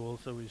Hebrew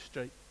also is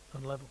straight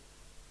and level.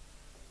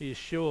 He is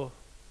sure,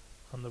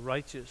 and the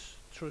righteous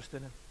trust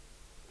in him.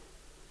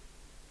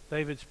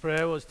 David's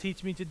prayer was,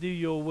 teach me to do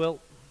your will.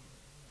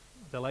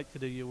 I delight to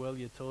do your will,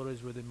 your Torah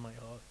is within my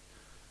heart.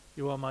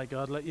 You are my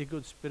God, let your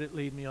good spirit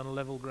lead me on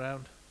level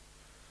ground.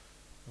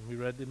 And we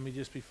read, didn't we,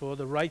 just before,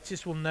 the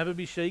righteous will never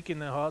be shaken,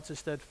 their hearts are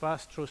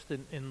steadfast,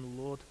 trusting in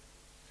the Lord.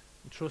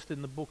 And trust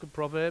in the book of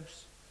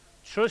Proverbs.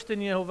 Trust in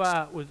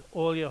Yehovah with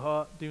all your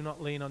heart, do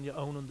not lean on your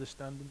own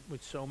understanding,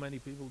 which so many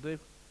people do.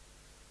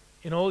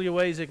 In all your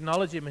ways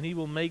acknowledge him, and he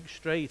will make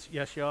straight,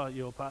 Yashar,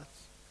 your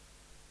paths.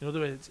 In other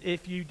words,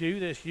 if you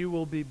do this, you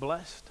will be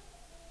blessed.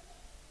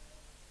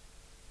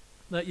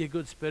 Let your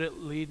good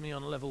spirit lead me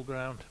on level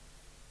ground.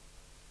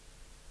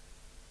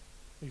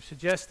 We've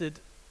suggested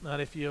that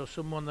if you're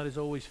someone that is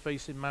always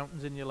facing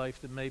mountains in your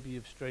life, then maybe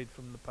you've strayed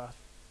from the path.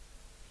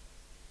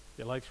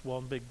 Your life's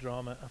one big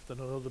drama after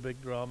another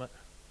big drama.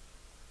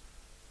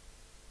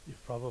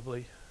 You've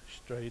probably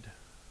strayed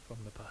from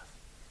the path.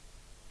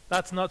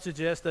 That's not to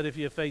suggest that if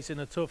you're facing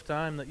a tough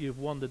time that you've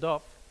wandered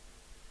off.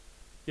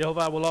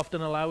 Yehovah will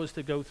often allow us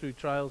to go through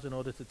trials in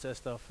order to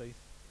test our faith,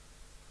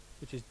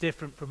 which is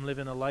different from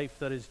living a life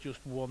that is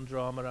just one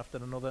drama after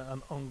another,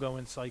 an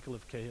ongoing cycle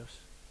of chaos.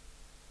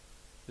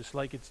 Just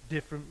like it's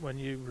different when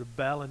you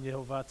rebel and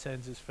Yehovah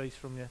turns his face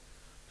from you,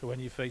 to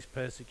when you face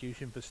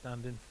persecution for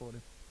standing for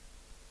him.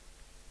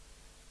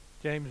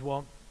 James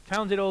 1.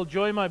 Count it all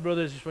joy, my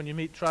brothers, when you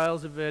meet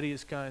trials of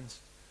various kinds.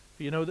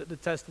 For you know that the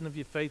testing of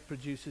your faith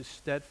produces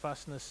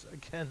steadfastness.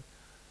 Again,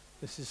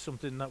 this is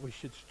something that we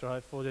should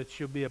strive for. It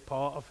should be a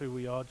part of who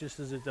we are, just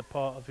as it's a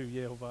part of who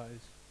Yehovah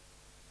is.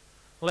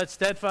 Let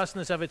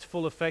steadfastness have its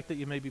full effect, that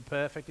you may be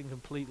perfect and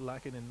complete,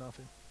 lacking in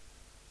nothing.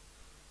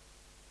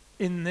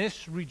 In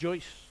this,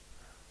 rejoice.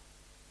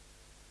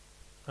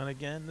 And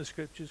again, the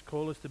scriptures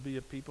call us to be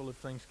a people of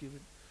thanksgiving.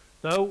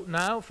 Though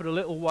now, for a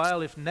little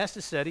while, if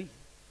necessary,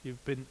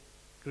 you've been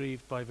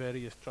grieved by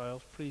various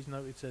trials. Please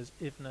note it says,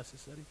 if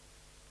necessary.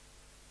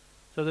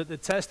 So that the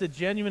tested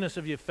genuineness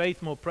of your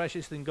faith, more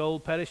precious than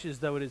gold, perishes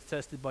though it is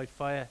tested by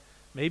fire,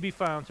 may be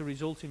found to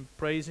result in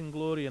praise and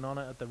glory and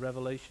honor at the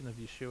revelation of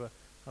Yeshua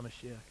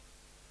HaMashiach.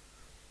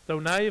 Though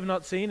now you have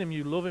not seen him,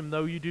 you love him.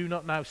 Though you do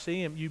not now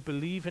see him, you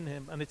believe in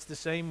him. And it's the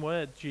same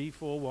word,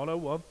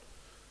 G4101.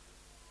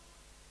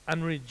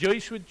 And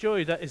rejoice with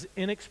joy that is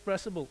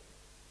inexpressible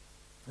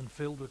and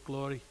filled with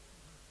glory,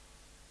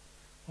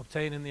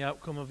 obtaining the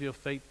outcome of your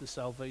faith, the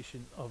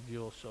salvation of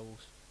your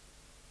souls.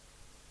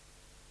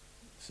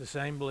 It's the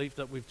same belief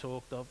that we've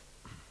talked of.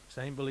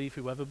 Same belief,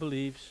 whoever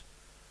believes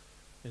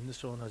in the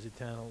Son has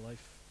eternal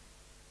life.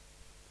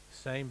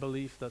 Same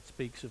belief that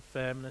speaks of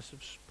firmness,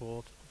 of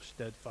support, of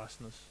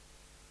steadfastness.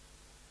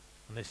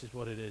 And this is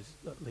what it is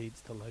that leads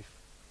to life.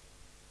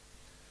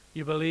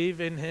 You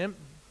believe in him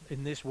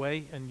in this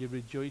way, and you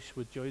rejoice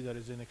with joy that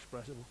is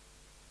inexpressible.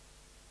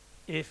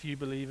 If you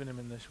believe in him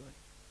in this way.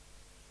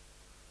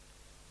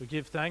 We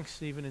give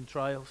thanks even in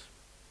trials.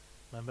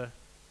 Remember,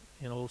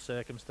 in all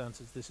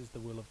circumstances, this is the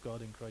will of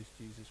God in Christ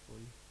Jesus for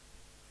you.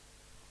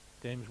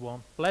 James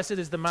 1. Blessed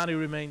is the man who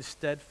remains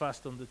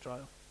steadfast under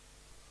trial,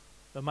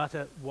 no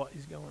matter what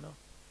is going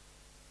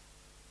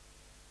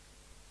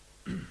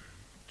on.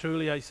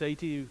 Truly I say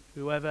to you,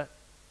 whoever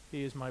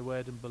hears my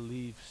word and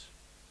believes,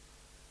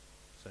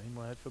 same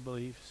word for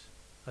believes,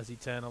 has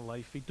eternal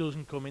life. He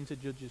doesn't come into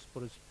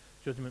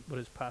judgment, but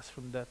has passed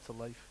from death to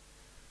life.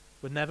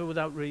 But never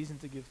without reason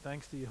to give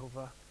thanks to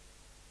Yehovah.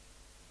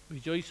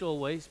 Rejoice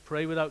always,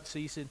 pray without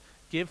ceasing,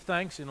 give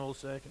thanks in all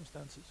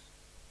circumstances.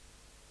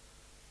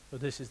 For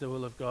this is the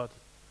will of God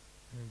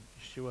in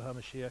Yeshua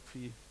HaMashiach for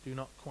you. Do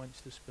not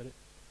quench the spirit.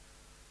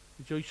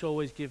 Rejoice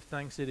always, give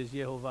thanks. It is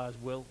Yehovah's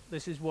will.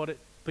 This is what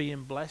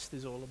being blessed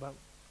is all about.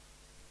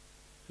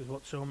 This is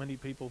what so many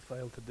people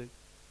fail to do.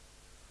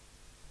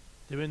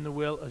 Doing the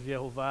will of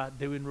Yehovah,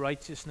 doing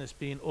righteousness,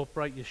 being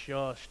upright,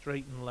 yashar,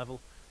 straight and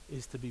level,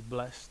 is to be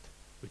blessed,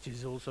 which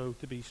is also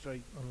to be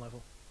straight and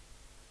level.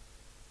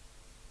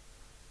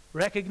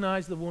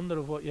 Recognize the wonder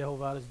of what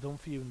Yehovah has done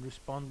for you and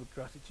respond with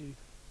gratitude.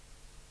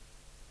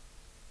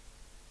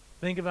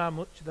 Think of how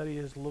much that he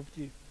has loved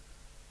you.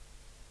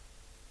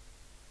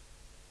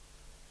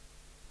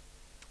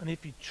 And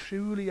if you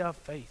truly have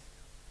faith,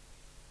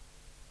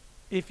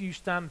 if you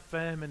stand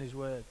firm in his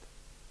word,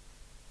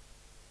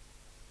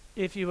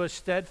 if you are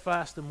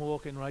steadfast and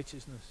walk in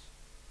righteousness,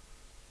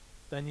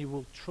 then you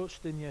will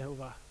trust in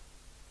Yehovah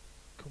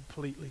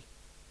completely.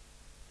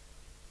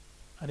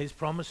 And his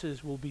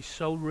promises will be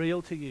so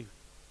real to you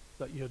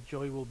that your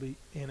joy will be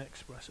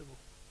inexpressible.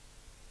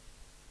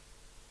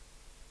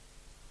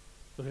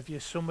 But if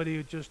you're somebody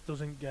who just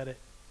doesn't get it,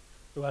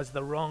 who has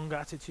the wrong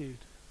attitude,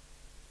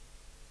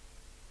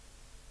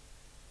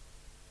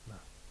 no.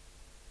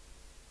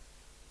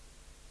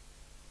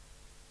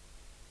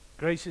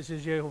 Gracious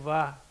is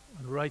Yehovah,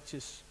 and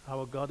righteous,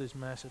 our God is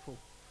merciful.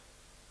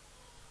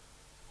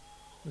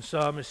 The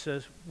psalmist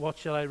says, what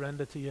shall I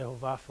render to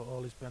Yehovah for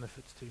all his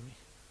benefits to me?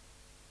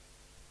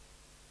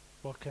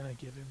 What can I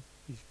give him?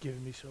 He's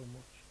given me so much.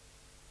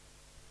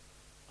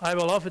 I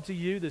will offer to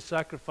you the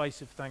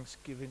sacrifice of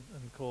thanksgiving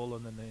and call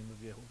on the name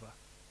of Yehovah.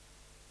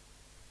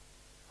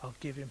 I'll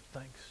give him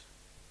thanks.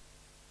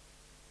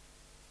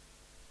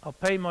 I'll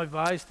pay my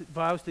vows to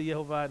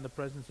Yehovah in the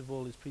presence of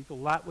all his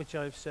people, that which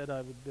I have said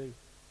I would do,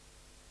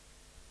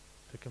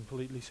 to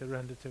completely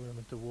surrender to him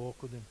and to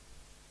walk with him.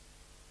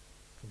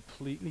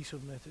 Completely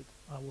submitted.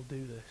 I will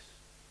do this,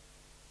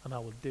 and I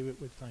will do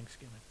it with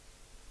thanksgiving.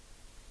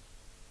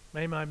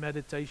 May my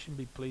meditation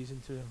be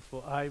pleasing to him,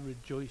 for I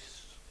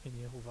rejoice in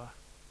Yehovah.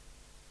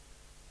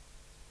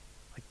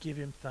 I give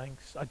him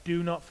thanks. I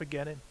do not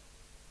forget him.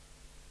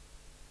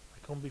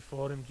 I come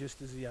before him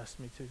just as he asked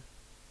me to.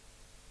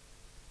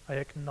 I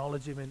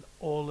acknowledge him in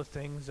all the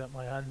things that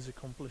my hands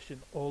accomplish,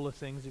 in all the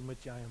things in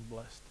which I am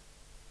blessed.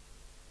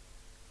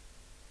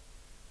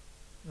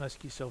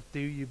 Ask yourself, do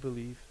you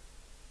believe?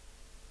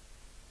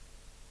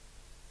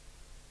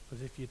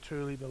 Because if you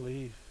truly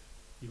believe,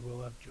 you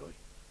will have joy.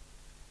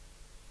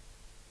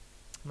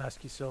 And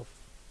ask yourself,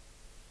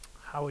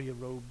 how are your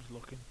robes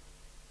looking?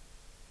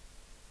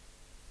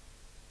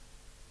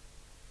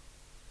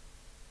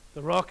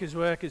 The rock, his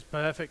work is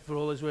perfect, for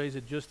all his ways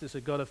are justice,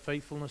 a God of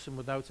faithfulness and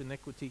without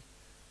iniquity,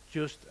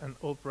 just and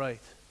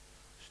upright,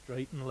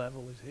 straight and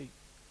level is he.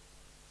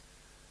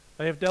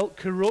 They have dealt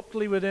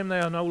corruptly with him,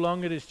 they are no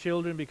longer his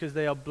children, because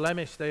they are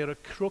blemished, they are a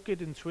crooked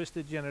and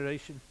twisted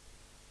generation.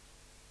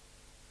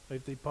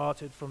 They've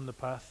departed from the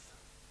path.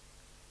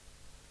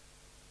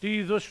 Do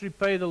you thus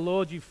repay the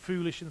Lord, you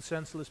foolish and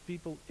senseless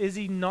people? Is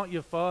he not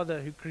your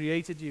Father who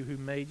created you, who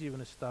made you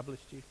and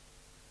established you?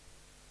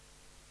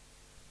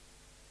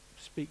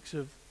 Speaks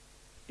of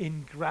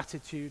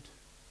ingratitude,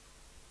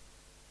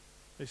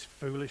 this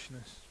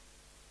foolishness.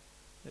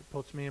 It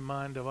puts me in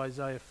mind of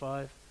Isaiah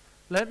 5.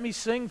 Let me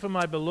sing for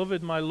my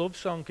beloved my love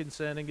song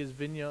concerning his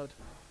vineyard.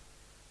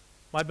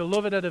 My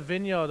beloved had a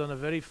vineyard on a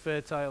very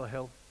fertile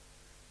hill.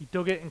 He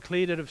dug it and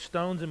cleared it of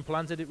stones and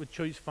planted it with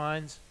choice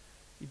vines.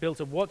 He built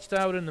a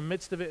watchtower in the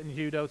midst of it and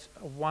hewed out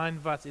a wine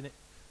vat in it,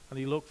 and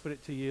he looked for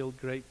it to yield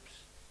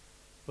grapes,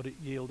 but it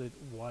yielded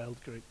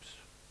wild grapes.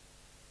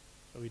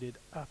 So he did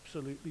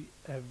absolutely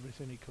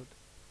everything he could.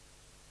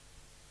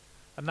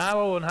 And now,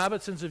 O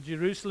inhabitants of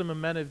Jerusalem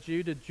and men of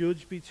Judah,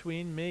 judge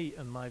between me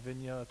and my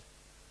vineyard.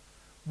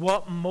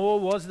 What more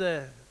was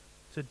there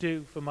to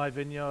do for my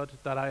vineyard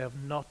that I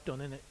have not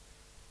done in it?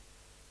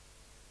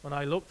 When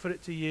I looked for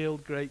it to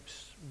yield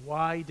grapes,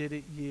 why did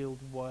it yield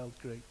wild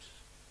grapes?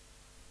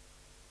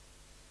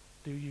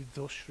 Do you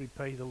thus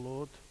repay the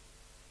Lord?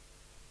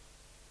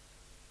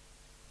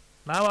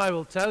 Now I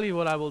will tell you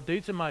what I will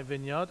do to my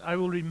vineyard. I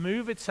will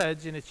remove its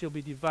hedge, and it shall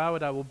be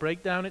devoured. I will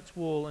break down its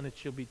wall, and it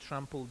shall be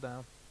trampled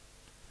down.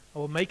 I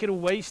will make it a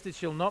waste. It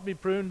shall not be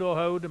pruned or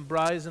hoed, and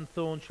briars and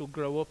thorns shall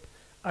grow up.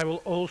 I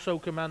will also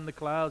command the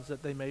clouds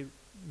that they may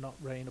not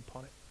rain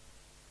upon it.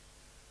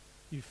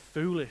 You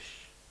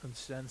foolish and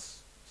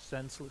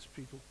senseless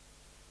people.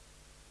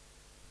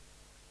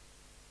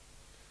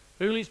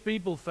 Foolish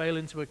people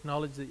failing to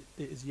acknowledge that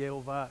it is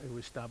Yehovah who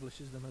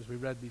establishes them, as we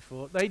read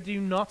before. They do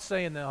not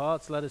say in their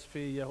hearts, let us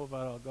fear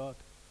Yehovah our God.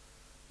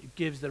 He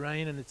gives the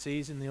rain in its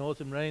season, the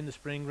autumn rain, the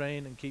spring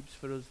rain, and keeps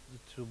for us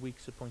the 2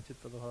 weeks appointed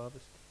for the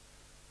harvest.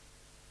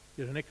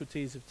 Your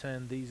iniquities have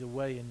turned these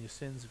away, and your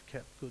sins have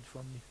kept good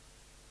from you.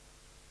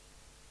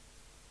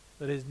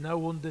 There is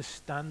no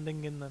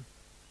understanding in them.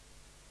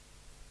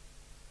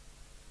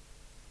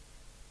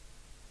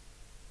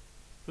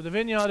 For the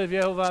vineyard of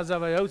Yehovah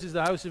Zavaot is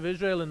the house of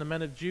Israel, and the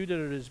men of Judah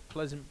are his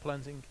pleasant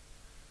planting.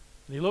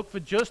 And he looked for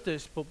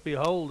justice, but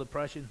behold,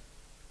 oppression.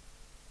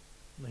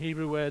 And the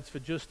Hebrew words for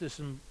justice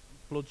and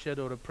bloodshed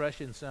or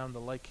oppression sound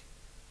alike,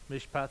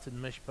 mishpat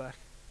and mishpach.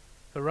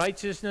 For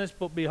righteousness,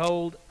 but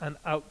behold, an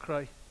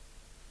outcry.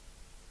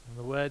 And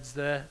the words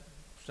there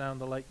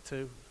sound alike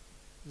too,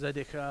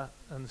 zedekah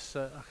and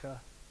se'achah.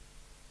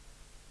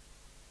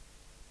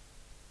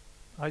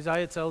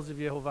 Isaiah tells of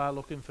Yehovah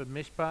looking for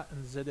mishpat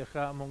and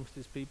zedekah amongst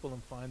his people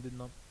and finding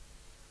none.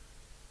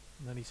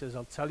 And then he says,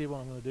 I'll tell you what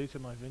I'm going to do to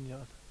my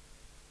vineyard.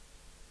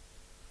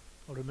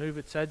 I'll remove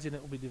its hedge and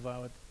it will be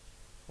devoured.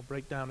 I'll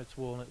break down its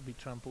wall and it will be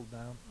trampled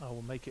down. I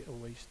will make it a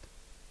waste.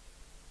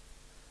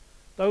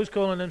 Those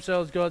calling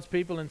themselves God's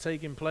people and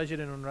taking pleasure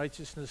in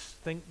unrighteousness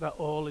think that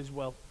all is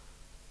well.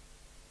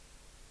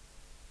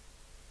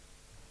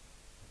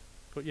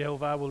 But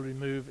Yehovah will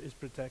remove his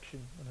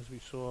protection, and as we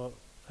saw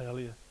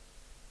earlier,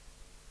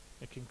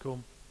 it can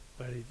come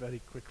very,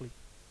 very quickly.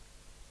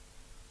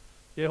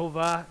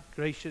 Yehovah,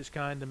 gracious,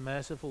 kind, and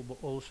merciful, but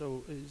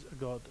also is a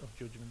God of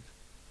judgment.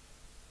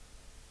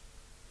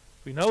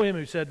 We know him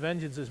who said,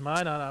 "Vengeance is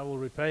mine, and I will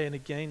repay." And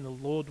again, the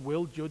Lord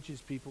will judge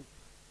his people.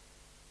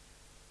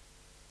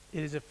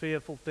 It is a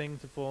fearful thing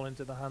to fall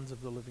into the hands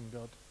of the living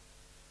God,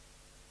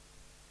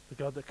 the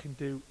God that can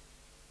do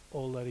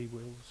all that he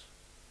wills.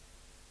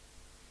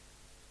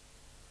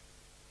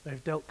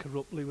 They've dealt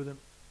corruptly with him.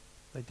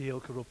 They deal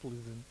corruptly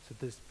with him to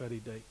this very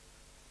day.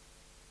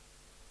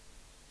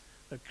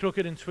 A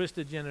crooked and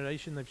twisted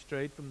generation, they've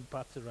strayed from the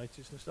paths of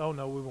righteousness. Oh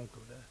no, we won't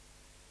go there.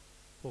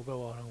 We'll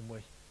go our own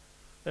way.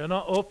 They are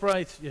not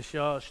upright,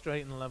 yashar,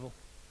 straight and level.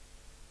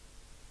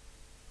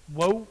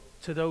 Woe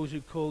to those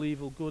who call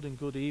evil good and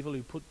good evil,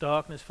 who put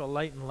darkness for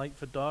light and light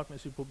for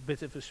darkness, who put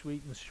bitter for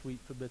sweet and sweet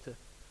for bitter.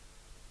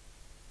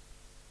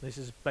 This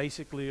is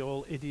basically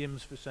all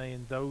idioms for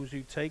saying those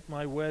who take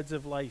my words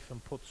of life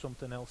and put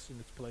something else in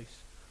its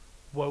place.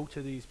 Woe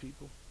to these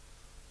people.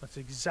 That's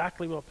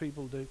exactly what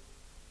people do.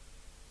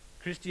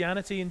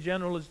 Christianity in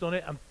general has done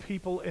it, and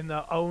people in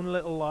their own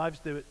little lives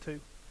do it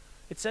too.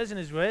 It says in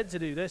his word to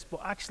do this,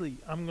 but actually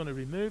I'm going to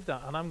remove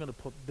that and I'm going to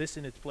put this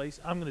in its place.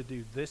 I'm going to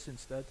do this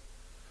instead.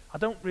 I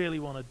don't really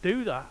want to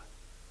do that.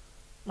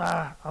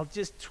 I'll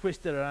just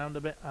twist it around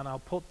a bit and I'll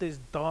put this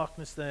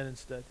darkness there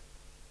instead.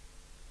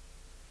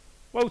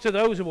 Woe to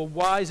those who are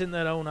wise in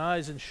their own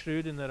eyes and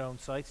shrewd in their own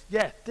sight.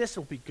 Yeah, this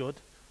will be good.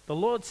 The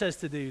Lord says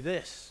to do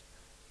this,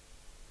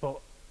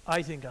 but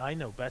I think I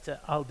know better.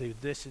 I'll do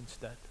this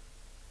instead.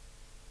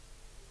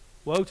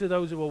 Woe to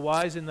those who are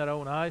wise in their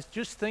own eyes.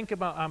 Just think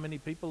about how many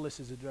people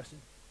this is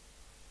addressing.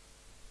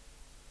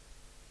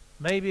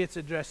 Maybe it's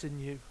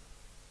addressing you.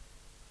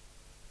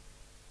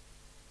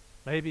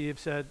 Maybe you've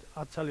said,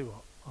 I'll tell you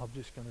what, I'm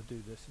just going to do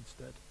this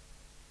instead.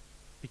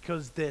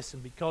 Because this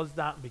and because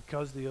that and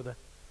because the other.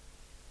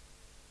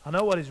 I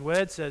know what his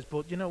word says,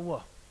 but you know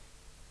what?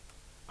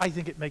 I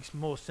think it makes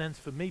more sense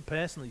for me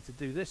personally to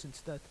do this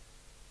instead.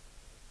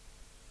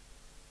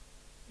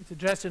 It's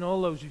addressing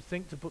all those who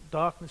think to put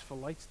darkness for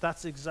light.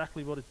 That's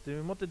exactly what it's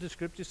doing. What did the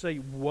scriptures say?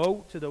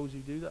 Woe to those who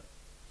do that.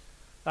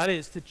 That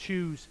is to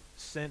choose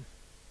sin.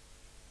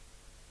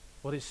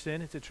 What is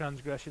sin? It's a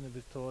transgression of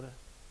his Torah.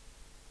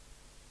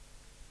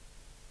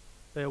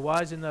 They are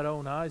wise in their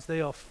own eyes.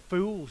 They are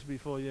fools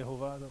before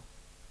Yehovah, though.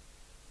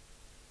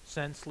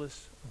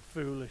 Senseless and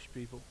foolish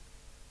people.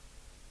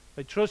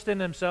 They trust in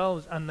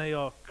themselves and they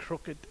are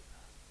crooked.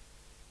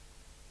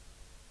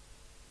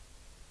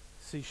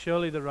 See,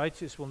 surely the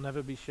righteous will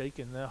never be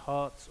shaken. Their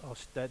hearts are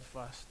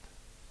steadfast,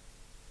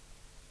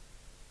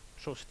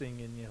 trusting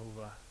in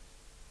Yehovah.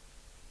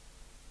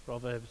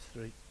 Proverbs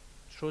 3.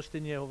 Trust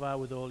in Yehovah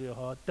with all your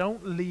heart.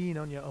 Don't lean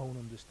on your own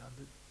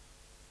understanding.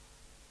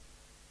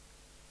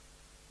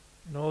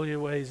 In all your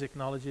ways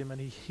acknowledge him,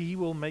 and he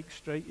will make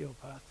straight your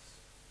paths.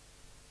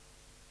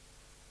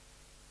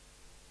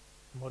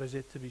 And what is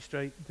it to be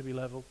straight and to be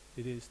level?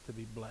 It is to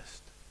be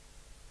blessed.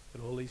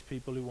 But all these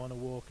people who want to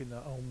walk in their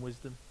own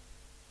wisdom,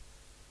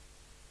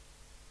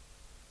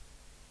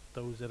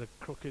 those that are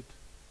crooked,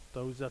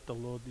 those that the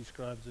Lord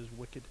describes as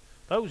wicked,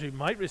 those who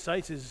might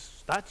recite his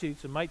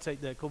statutes and might take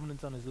their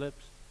covenant on his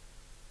lips,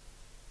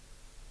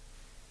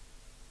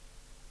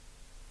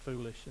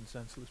 foolish and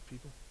senseless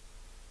people.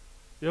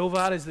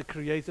 Yehovah is the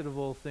creator of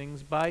all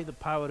things. By the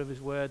power of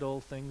his word,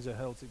 all things are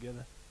held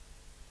together.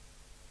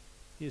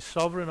 He is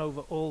sovereign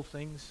over all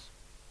things.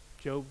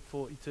 Job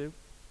 42.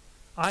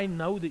 I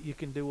know that you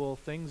can do all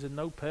things, and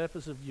no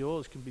purpose of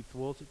yours can be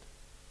thwarted.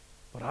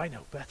 But I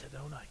know better,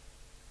 don't I?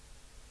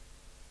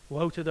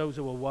 Woe to those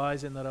who are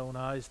wise in their own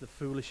eyes, the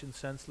foolish and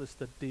senseless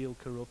that deal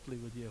corruptly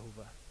with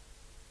Yehovah.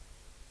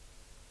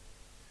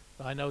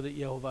 I know that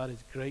Yehovah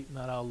is great and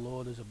that our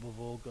Lord is above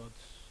all gods.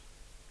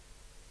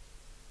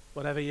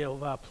 Whatever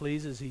Yehovah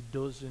pleases, he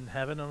does in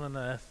heaven and on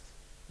earth,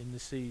 in the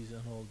seas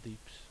and all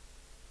deeps.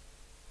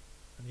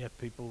 And yet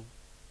people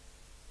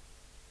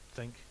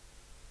think,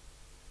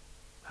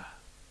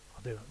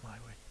 I'll do it my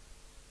way.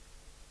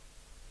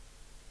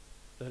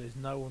 There is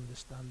no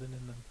understanding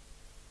in them.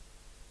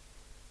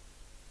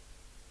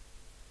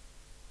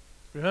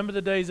 Remember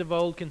the days of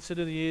old,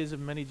 consider the years of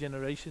many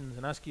generations,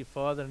 and ask your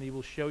father, and he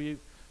will show you,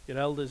 your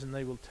elders, and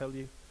they will tell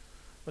you.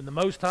 When the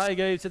Most High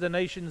gave to the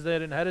nations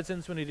their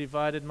inheritance, when he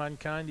divided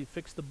mankind, he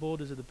fixed the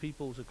borders of the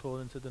peoples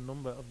according to the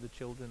number of the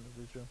children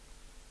of Israel.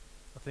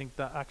 I think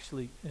that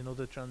actually in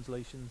other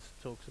translations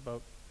talks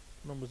about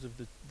numbers of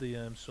the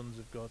sons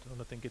of God,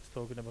 and I think it's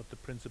talking about the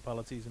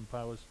principalities and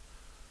powers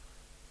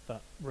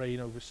that reign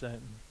over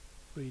certain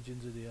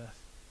regions of the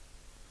earth.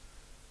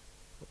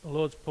 But the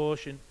Lord's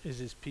portion is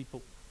his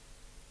people.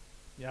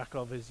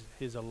 Yaakov is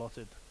his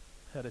allotted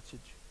heritage.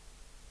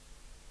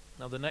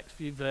 Now the next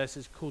few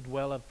verses could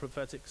well have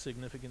prophetic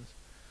significance.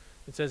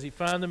 It says, he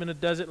found him in a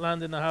desert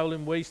land in the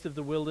howling waste of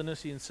the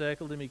wilderness. He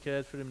encircled him, he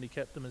cared for him, and he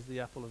kept him as the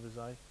apple of his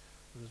eye.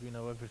 As we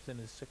know, everything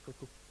is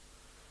cyclical.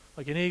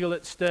 Like an eagle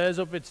that stirs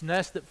up its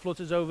nest, that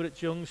flutters over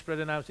its young,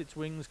 spreading out its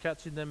wings,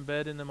 catching them,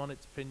 bearing them on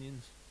its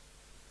pinions.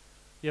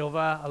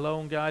 Jehovah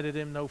alone guided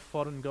him, no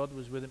foreign god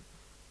was with him.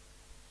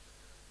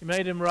 He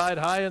made him ride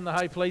high in the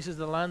high places of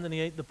the land, and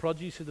he ate the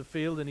produce of the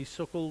field, and he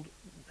suckled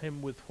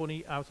him with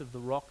honey out of the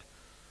rock.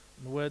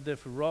 And the word there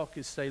for rock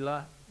is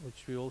Selah,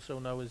 which we also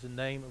know as the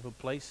name of a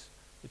place,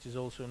 which is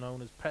also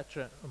known as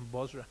Petra and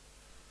Bozrah.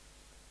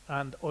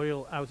 And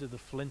oil out of the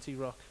flinty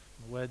rock.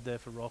 The word there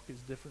for rock is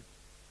different.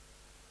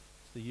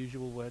 It's the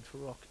usual word for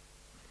rock.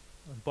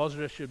 And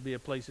Bozrah should be a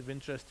place of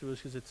interest to us,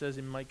 because it says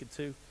in Micah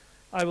 2,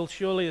 I will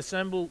surely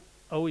assemble,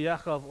 O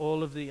Yaakov,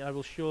 all of thee. I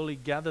will surely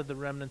gather the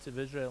remnant of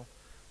Israel.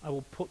 I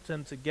will put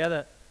them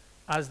together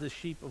as the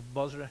sheep of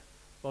Bozrah.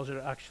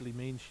 Bozrah actually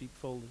means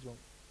sheepfold as well.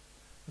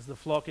 As the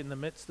flock in the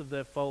midst of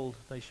their fold,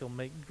 they shall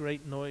make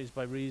great noise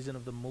by reason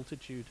of the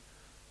multitude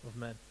of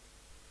men.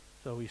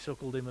 So he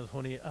suckled him with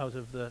honey out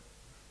of the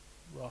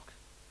rock.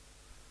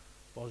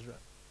 Bozrah.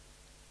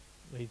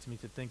 Leads me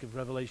to think of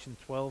Revelation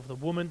 12. The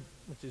woman,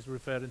 which is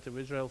referring to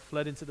Israel,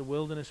 fled into the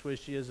wilderness, where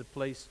she is a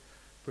place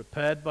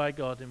prepared by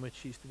God in which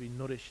she's to be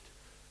nourished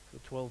for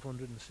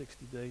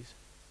 1260 days.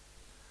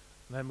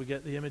 And then we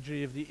get the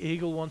imagery of the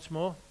eagle once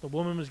more. The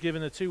woman was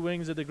given the two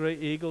wings of the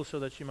great eagle so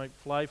that she might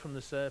fly from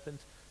the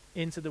serpent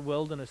into the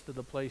wilderness to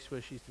the place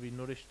where she's to be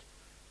nourished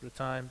for a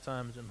time,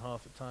 times, and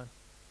half a time.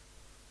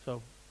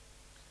 So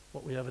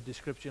what we have a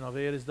description of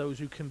here is those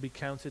who can be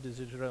counted as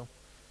Israel,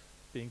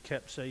 being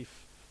kept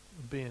safe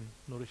and being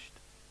nourished.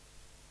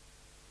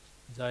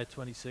 Isaiah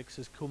 26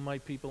 says, Come, my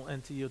people,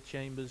 enter your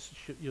chambers,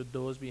 shut your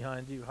doors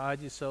behind you, hide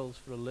yourselves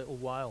for a little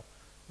while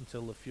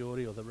until the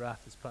fury or the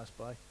wrath has passed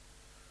by.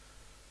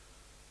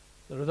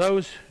 There are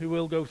those who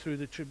will go through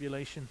the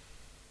tribulation,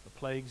 the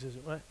plagues as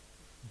it were.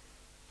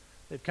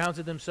 They've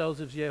counted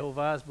themselves as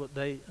Jehovah's, but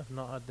they have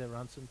not had their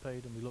ransom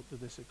paid, and we looked at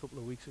this a couple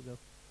of weeks ago.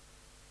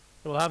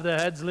 They will have their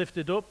heads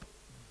lifted up.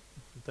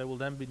 They will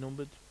then be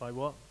numbered by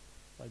what?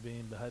 By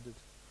being beheaded.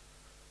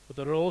 But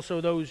there are also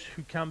those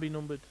who can be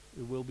numbered,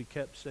 who will be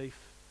kept safe.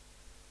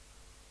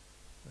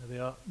 They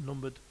are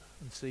numbered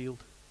and sealed.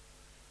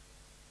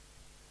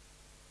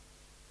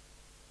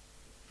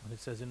 And it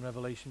says in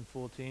Revelation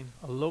 14,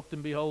 I looked,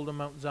 and behold, on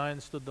Mount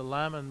Zion stood the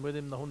Lamb, and with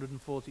him the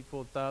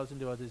 144,000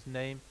 who had his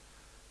name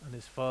and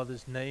his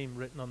Father's name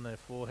written on their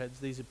foreheads.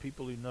 These are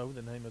people who know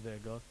the name of their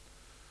God.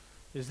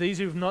 It's these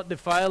who have not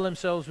defiled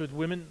themselves with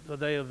women, for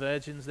they are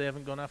virgins. They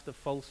haven't gone after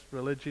false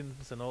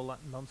religions and all that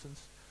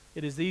nonsense.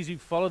 It is these who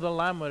follow the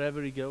Lamb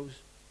wherever he goes.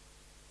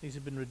 These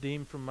have been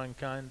redeemed from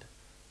mankind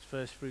as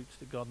first fruits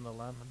to God and the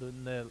Lamb, and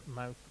in their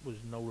mouth was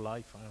no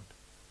lie found.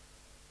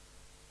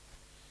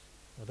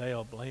 For they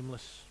are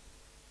blameless.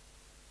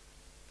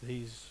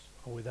 These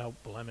are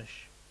without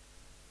blemish.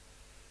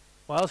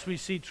 Whilst we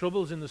see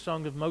troubles in the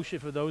Song of Moshe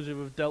for those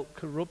who have dealt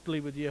corruptly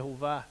with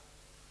Yehovah,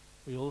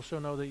 we also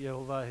know that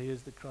Yehovah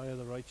hears the cry of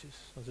the righteous.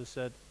 As I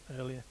said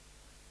earlier,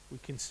 we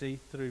can see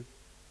through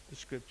the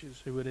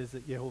scriptures who it is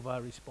that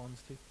Yehovah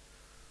responds to.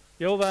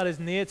 Yehovah is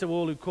near to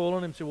all who call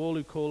on him, to all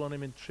who call on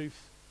him in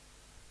truth.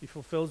 He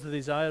fulfills the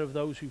desire of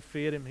those who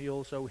fear him. He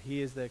also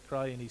hears their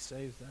cry and he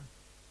saves them.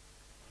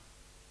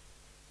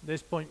 At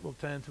this point we'll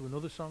turn to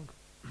another song.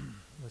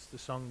 That's the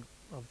song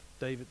of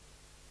David.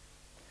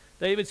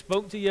 David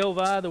spoke to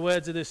Yehovah the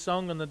words of this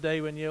song on the day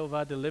when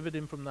Yehovah delivered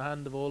him from the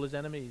hand of all his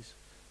enemies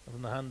and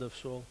from the hand of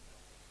Saul.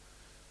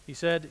 He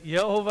said,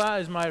 Yehovah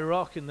is my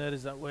rock, and there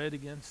is that word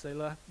again,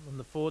 Selah, and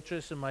the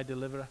fortress and my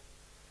deliverer.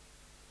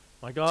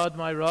 My God,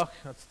 my rock,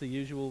 that's the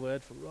usual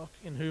word for rock,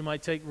 in whom I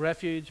take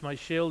refuge, my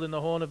shield and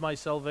the horn of my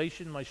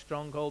salvation, my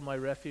stronghold, my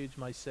refuge,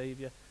 my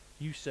Savior.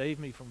 You save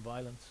me from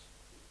violence.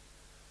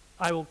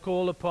 I will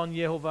call upon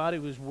Yehovah,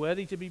 who is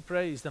worthy to be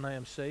praised, and I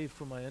am saved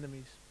from my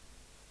enemies.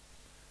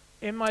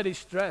 In my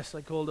distress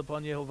I called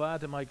upon Yehovah,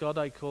 to my God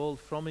I called.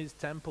 From his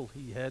temple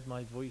he heard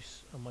my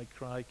voice, and my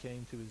cry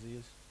came to his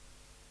ears.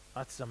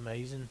 That's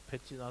amazing.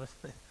 Picture that.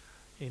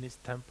 In his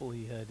temple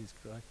he heard his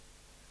cry.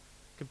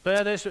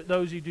 Compare this with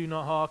those who do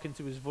not hearken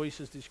to his voice,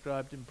 as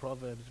described in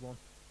Proverbs 1.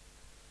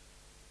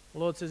 The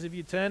Lord says, if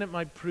you turn at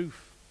my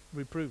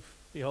reproof,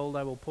 behold,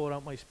 I will pour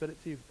out my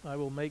spirit to you. I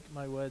will make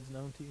my words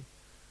known to you.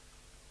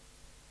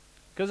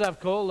 Because I've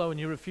called, though, and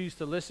you refuse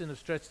to listen, have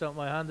stretched out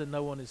my hand, and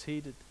no one is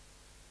heeded.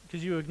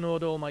 Because you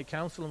ignored all my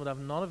counsel and would have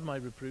none of my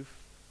reproof.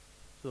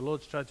 So the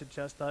Lord's tried to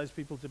chastise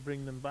people to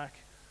bring them back,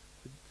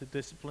 to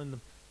discipline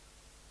them.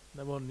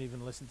 They won't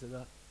even listen to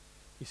that.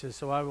 He says,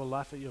 so I will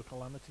laugh at your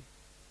calamity.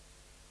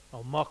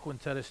 I'll mock when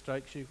terror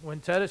strikes you. When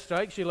terror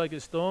strikes you like a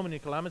storm, and your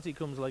calamity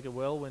comes like a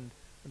whirlwind,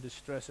 and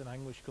distress and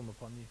anguish come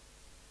upon you.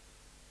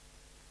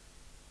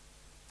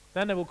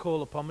 Then they will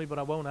call upon me, but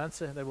I won't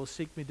answer. They will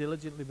seek me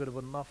diligently, but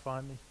will not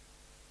find me.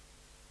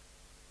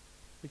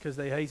 Because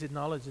they hated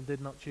knowledge and did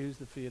not choose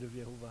the fear of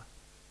Jehovah.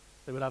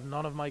 They would have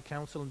none of my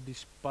counsel and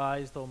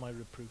despised all my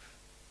reproof.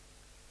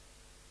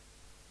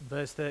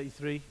 Verse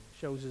 33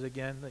 shows us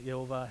again that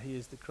Jehovah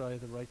hears the cry of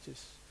the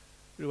righteous.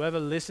 Whoever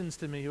listens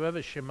to me,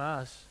 whoever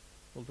shemas,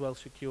 will dwell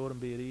secure and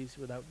be at ease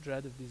without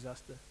dread of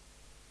disaster.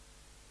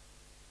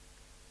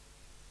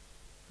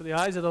 For the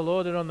eyes of the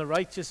Lord are on the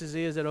righteous, his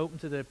ears are open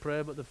to their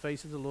prayer, but the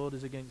face of the Lord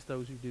is against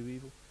those who do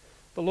evil.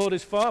 The Lord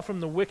is far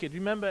from the wicked.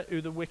 Remember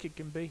who the wicked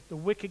can be. The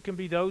wicked can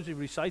be those who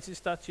recite his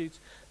statutes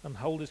and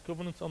hold his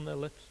covenants on their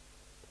lips.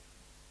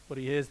 But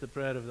he hears the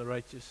prayer of the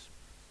righteous.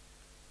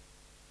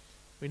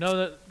 We know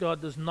that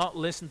God does not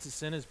listen to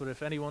sinners, but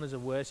if anyone is a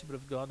worshipper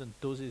of God and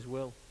does his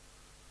will,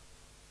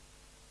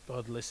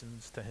 God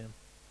listens to him.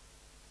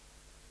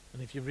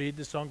 And if you read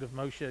the Song of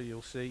Moshe,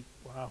 you'll see,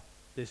 wow,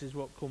 this is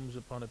what comes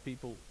upon a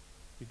people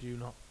who do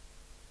not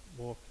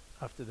walk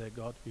after their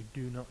God, who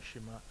do not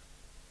shema.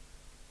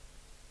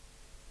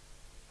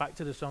 Back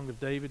to the Song of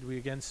David, we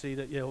again see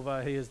that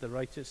Yehovah hears the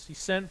righteous. He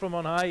sent from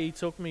on high, he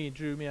took me, he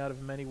drew me out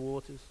of many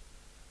waters.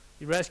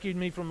 He rescued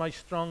me from my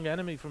strong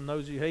enemy, from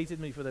those who hated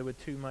me, for they were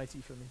too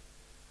mighty for me.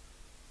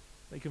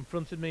 They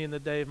confronted me in the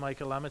day of my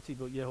calamity,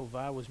 but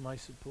Yehovah was my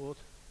support.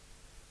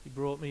 He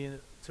brought me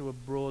into a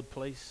broad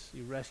place.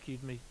 He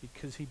rescued me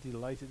because he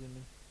delighted in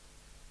me.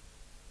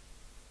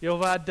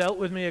 Yehovah dealt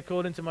with me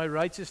according to my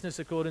righteousness,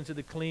 according to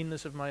the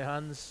cleanness of my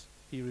hands.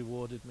 He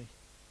rewarded me.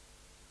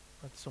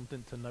 That's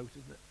something to note,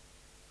 isn't it?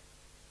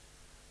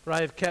 For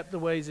I have kept the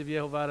ways of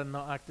Yehovah and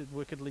not acted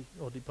wickedly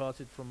or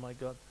departed from my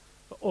God.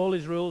 For all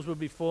his rules were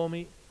before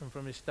me, and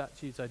from his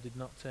statutes I did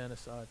not turn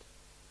aside.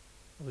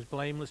 I was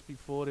blameless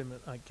before him,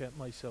 and I kept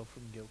myself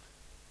from guilt.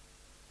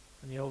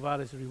 And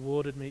Yehovah has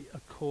rewarded me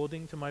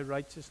according to my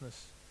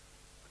righteousness,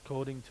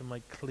 according to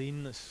my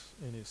cleanness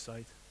in his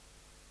sight.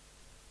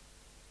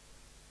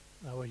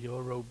 How are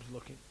your robes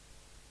looking?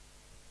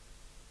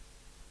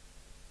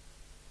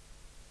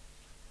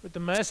 With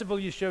the merciful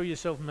you show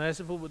yourself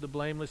merciful, with the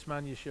blameless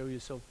man you show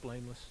yourself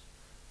blameless.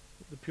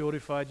 With the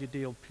purified you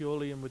deal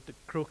purely, and with the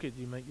crooked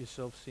you make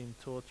yourself seem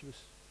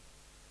tortuous.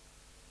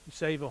 You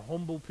save a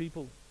humble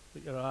people,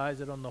 but your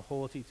eyes are on the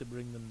haughty to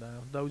bring them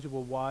down, those who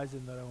are wise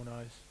in their own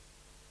eyes.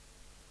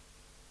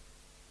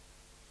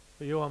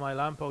 For you are my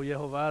lamp, O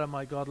Yehovah, and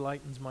my God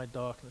lightens my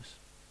darkness.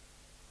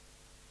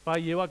 By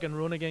you I can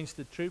run against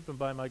the troop, and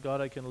by my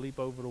God I can leap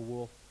over a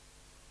wall.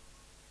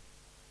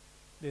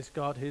 This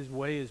God, his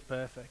way is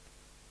perfect.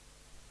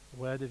 The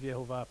word of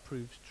Yehovah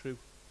proves true.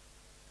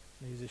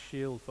 And he is a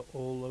shield for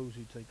all those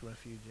who take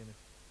refuge in him.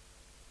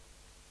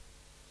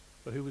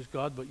 For who is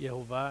God but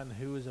Yehovah, and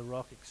who is a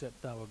rock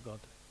except our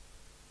God?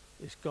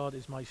 This God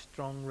is my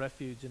strong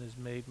refuge and has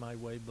made my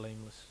way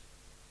blameless.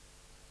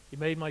 He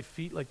made my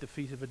feet like the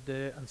feet of a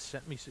deer and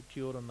set me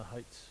secure on the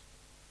heights.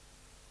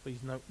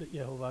 Please note that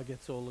Yehovah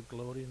gets all the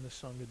glory in the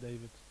Song of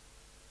David.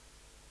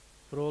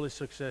 For all his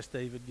success,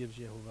 David gives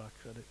Yehovah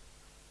credit.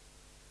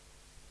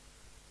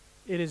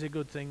 It is a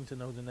good thing to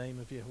know the name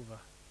of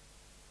Yehovah.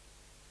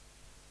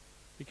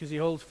 Because he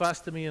holds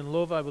fast to me in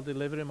love, I will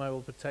deliver him, I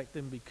will protect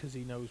him, because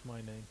he knows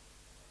my name.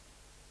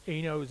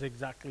 He knows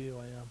exactly who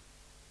I am.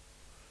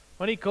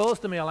 When he calls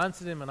to me, I'll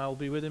answer him, and I will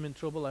be with him in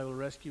trouble. I will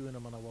rescue him,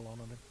 and I will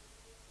honor him.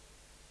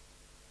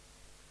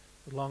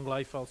 With long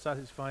life, I'll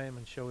satisfy him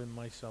and show him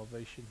my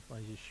salvation, my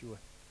Yeshua.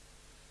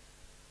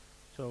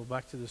 So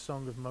back to the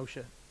Song of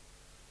Moshe.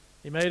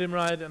 He made him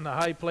ride in the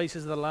high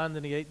places of the land,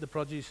 and he ate the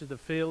produce of the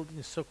field, and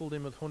he suckled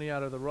him with honey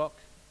out of the rock,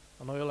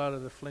 and oil out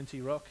of the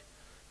flinty rock.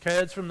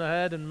 Curds from the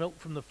herd and milk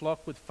from the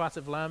flock, with fat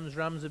of lambs,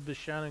 rams of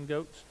Bashan, and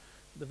goats,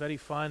 the very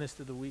finest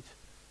of the wheat.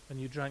 And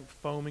you drank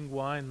foaming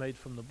wine made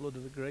from the blood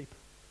of the grape,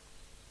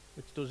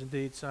 which does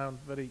indeed sound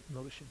very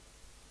nourishing.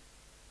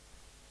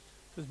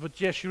 It says, but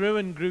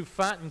Jeshurun grew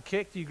fat and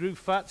kicked. He grew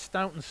fat,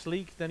 stout, and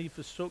sleek. Then he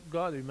forsook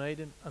God who made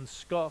him, and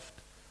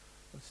scoffed.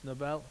 That's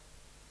Nabal,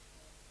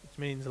 which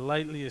means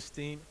lightly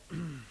esteemed,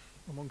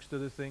 amongst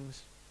other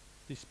things,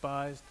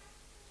 despised,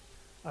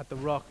 at the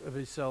rock of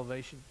his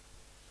salvation.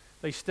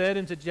 They stirred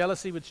him to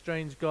jealousy with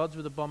strange gods,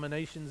 with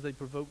abominations they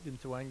provoked him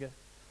to anger.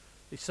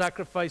 They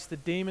sacrificed the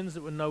demons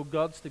that were no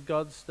gods to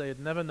gods they had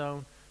never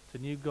known, to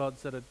new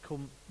gods that had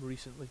come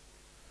recently,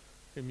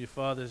 whom your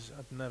fathers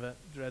had never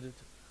dreaded.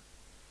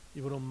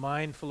 You were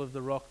unmindful of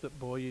the rock that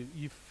bore you.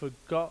 You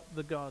forgot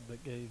the God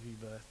that gave you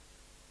birth.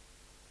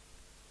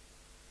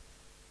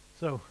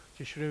 So,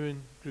 Jeshurun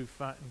grew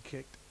fat and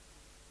kicked.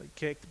 They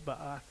kicked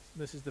Ba'ath.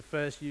 This is the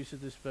first use of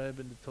this verb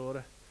in the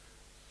Torah.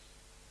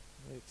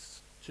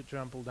 It's to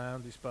trample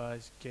down,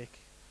 despise, kick.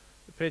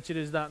 The picture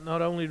is that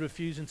not only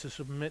refusing to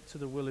submit to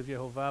the will of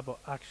Yehovah, but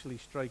actually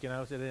striking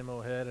out at him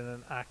or her in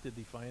an act of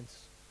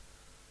defiance.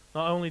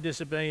 Not only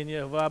disobeying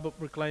Yehovah, but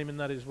proclaiming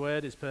that his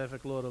word, his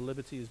perfect law of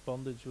liberty, his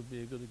bondage would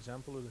be a good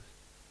example of this.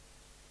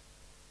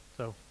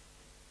 So,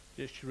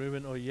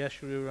 Jeshurun or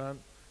Yeshurun,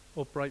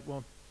 upright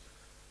one.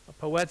 A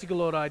poetical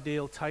or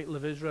ideal title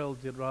of Israel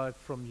derived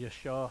from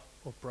Yeshar,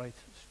 upright,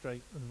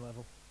 straight and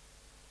level.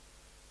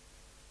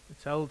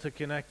 It's held to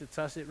connect a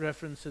tacit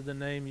reference to the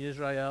name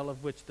Yisrael,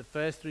 of which the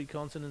first three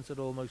consonants are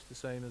almost the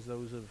same as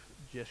those of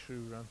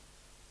Jeshurun.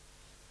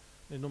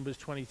 In Numbers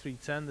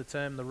 23:10, the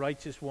term the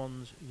righteous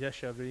ones,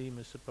 Yeshavim,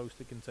 is supposed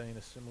to contain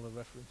a similar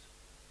reference.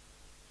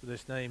 So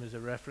this name is a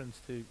reference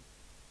to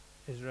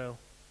Israel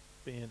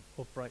being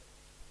upright.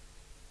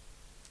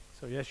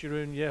 So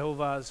Yeshurun,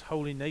 Yehovah's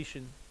holy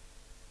nation,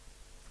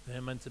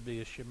 they're meant to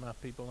be a Shema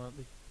people, aren't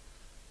they?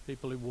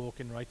 People who walk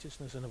in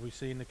righteousness. And have we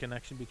seen the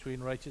connection between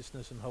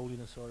righteousness and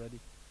holiness already?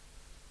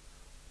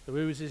 So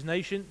who is his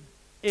nation?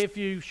 If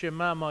you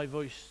shema my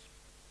voice,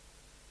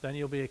 then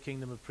you'll be a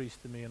kingdom of priests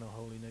to me and a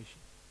holy nation.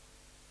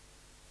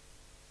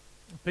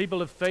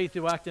 People of faith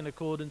who act in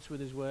accordance with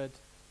his word.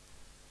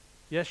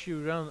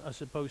 Yeshurun are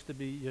supposed to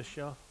be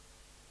Yeshar.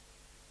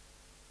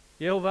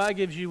 Yehovah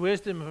gives you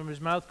wisdom, from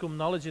his mouth come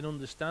knowledge and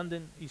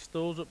understanding. He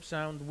stores up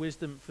sound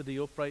wisdom for the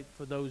upright,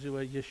 for those who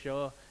are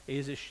Yeshar. He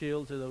is a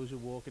shield to those who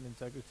walk in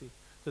integrity,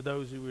 to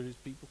those who are his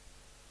people.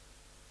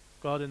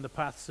 God in the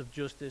paths of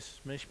justice,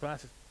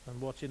 mishpat,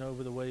 and watching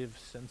over the way of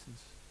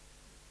sentence.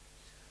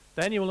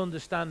 Then you will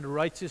understand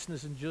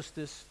righteousness and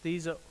justice.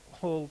 These are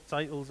all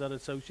titles that are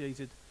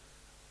associated,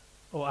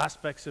 or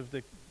aspects of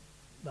that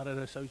are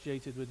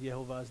associated with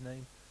Yehovah's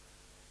name.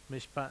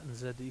 Mishpat and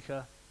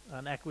Zedekah,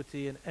 and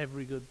equity in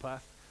every good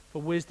path.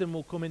 For wisdom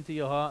will come into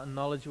your heart, and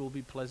knowledge will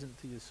be pleasant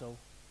to your soul.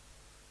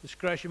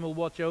 Discretion will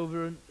watch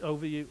over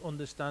you,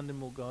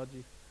 understanding will guard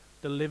you,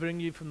 delivering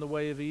you from the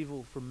way of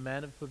evil, from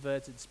men of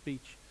perverted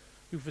speech,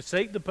 who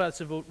forsake the paths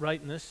of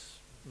uprightness,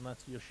 and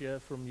that's Yeshua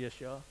from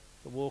Yeshua,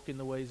 to walk in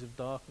the ways of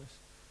darkness,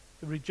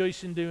 to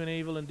rejoice in doing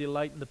evil and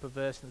delight in the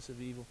perverseness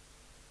of evil.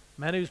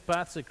 Men whose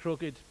paths are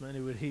crooked, men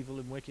who are evil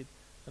and wicked,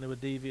 and who are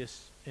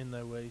devious in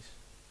their ways.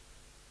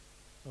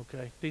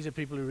 Okay, these are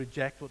people who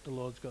reject what the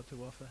Lord's got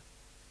to offer.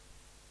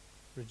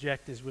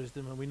 Reject his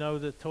wisdom. And we know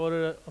the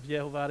Torah of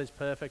Yehovah is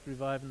perfect,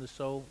 reviving the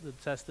soul. The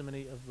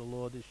testimony of the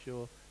Lord is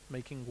sure,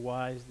 making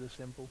wise the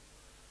simple.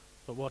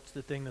 But what's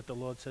the thing that the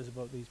Lord says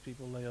about these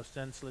people? They are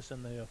senseless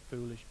and they are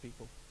foolish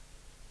people.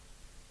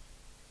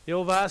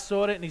 Yehovah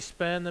saw it and he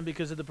spurned them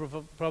because of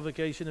the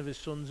provocation of his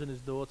sons and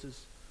his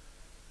daughters.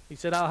 He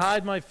said, I'll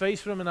hide my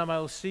face from them and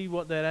I'll see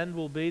what their end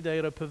will be. They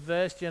are a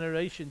perverse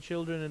generation,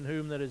 children in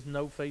whom there is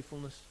no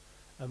faithfulness,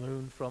 a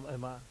moon from a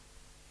man.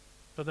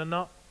 But they're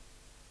not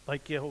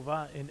like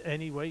Yehovah in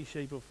any way,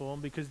 shape or form,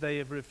 because they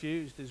have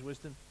refused his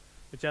wisdom,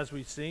 which as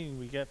we've seen,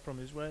 we get from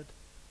his word.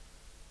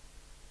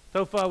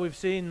 So far we've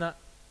seen that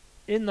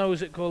in those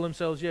that call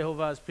themselves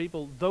Yehovah's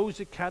people, those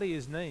that carry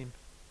his name,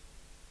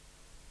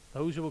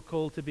 those who are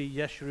called to be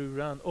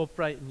Yeshurun,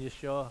 upright in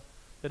Yeshua,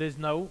 there is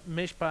no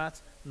mishpat,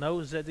 no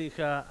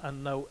zedekah,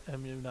 and no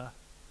emunah.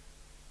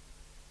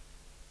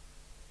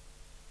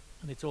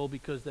 And it's all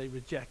because they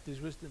reject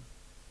his wisdom.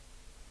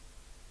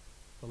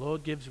 The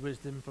Lord gives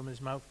wisdom, from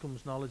his mouth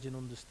comes knowledge and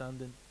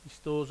understanding. He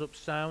stores up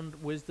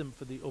sound wisdom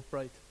for the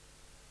upright.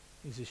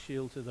 He's a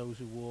shield to those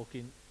who walk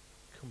in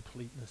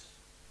completeness.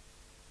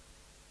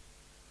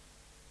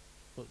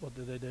 But what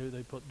do?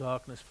 They put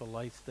darkness for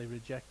light. They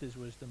reject his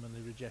wisdom and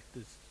they reject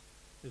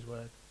his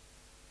word.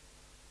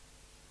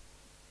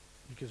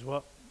 Because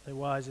what? They're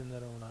wise in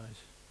their own eyes.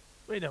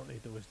 We don't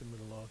need the wisdom of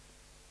the Lord.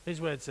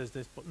 His word says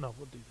this, but no,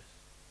 we'll do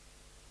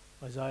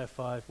this. Isaiah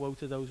 5, woe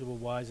to those who are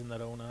wise in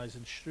their own eyes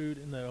and shrewd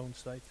in their own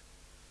sight.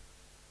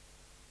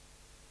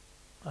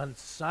 And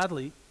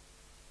sadly,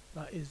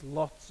 that is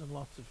lots and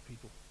lots of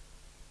people.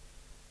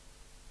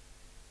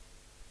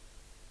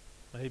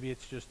 Maybe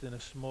it's just in a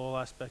small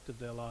aspect of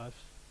their lives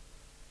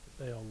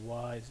that they are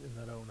wise in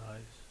their own eyes.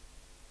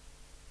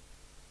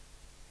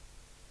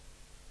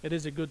 It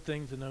is a good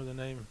thing to know the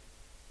name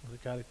of the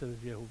character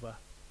of Yehovah.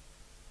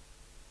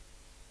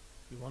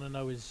 If you want to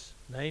know his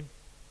name,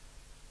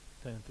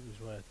 turn to his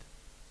word.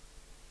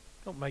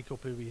 Don't make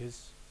up who he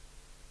is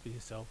for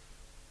yourself.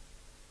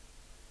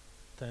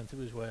 Turn to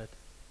his word.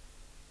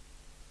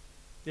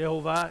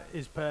 Yehovah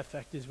is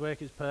perfect. His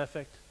work is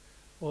perfect.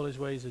 All his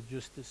ways are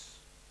justice.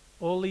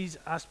 All these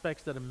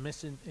aspects that are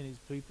missing in his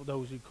people,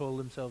 those who call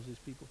themselves his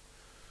people.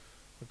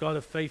 A God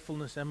of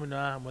faithfulness,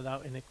 emunah, and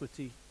without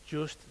iniquity,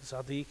 just,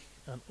 tzaddik,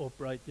 and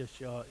upright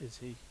Yeshua is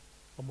he.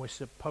 And we're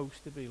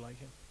supposed to be like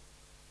him.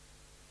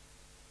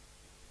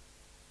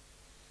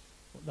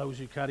 But those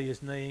who carry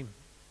his name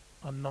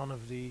are none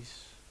of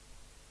these.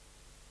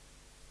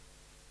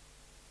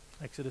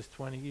 Exodus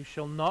 20, you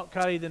shall not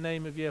carry the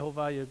name of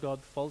Yehovah your God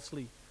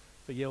falsely,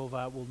 for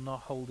Yehovah will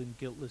not hold him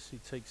guiltless who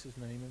takes his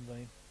name in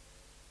vain.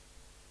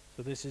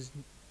 So this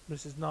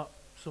is not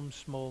some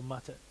small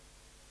matter.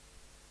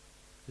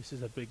 This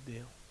is a big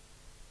deal.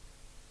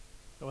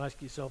 So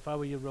ask yourself, how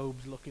are your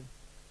robes looking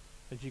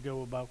as you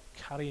go about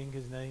carrying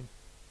his name?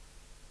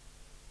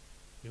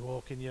 You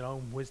walk in your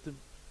own wisdom.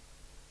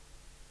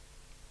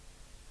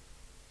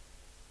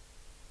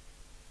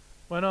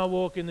 When our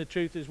walk in the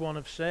truth is one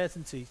of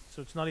certainty,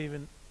 so it's not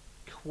even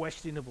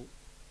questionable,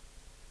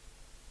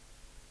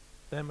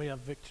 then we have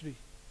victory.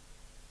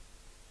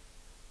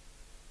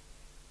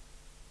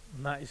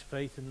 And that is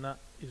faith, and that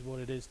is what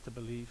it is to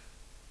believe.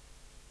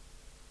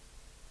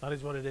 That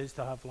is what it is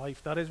to have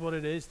life. That is what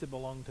it is to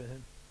belong to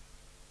him.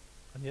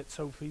 And yet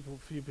so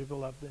few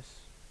people have this.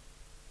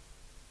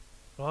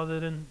 Rather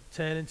than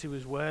turn to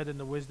his word and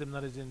the wisdom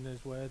that is in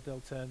his word,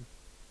 they'll turn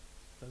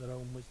to their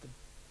own wisdom.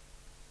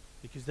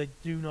 Because they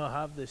do not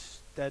have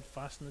this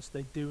steadfastness.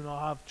 They do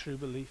not have true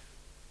belief.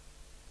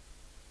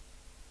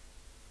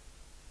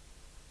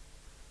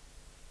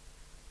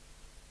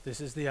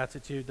 This is the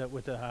attitude that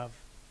we're to have.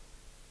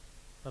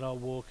 That our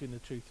walk in the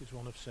truth is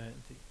one of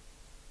certainty.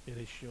 it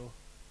is sure.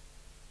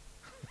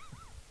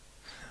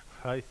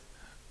 Right,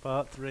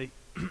 part 3.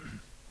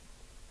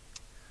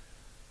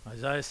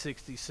 Isaiah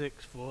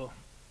 66:4.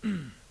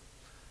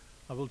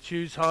 I will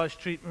choose harsh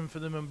treatment for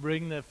them and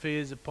bring their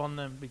fears upon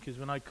them, because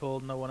when I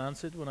called, no one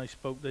answered. When I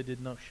spoke, they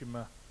did not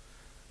shema.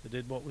 They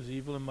did what was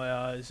evil in my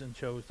eyes and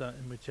chose that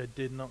in which I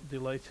did not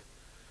delight.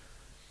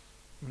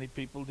 Many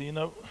people, do you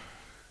know,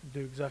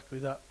 do exactly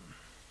that.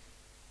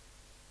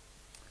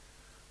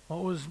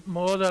 What was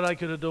more that I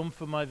could have done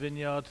for my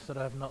vineyard that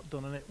I have not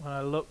done in it? When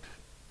I looked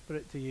for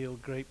it to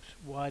yield grapes,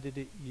 why did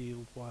it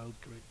yield wild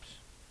grapes?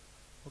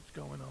 What's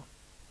going on?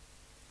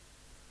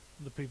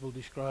 The people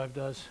described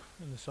as,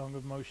 in the Song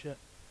of Moshe,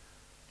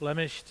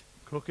 blemished,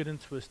 crooked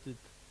and twisted,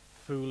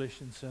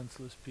 foolish and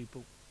senseless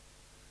people.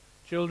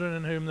 Children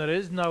in whom there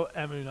is no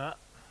emunah,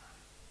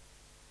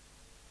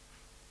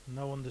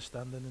 no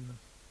understanding in them.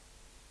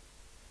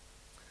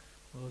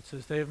 Well, it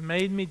says, they have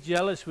made me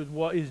jealous with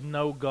what is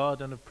no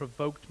God and have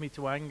provoked me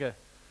to anger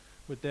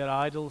with their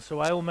idols.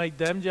 So I will make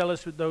them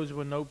jealous with those who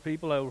are no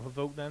people. I will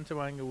provoke them to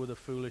anger with a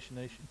foolish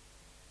nation.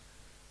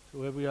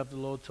 So here we have the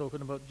Lord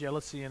talking about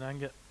jealousy and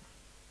anger.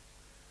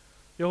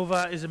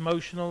 Yehovah is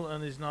emotional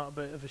and is not a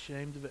bit of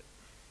ashamed of it.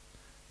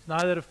 He's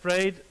neither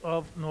afraid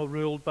of nor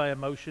ruled by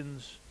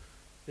emotions,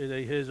 be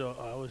they his or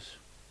ours.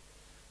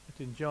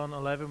 But in John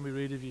 11 we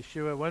read of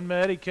Yeshua. When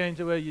Mary came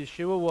to where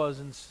Yeshua was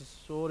and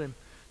saw him,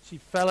 she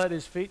fell at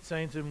his feet,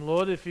 saying to him,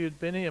 Lord, if you had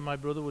been here, my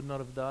brother would not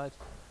have died.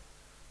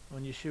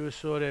 When Yeshua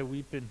saw her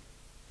weeping,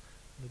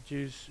 the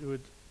Jews who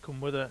had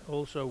come with her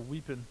also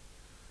weeping,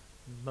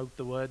 and note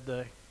the word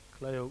there,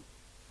 Cleo,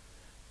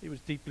 he was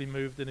deeply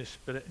moved in his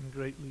spirit and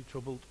greatly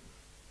troubled.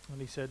 And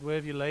he said, where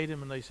have you laid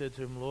him? And they said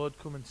to him, Lord,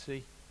 come and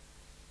see.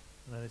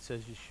 And then it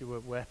says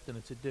Yeshua wept, and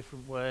it's a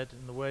different word,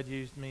 and the word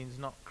used means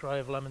not cry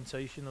of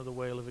lamentation or the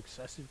wail of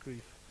excessive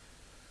grief,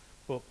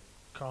 but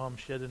calm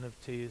shedding of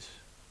tears,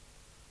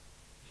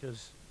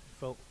 because he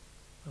felt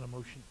an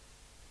emotion.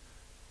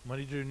 When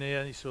he drew near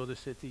and he saw the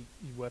city,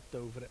 he wept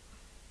over it.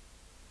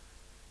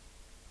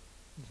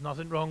 There's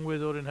nothing wrong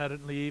with or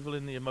inherently evil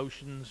in the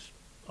emotions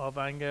of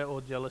anger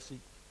or jealousy.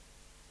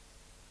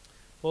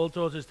 Paul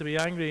taught us to be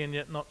angry and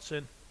yet not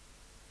sin.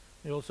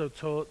 He also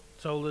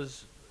told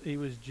us he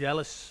was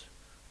jealous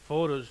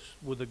for us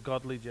with a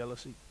godly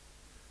jealousy.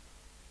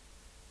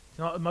 It's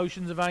not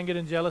emotions of anger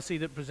and jealousy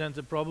that present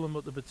a problem,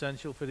 but the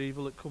potential for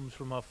evil that comes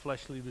from our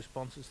fleshly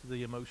responses to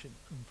the emotion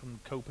and from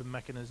the coping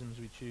mechanisms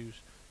we choose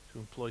to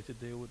employ to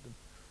deal with them.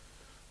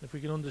 If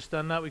we can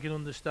understand that, we can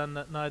understand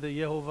that neither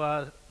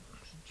Yehovah's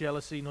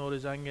jealousy nor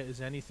his anger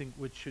is anything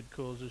which should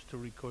cause us to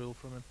recoil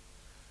from him.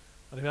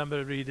 I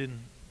remember reading,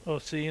 or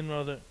seeing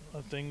rather,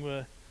 a thing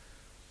where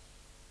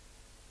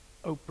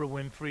Oprah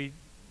Winfrey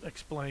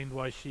explained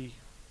why she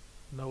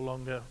no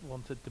longer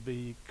wanted to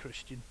be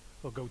Christian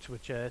or go to a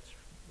church.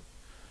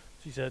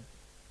 She said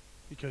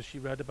because she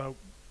read about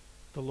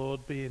the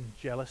Lord being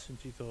jealous, and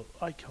she thought,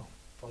 I can't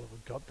follow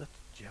a God that's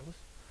jealous.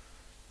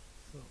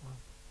 I thought,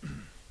 well,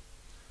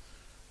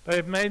 they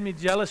have made me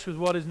jealous with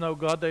what is no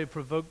God. They have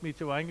provoked me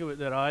to anger with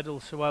their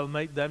idols. So I will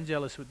make them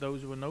jealous with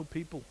those who are no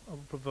people. I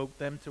will provoke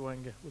them to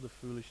anger with a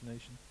foolish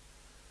nation.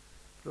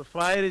 For a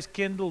fire is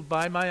kindled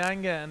by my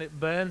anger, and it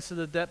burns to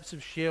the depths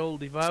of Sheol,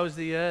 devours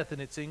the earth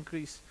and its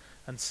increase,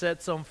 and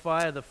sets on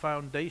fire the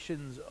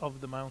foundations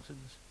of the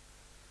mountains.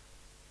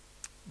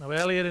 Now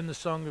earlier in the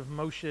Song of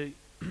Moshe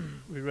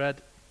we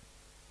read,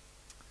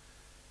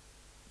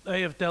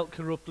 they have dealt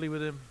corruptly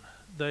with him.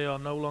 They are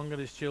no longer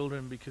his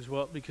children. Because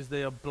what? Because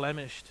they are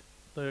blemished.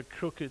 They are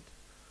crooked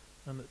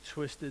and a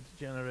twisted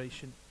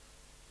generation.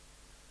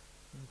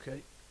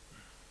 Okay.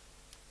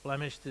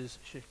 Blemished is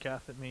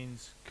shekath. It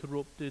means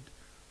corrupted,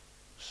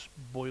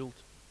 spoiled,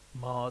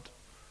 marred.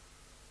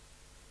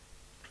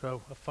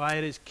 So a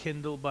fire is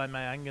kindled by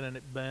my anger, and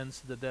it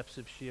burns to the depths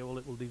of Sheol.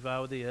 It will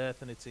devour the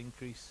earth and its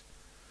increase.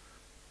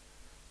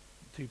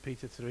 2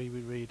 Peter 3 we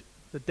read,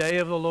 the day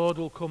of the Lord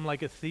will come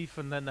like a thief,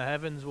 and then the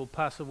heavens will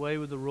pass away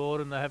with a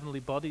roar, and the heavenly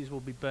bodies will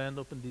be burned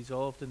up and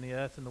dissolved in the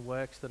earth, and the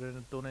works that are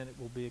done in it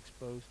will be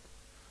exposed.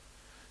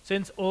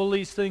 Since all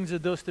these things are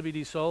thus to be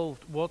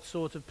dissolved, what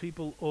sort of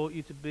people ought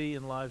you to be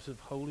in lives of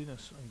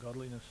holiness and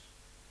godliness?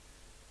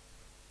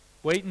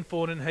 Waiting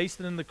for and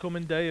hastening the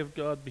coming day of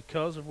God,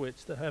 because of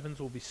which the heavens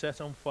will be set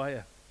on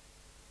fire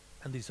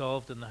and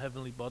dissolved, and the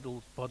heavenly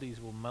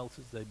bodies will melt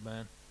as they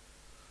burn.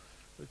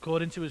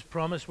 According to his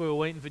promise, we are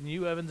waiting for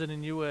new heavens and a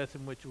new earth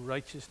in which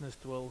righteousness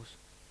dwells.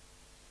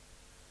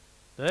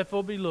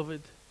 Therefore,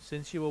 beloved,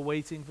 since you are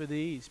waiting for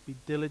these, be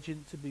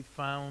diligent to be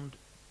found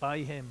by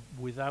him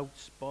without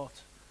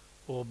spot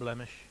or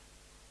blemish,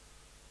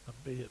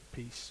 and be at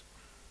peace.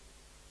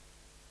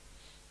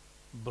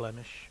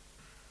 Blemish.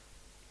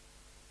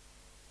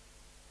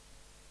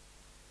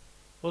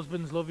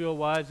 Husbands, love your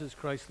wives as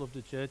Christ loved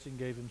the church and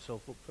gave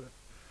himself up for it,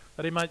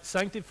 that he might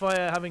sanctify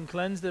her, having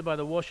cleansed her by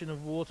the washing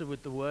of water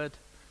with the word,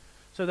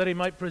 so that he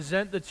might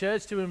present the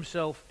church to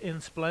himself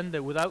in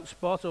splendor, without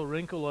spot or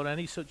wrinkle or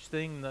any such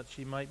thing, that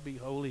she might be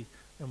holy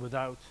and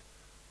without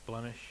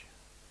blemish.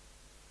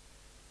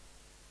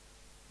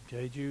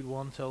 Okay, Jude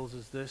 1 tells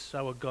us this: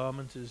 our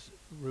garment is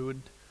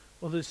ruined.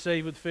 Others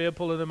say with fear,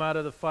 pulling them out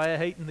of the fire,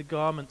 hating the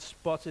garment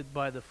spotted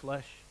by the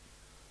flesh.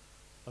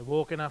 By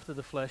walking after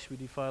the flesh, we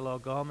defile our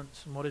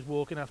garments. And what is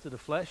walking after the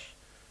flesh?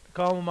 The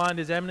carnal mind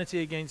is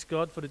enmity against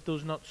God, for it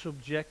does not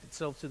subject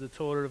itself to the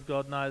Torah of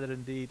God, neither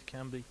indeed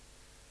can be.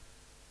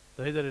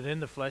 They that are in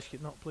the flesh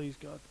cannot please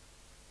God.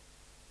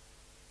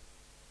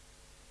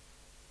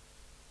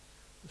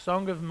 The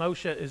song of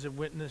Moshe is a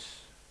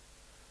witness.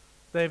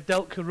 They have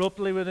dealt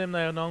corruptly with him.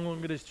 They are no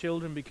longer his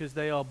children because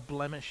they are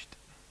blemished.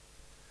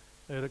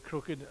 They are a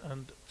crooked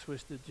and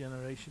twisted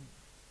generation.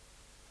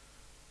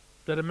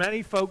 There are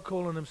many folk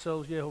calling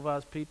themselves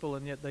Jehovah's people,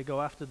 and yet they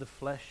go after the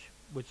flesh,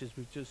 which, as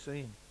we've just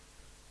seen,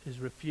 is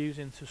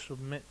refusing to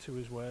submit to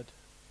his word.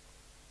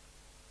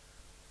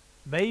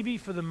 Maybe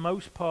for the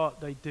most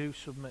part they do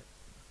submit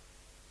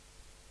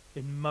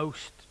in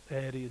most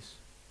areas.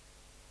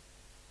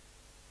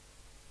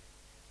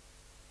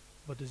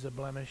 But there's a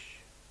blemish.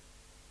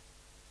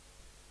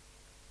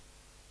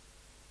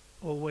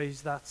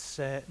 Always that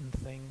certain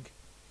thing.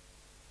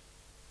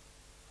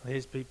 And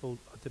his people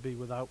are to be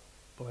without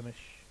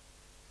blemish.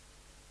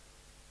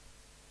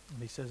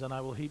 And he says, and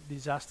I will heap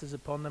disasters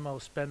upon them. I will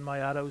spend my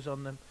arrows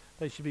on them.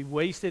 They shall be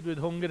wasted with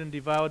hunger and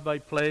devoured by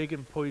plague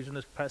and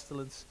poisonous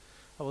pestilence.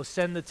 I will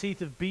send the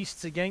teeth of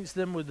beasts against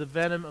them with the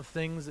venom of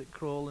things that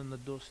crawl in the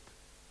dust.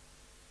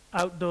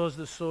 Outdoors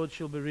the sword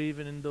shall bereave,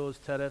 and indoors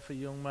terror for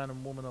young man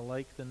and woman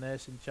alike, the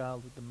nursing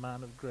child with the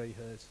man of grey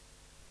hairs.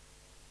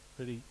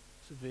 Pretty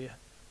severe.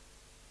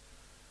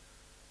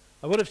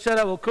 I would have said,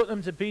 I will cut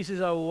them to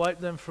pieces, I will wipe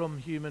them from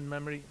human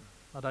memory.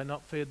 Had I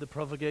not feared the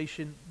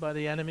provocation by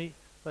the enemy,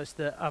 lest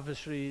their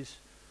adversaries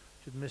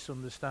should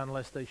misunderstand,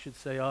 lest they should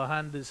say, our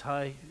hand is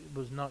high, it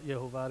was not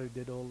Jehovah who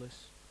did all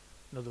this.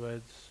 In other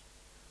words,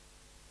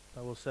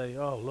 I will say,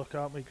 oh, look,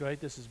 aren't we great?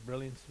 This is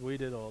brilliant. We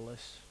did all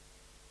this.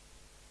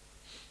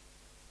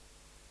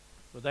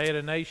 But they are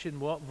a nation,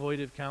 what? Void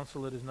of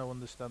counsel, there is no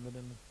understanding in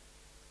them.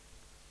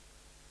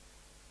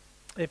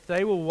 If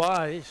they were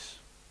wise,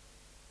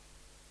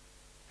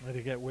 where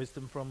to get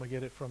wisdom from? We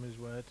get it from his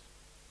word.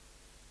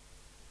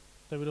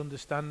 They would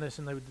understand this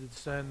and they would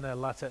discern their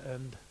latter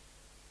end.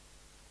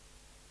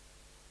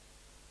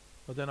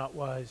 But they're not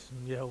wise,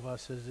 and Jehovah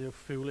says they're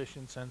foolish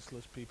and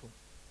senseless people.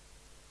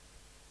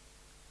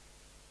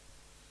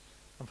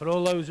 And for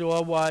all those who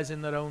are wise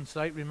in their own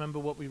sight, remember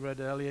what we read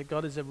earlier.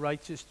 God is a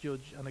righteous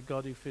judge and a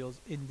God who feels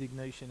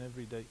indignation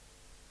every day.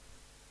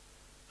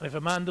 And if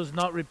a man does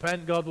not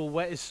repent, God will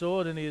whet his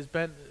sword, and he has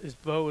bent his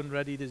bow and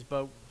readied his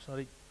bow.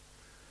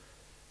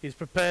 He has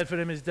prepared for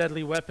him his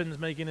deadly weapons,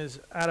 making his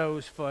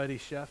arrows fiery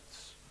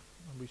shafts.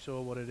 And we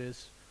saw what it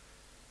is.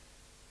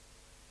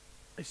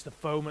 It's the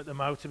foam at the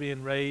mouth to be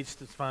enraged,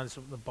 to find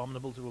something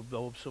abominable, to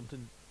absorb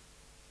something,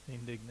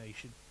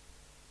 indignation.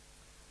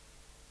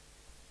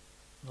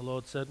 The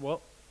Lord said,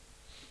 what?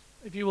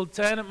 If you will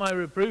turn at my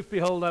reproof,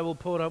 behold, I will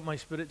pour out my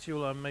spirit to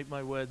you and make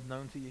my words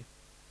known to you.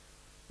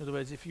 In other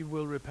words, if you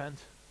will repent.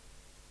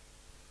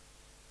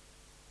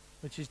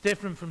 Which is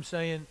different from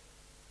saying,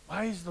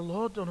 why has the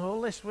Lord done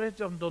all this? We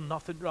haven't done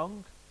nothing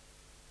wrong.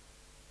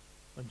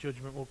 And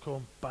judgment will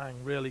come, bang,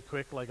 really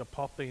quick, like a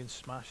pot being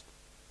smashed.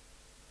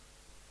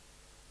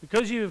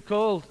 Because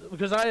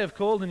I have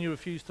called and you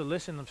refuse to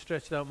listen, I've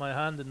stretched out my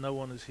hand and no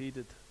one has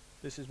heeded.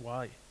 This is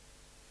why.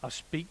 I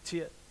speak to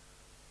you.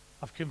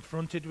 I've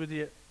confronted with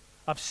you.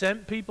 I've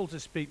sent people to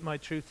speak my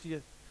truth to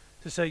you,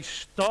 to say,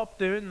 stop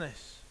doing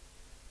this.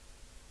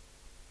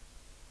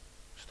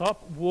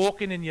 Stop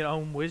walking in your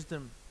own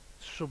wisdom.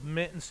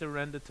 Submit and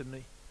surrender to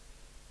me.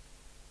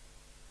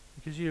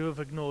 Because you have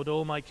ignored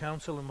all my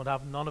counsel and would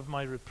have none of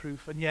my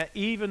reproof. And yet,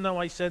 even though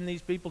I send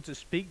these people to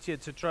speak to you,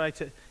 to try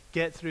to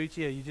get through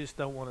to you, you just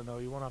don't want to know.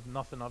 You want to have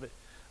nothing of it.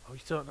 Oh,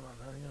 he's talking about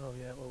that. Oh,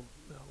 yeah, well.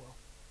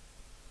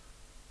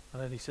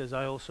 And then he says,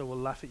 I also will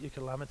laugh at your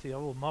calamity. I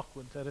will mock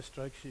when terror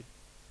strikes you.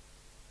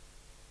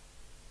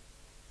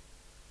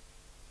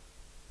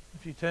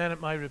 If you turn at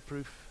my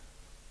reproof,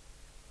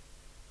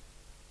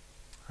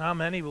 how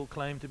many will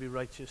claim to be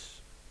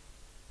righteous?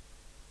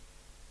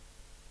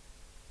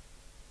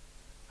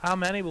 How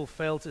many will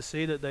fail to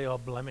see that they are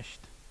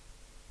blemished?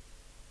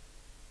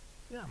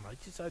 Yeah, I'm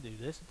righteous. I do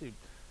this. I do.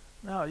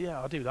 No,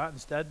 yeah, I'll do that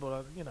instead.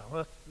 But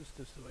that's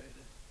just the way it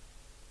is.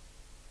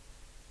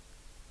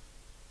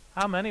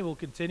 How many will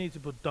continue to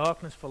put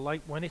darkness for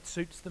light when it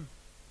suits them?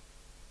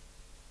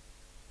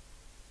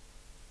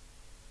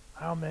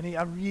 How many?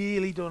 I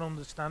really don't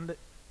understand it.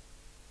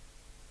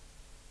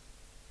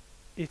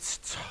 It's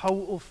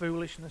total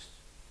foolishness.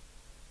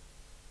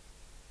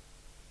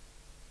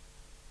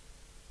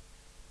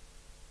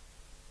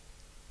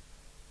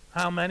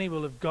 How many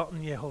will have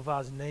gotten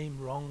Jehovah's name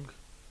wrong?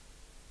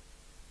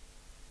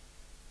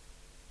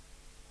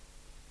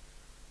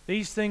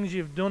 These things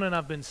you've done and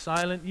I've been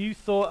silent. You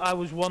thought I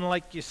was one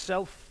like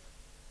yourself.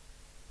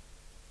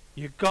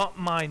 You got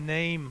my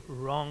name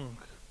wrong.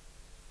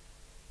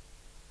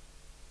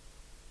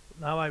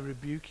 But now I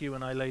rebuke you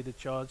and I lay the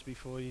charge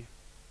before you.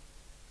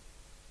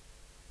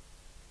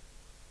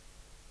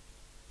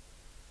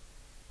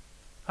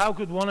 How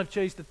could one have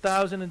chased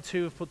 1,000 and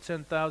two have put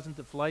 10,000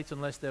 to flight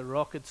unless their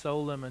rock had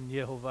sold them and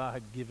Yehovah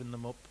had given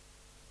them up?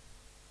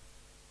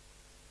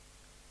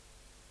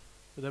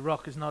 But their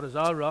rock is not as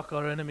our rock.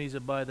 Our enemies are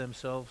by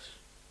themselves.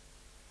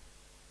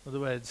 In other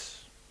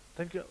words,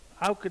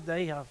 how could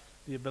they have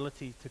the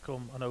ability to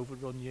come and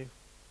overrun you?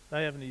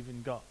 They haven't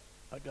even got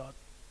a God.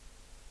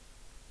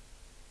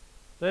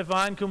 Their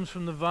vine comes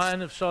from the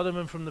vine of Sodom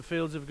and from the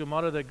fields of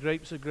Gomorrah. Their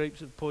grapes are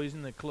grapes of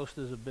poison. Their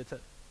clusters are bitter.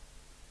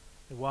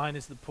 The wine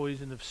is the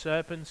poison of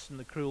serpents and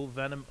the cruel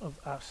venom of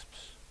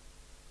asps.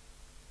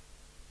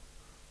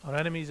 Our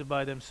enemies are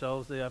by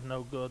themselves. They have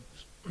no gods.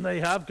 They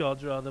have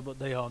gods, rather, but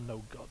they are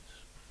no gods.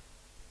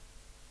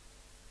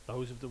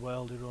 Those of the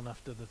world who run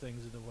after the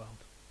things of the world.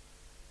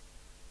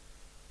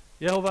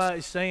 Yehovah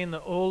is saying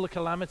that all the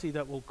calamity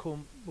that will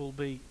come will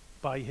be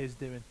by his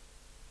doing.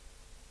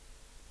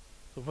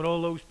 So for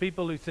all those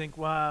people who think,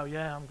 wow,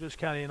 yeah, I'm just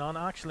carrying on.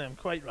 Actually, I'm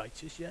quite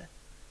righteous, yeah.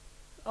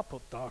 I'll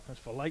put darkness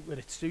for light where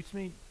it suits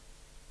me.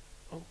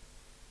 Oh,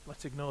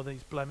 let's ignore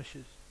these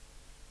blemishes.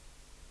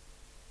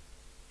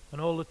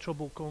 When all the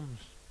trouble comes,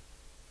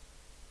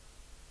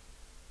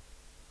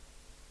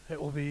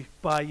 it will be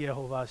by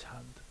Yehovah's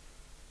hand.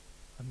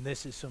 And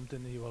this is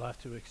something that you will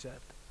have to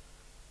accept.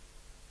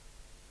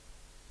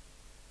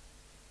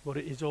 But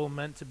it is all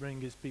meant to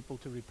bring his people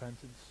to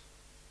repentance.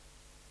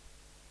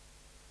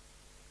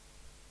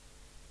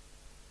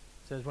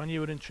 It says, when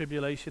you are in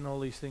tribulation, all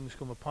these things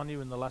come upon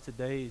you in the latter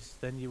days,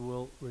 then you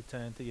will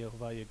return to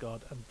Yehovah your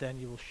God, and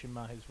then you will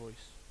shema his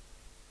voice.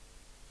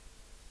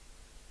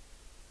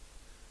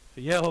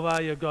 For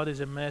Yehovah your God is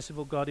a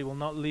merciful God. He will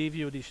not leave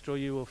you or destroy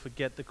you or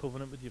forget the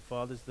covenant with your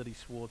fathers that he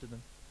swore to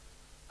them.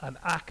 An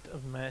act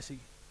of mercy.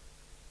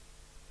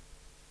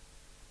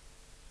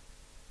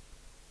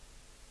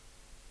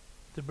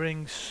 To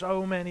bring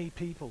so many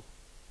people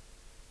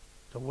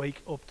to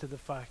wake up to the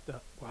fact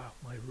that, wow,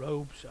 my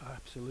robes are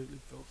absolutely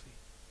filthy.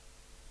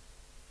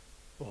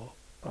 Or,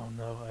 oh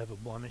no, I have a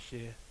blemish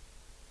here.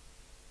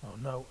 Oh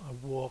no,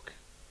 I walk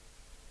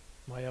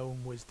my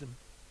own wisdom.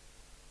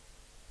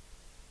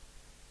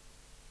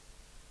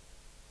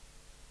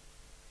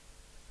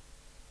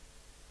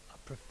 I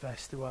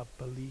profess to have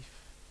belief,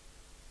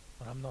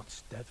 but I'm not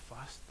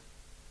steadfast.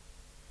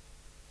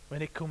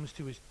 When it comes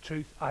to his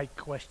truth, I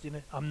question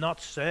it. I'm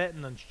not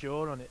certain and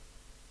sure on it.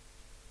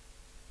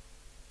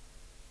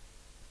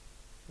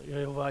 But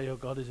Yehovah your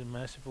God is a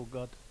merciful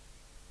God.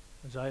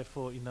 Isaiah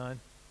 49.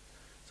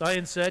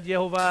 Zion said,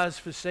 Yehovah has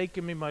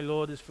forsaken me, my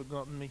Lord has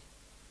forgotten me.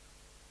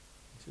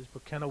 He says,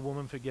 but can a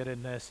woman forget her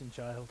nursing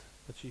child,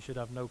 that she should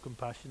have no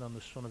compassion on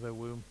the son of her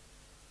womb?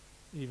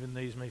 Even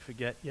these may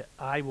forget, yet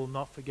I will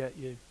not forget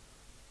you.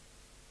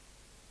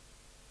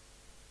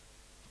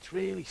 It's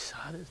really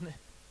sad, isn't it?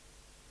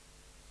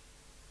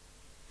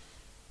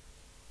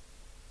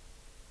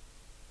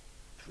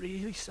 It's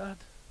really sad.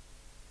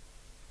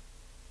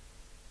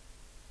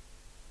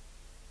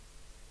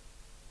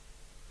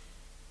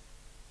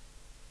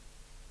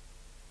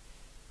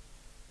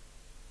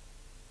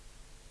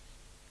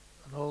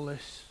 And all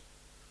this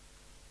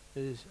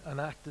is an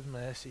act of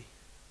mercy,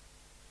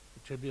 the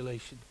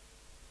tribulation.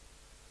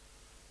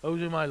 Those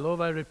whom I love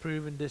I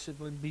reprove and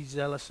discipline. Be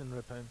zealous and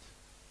repent.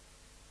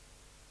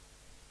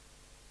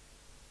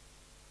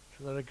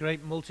 So there are a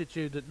great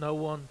multitude that no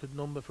one could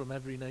number from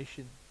every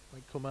nation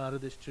might come out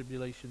of this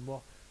tribulation.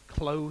 What?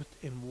 Clothed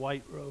in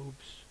white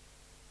robes.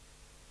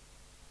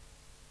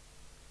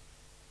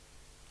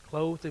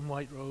 Clothed in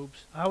white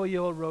robes. How are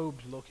your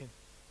robes looking?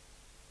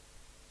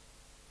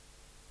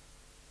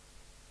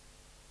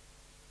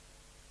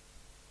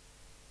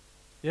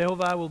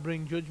 Yehovah will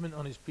bring judgment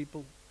on his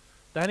people.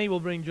 Then he will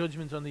bring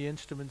judgment on the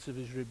instruments of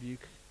his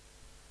rebuke.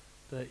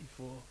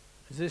 34.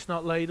 Is this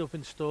not laid up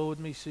in store with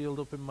me, sealed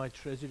up in my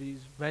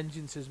treasuries?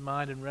 Vengeance is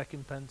mine and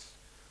recompense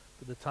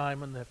for the time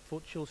when their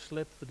foot shall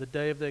slip. For the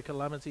day of their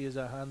calamity is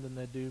at hand and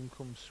their doom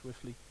comes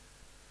swiftly.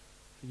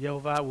 For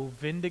Yehovah will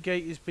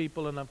vindicate his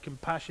people and have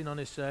compassion on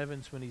his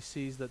servants when he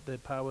sees that their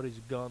power is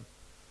gone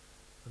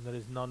and there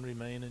is none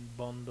remaining,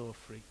 bond or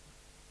free.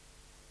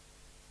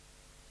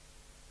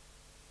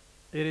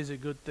 It is a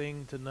good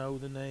thing to know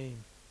the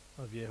name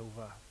of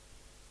Yehovah.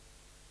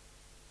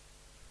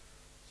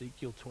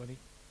 Ezekiel 20.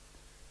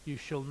 You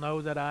shall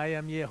know that I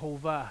am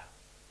Yehovah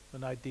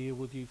when I deal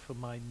with you for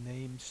my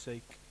name's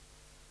sake.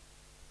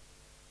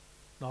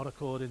 Not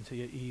according to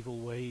your evil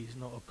ways,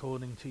 not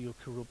according to your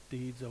corrupt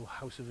deeds, O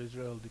house of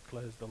Israel,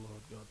 declares the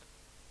Lord God.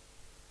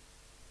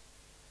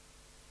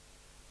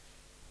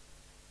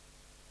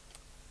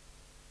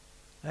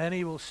 And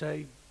he will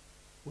say,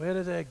 where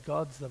are their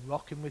gods, the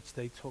rock in which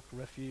they took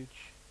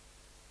refuge?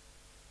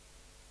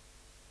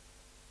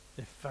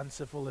 Their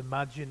fanciful,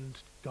 imagined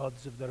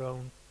gods of their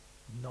own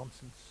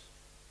nonsense.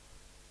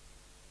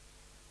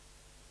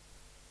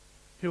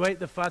 Who ate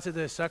the fat of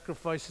their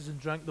sacrifices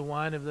and drank the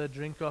wine of their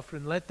drink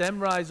offering. Let them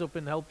rise up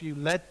and help you.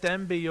 Let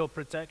them be your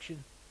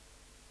protection.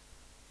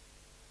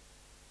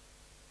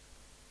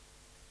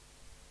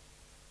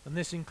 And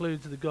this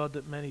includes the God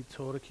that many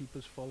Torah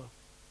keepers follow.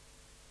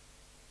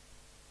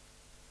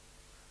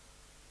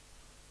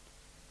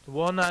 The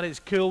one that is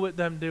cool with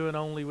them doing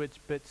only which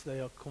bits they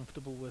are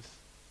comfortable with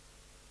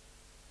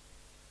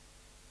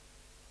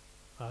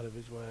out of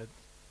his word.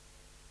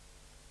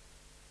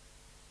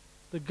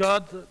 The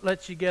God that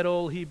lets you get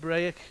all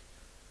Hebraic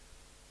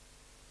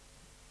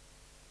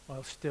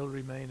while still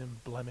remaining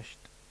blemished.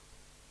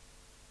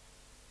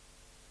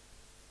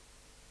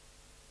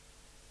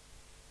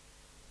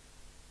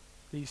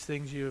 These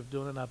things you have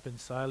done and have been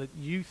silent.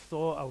 You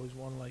thought I was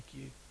one like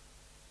you.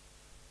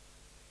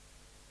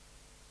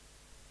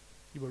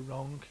 You were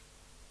wrong.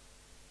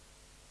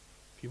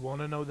 If you want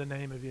to know the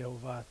name of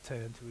Jehovah,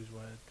 turn to his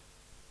word.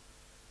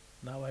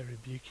 Now I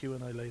rebuke you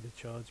and I lay the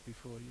charge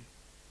before you.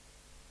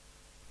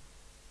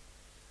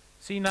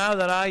 See, now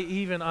that I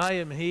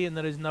am he, and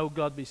there is no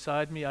God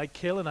beside me, I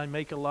kill and I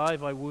make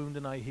alive, I wound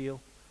and I heal.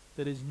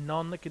 There is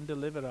none that can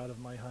deliver out of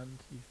my hand,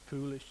 you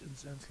foolish and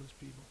senseless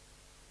people.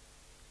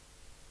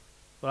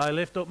 But I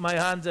lift up my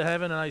hand to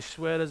heaven and I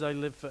swear as I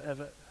live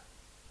forever.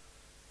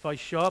 If I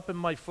sharpen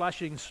my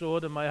flashing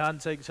sword and my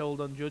hand takes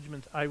hold on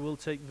judgment, I will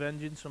take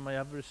vengeance on my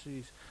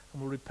adversaries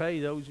and will repay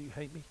those who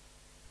hate me.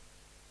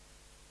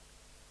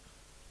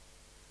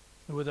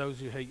 Who are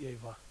those who hate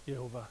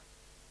Jehovah?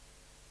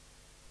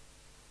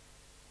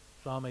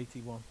 Psalm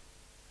 81.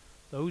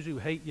 Those who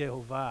hate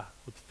Jehovah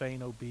would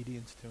feign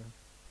obedience to him.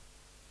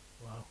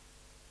 Wow.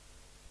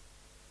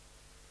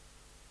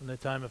 And their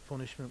time of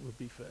punishment would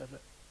be forever.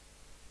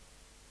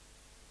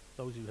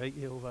 Those who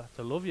hate Jehovah,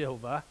 to love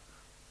Jehovah.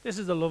 This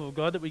is the love of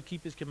God, that we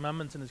keep his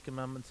commandments, and his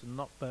commandments are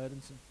not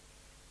burdensome.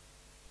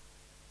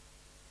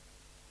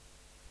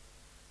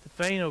 To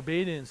feign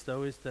obedience,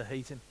 though, is to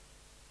hate him.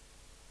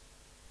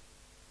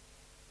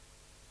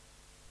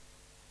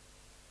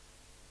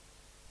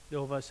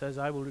 Jehovah says,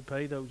 I will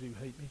repay those who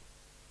hate me.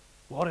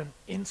 What an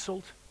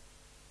insult.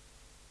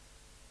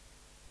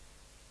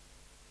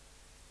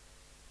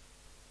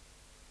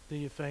 Do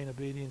you feign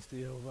obedience to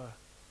Jehovah?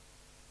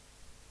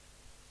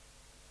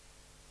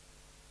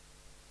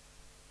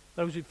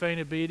 Those who feign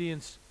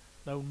obedience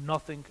know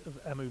nothing of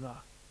emunah.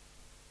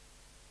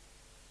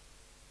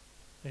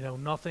 They know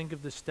nothing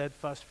of the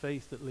steadfast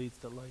faith that leads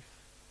to life.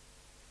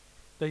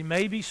 They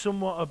may be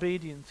somewhat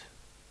obedient,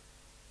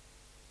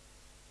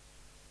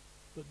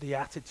 but the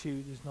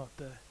attitude is not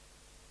there.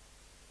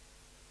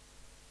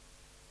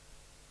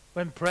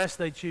 When pressed,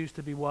 they choose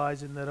to be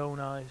wise in their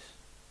own eyes,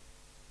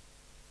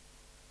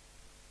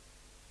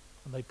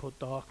 and they put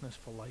darkness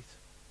for light.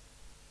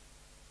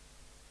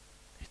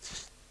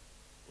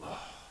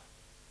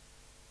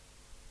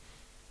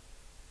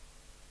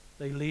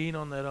 They lean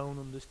on their own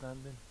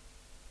understanding.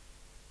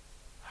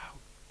 How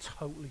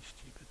totally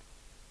stupid.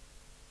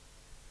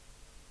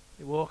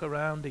 They walk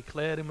around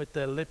declaring with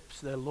their lips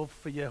their love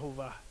for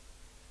Jehovah.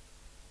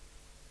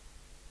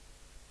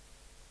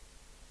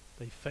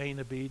 They feign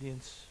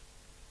obedience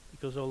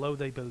because although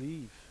they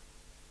believe,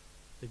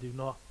 they do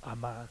not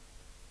aman.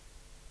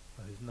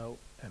 There is no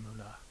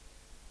emunah.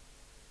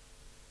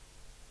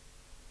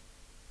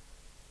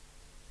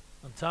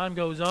 And time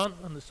goes on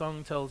and the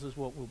song tells us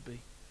what will be.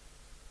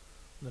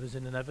 There is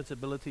an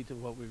inevitability to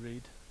what we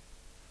read.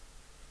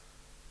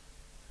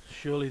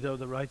 Surely though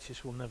the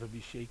righteous will never be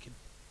shaken,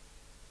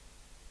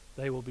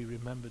 they will be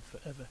remembered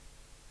forever.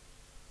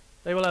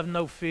 They will have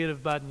no fear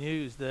of bad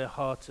news. Their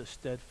hearts are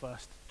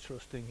steadfast,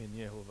 trusting in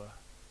Jehovah.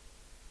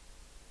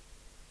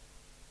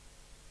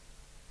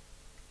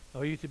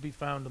 Are you to be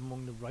found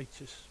among the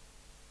righteous,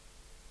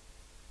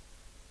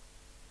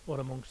 or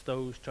amongst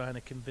those trying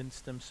to convince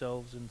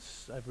themselves and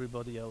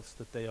everybody else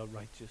that they are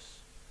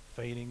righteous,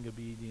 feigning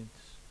obedience,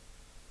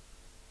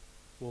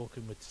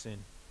 walking with sin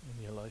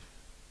in your life?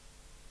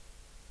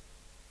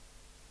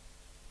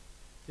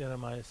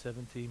 Jeremiah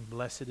 17,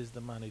 blessed is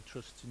the man who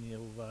trusts in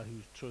Jehovah,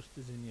 whose trust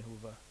is in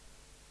Jehovah,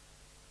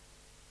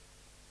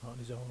 not in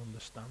his own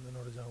understanding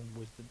or his own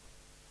wisdom.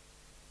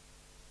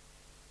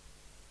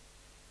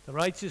 The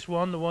righteous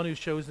one, the one who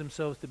shows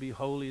themselves to be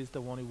holy, is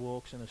the one who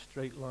walks in a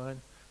straight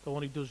line, the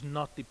one who does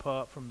not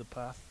depart from the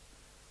path.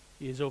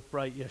 He is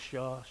upright,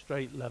 yashar,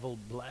 straight, level,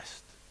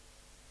 blessed.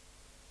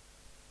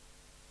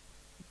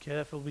 Be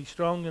careful, be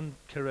strong and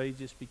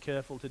courageous, be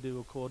careful to do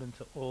according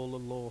to all the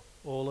law,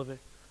 all of it.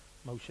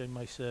 Moshe,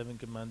 my servant,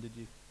 commanded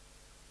you.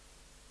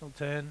 Don't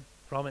turn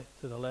from it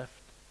to the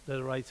left, to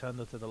the right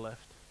hand or to the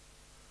left,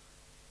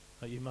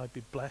 that you might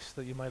be blessed,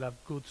 that you might have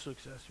good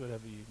success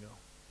wherever you go.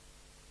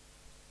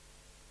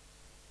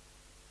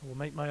 I will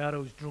make my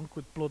arrows drunk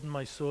with blood, and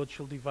my sword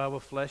shall devour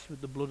flesh with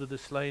the blood of the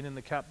slain and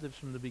the captives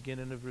from the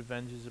beginning of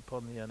revenges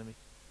upon the enemy.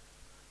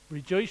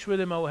 Rejoice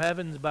with him, O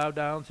heavens, bow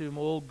down to him,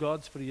 all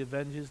gods, for he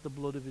avenges the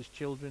blood of his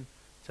children,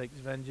 takes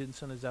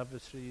vengeance on his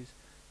adversaries.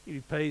 He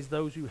repays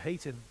those who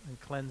hate him and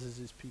cleanses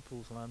his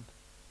people's land.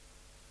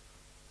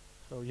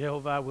 So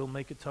Jehovah will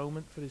make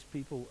atonement for his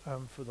people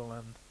and for the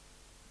land.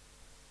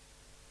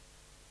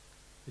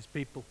 His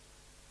people,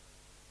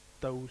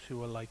 those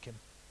who are like him.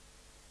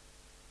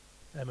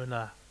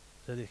 Emunah,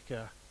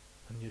 Tzedekah,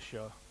 and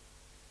Yeshua.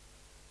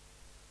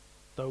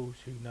 Those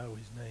who know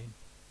his name.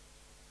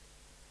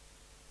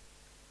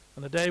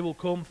 And the day will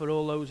come for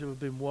all those who have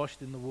been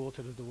washed in the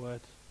water of the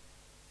word.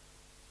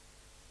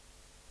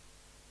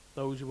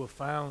 those who were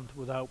found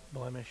without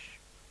blemish.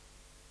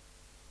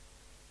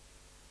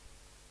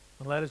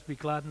 And let us be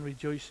glad and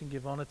rejoice and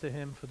give honor to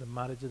him, for the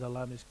marriage of the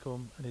Lamb is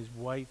come, and his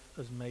wife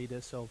has made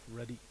herself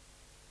ready.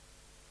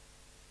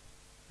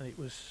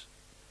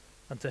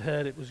 And to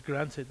her it was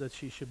granted that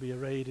she should be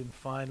arrayed in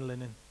fine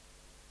linen,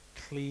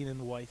 clean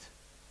and white.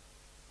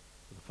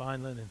 For the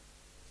fine linen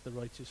is the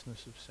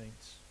righteousness of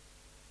saints.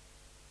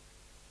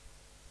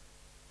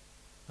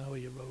 How are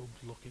your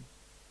robes looking?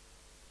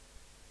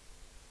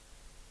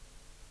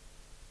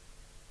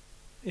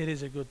 It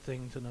is a good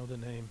thing to know the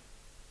name,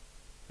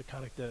 the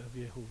character of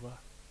Yehovah.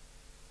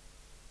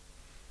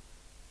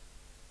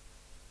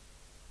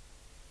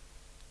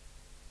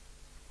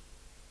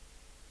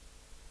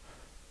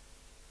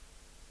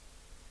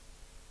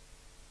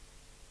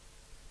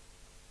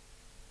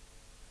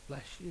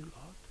 Bless you,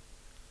 Lord.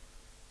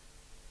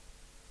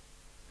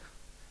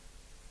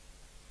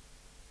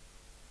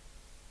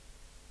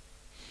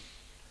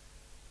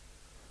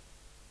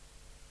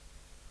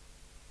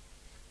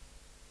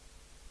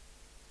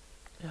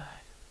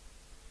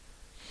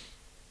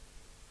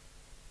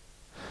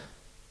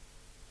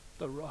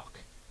 The rock.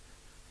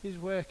 His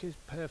work is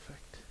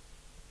perfect,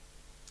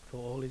 for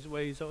all his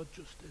ways are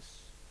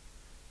justice.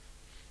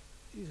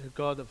 He's a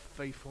God of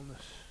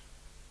faithfulness.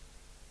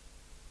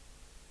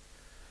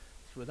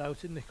 He's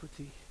without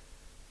iniquity.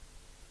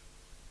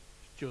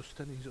 He's just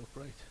and he's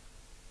upright.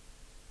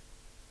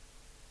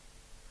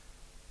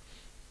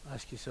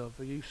 Ask yourself,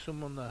 are you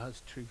someone that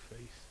has true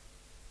faith?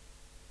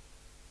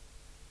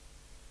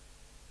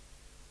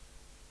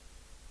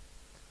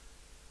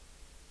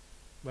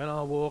 When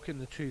our walk in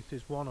the truth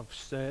is one of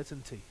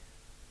certainty,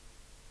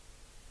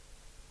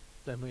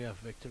 then we have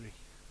victory.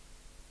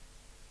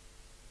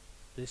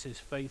 This is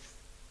faith.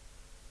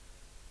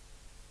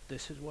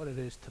 This is what it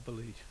is to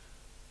believe.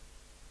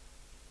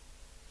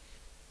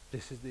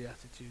 This is the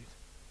attitude.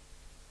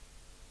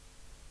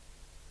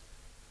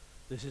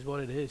 This is what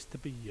it is to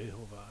be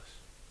Yehovah's.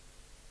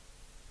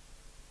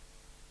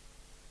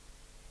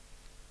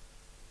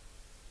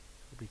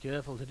 So be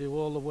careful to do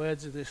all the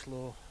words of this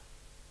law,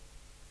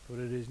 for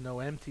it is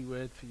no empty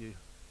word for you,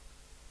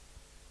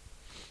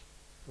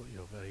 but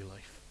your very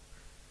life.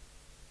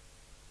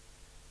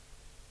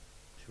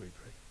 Shall we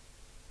pray?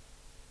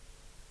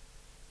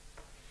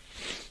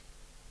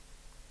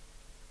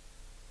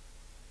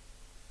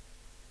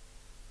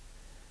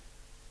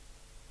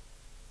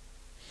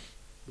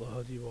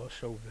 Lord, you are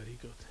so very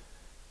good.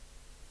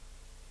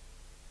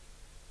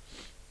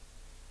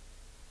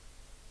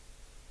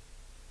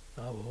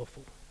 How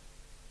awful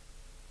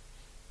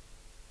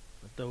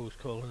that those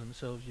calling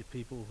themselves your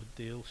people would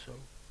deal so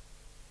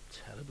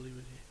terribly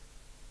with you.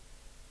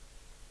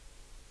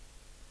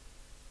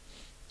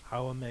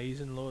 How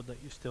amazing, Lord, that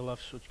you still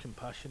have such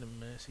compassion and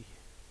mercy.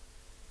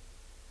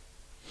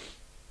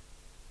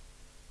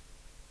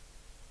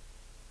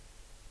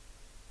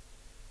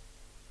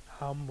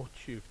 How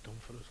much you've done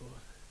for us, Lord.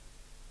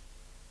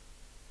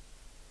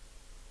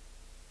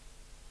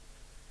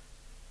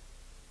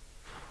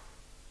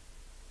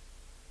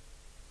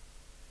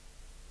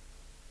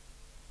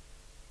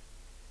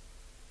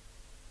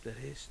 There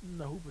is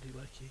nobody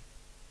like you.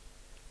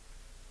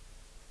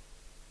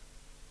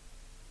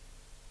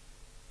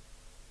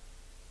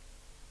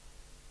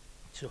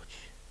 Such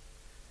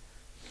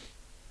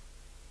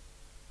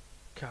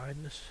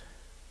kindness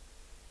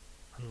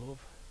and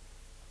love.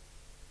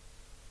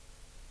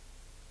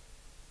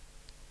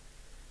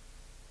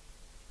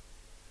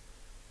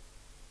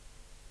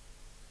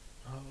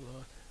 Oh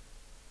Lord,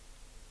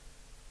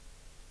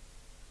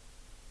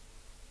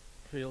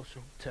 I feel so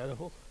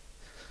terrible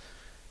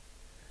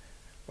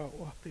about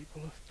what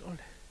people have done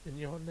in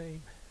your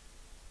name.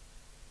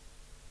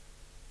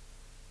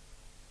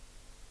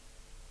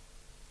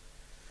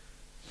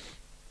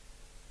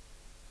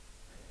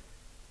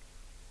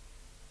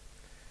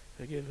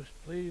 Forgive us,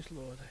 please,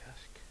 Lord, I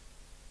ask.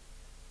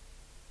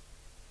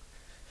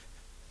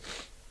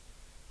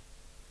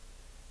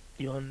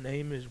 Your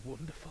name is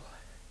wonderful.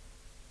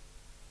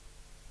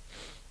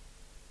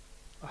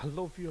 I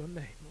love your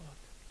name,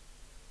 Lord.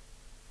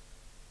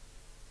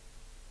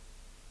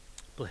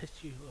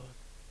 Bless you, Lord.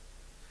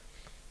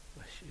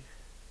 Bless you.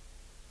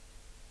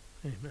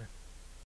 Amen.